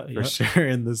 For sure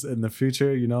in the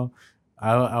future. You know,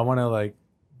 I want to like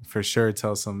for sure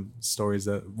tell some stories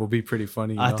that will be pretty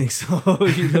funny. I think so.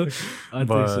 You know, I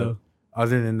think so.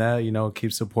 Other than that, you know,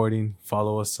 keep supporting.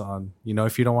 Follow us on. You know,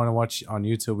 if you don't want to watch on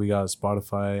YouTube, we got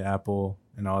Spotify, Apple,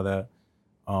 and all that.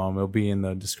 It'll be in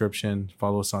the description.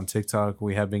 Follow us on TikTok.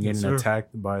 We have been getting attacked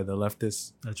by the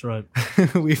leftists. That's right.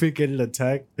 We've been getting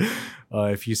attacked.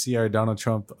 If you see our Donald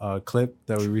Trump clip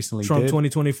that we recently Trump did,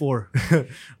 2024,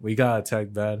 we got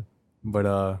attacked bad.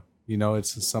 But you know,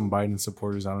 it's some Biden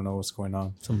supporters. I don't know what's going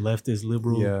on. Some leftist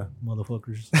liberal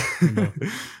motherfuckers. You know.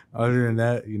 Other than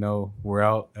that, you know, we're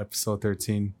out. Episode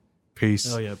 13.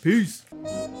 Peace. Oh yeah, peace.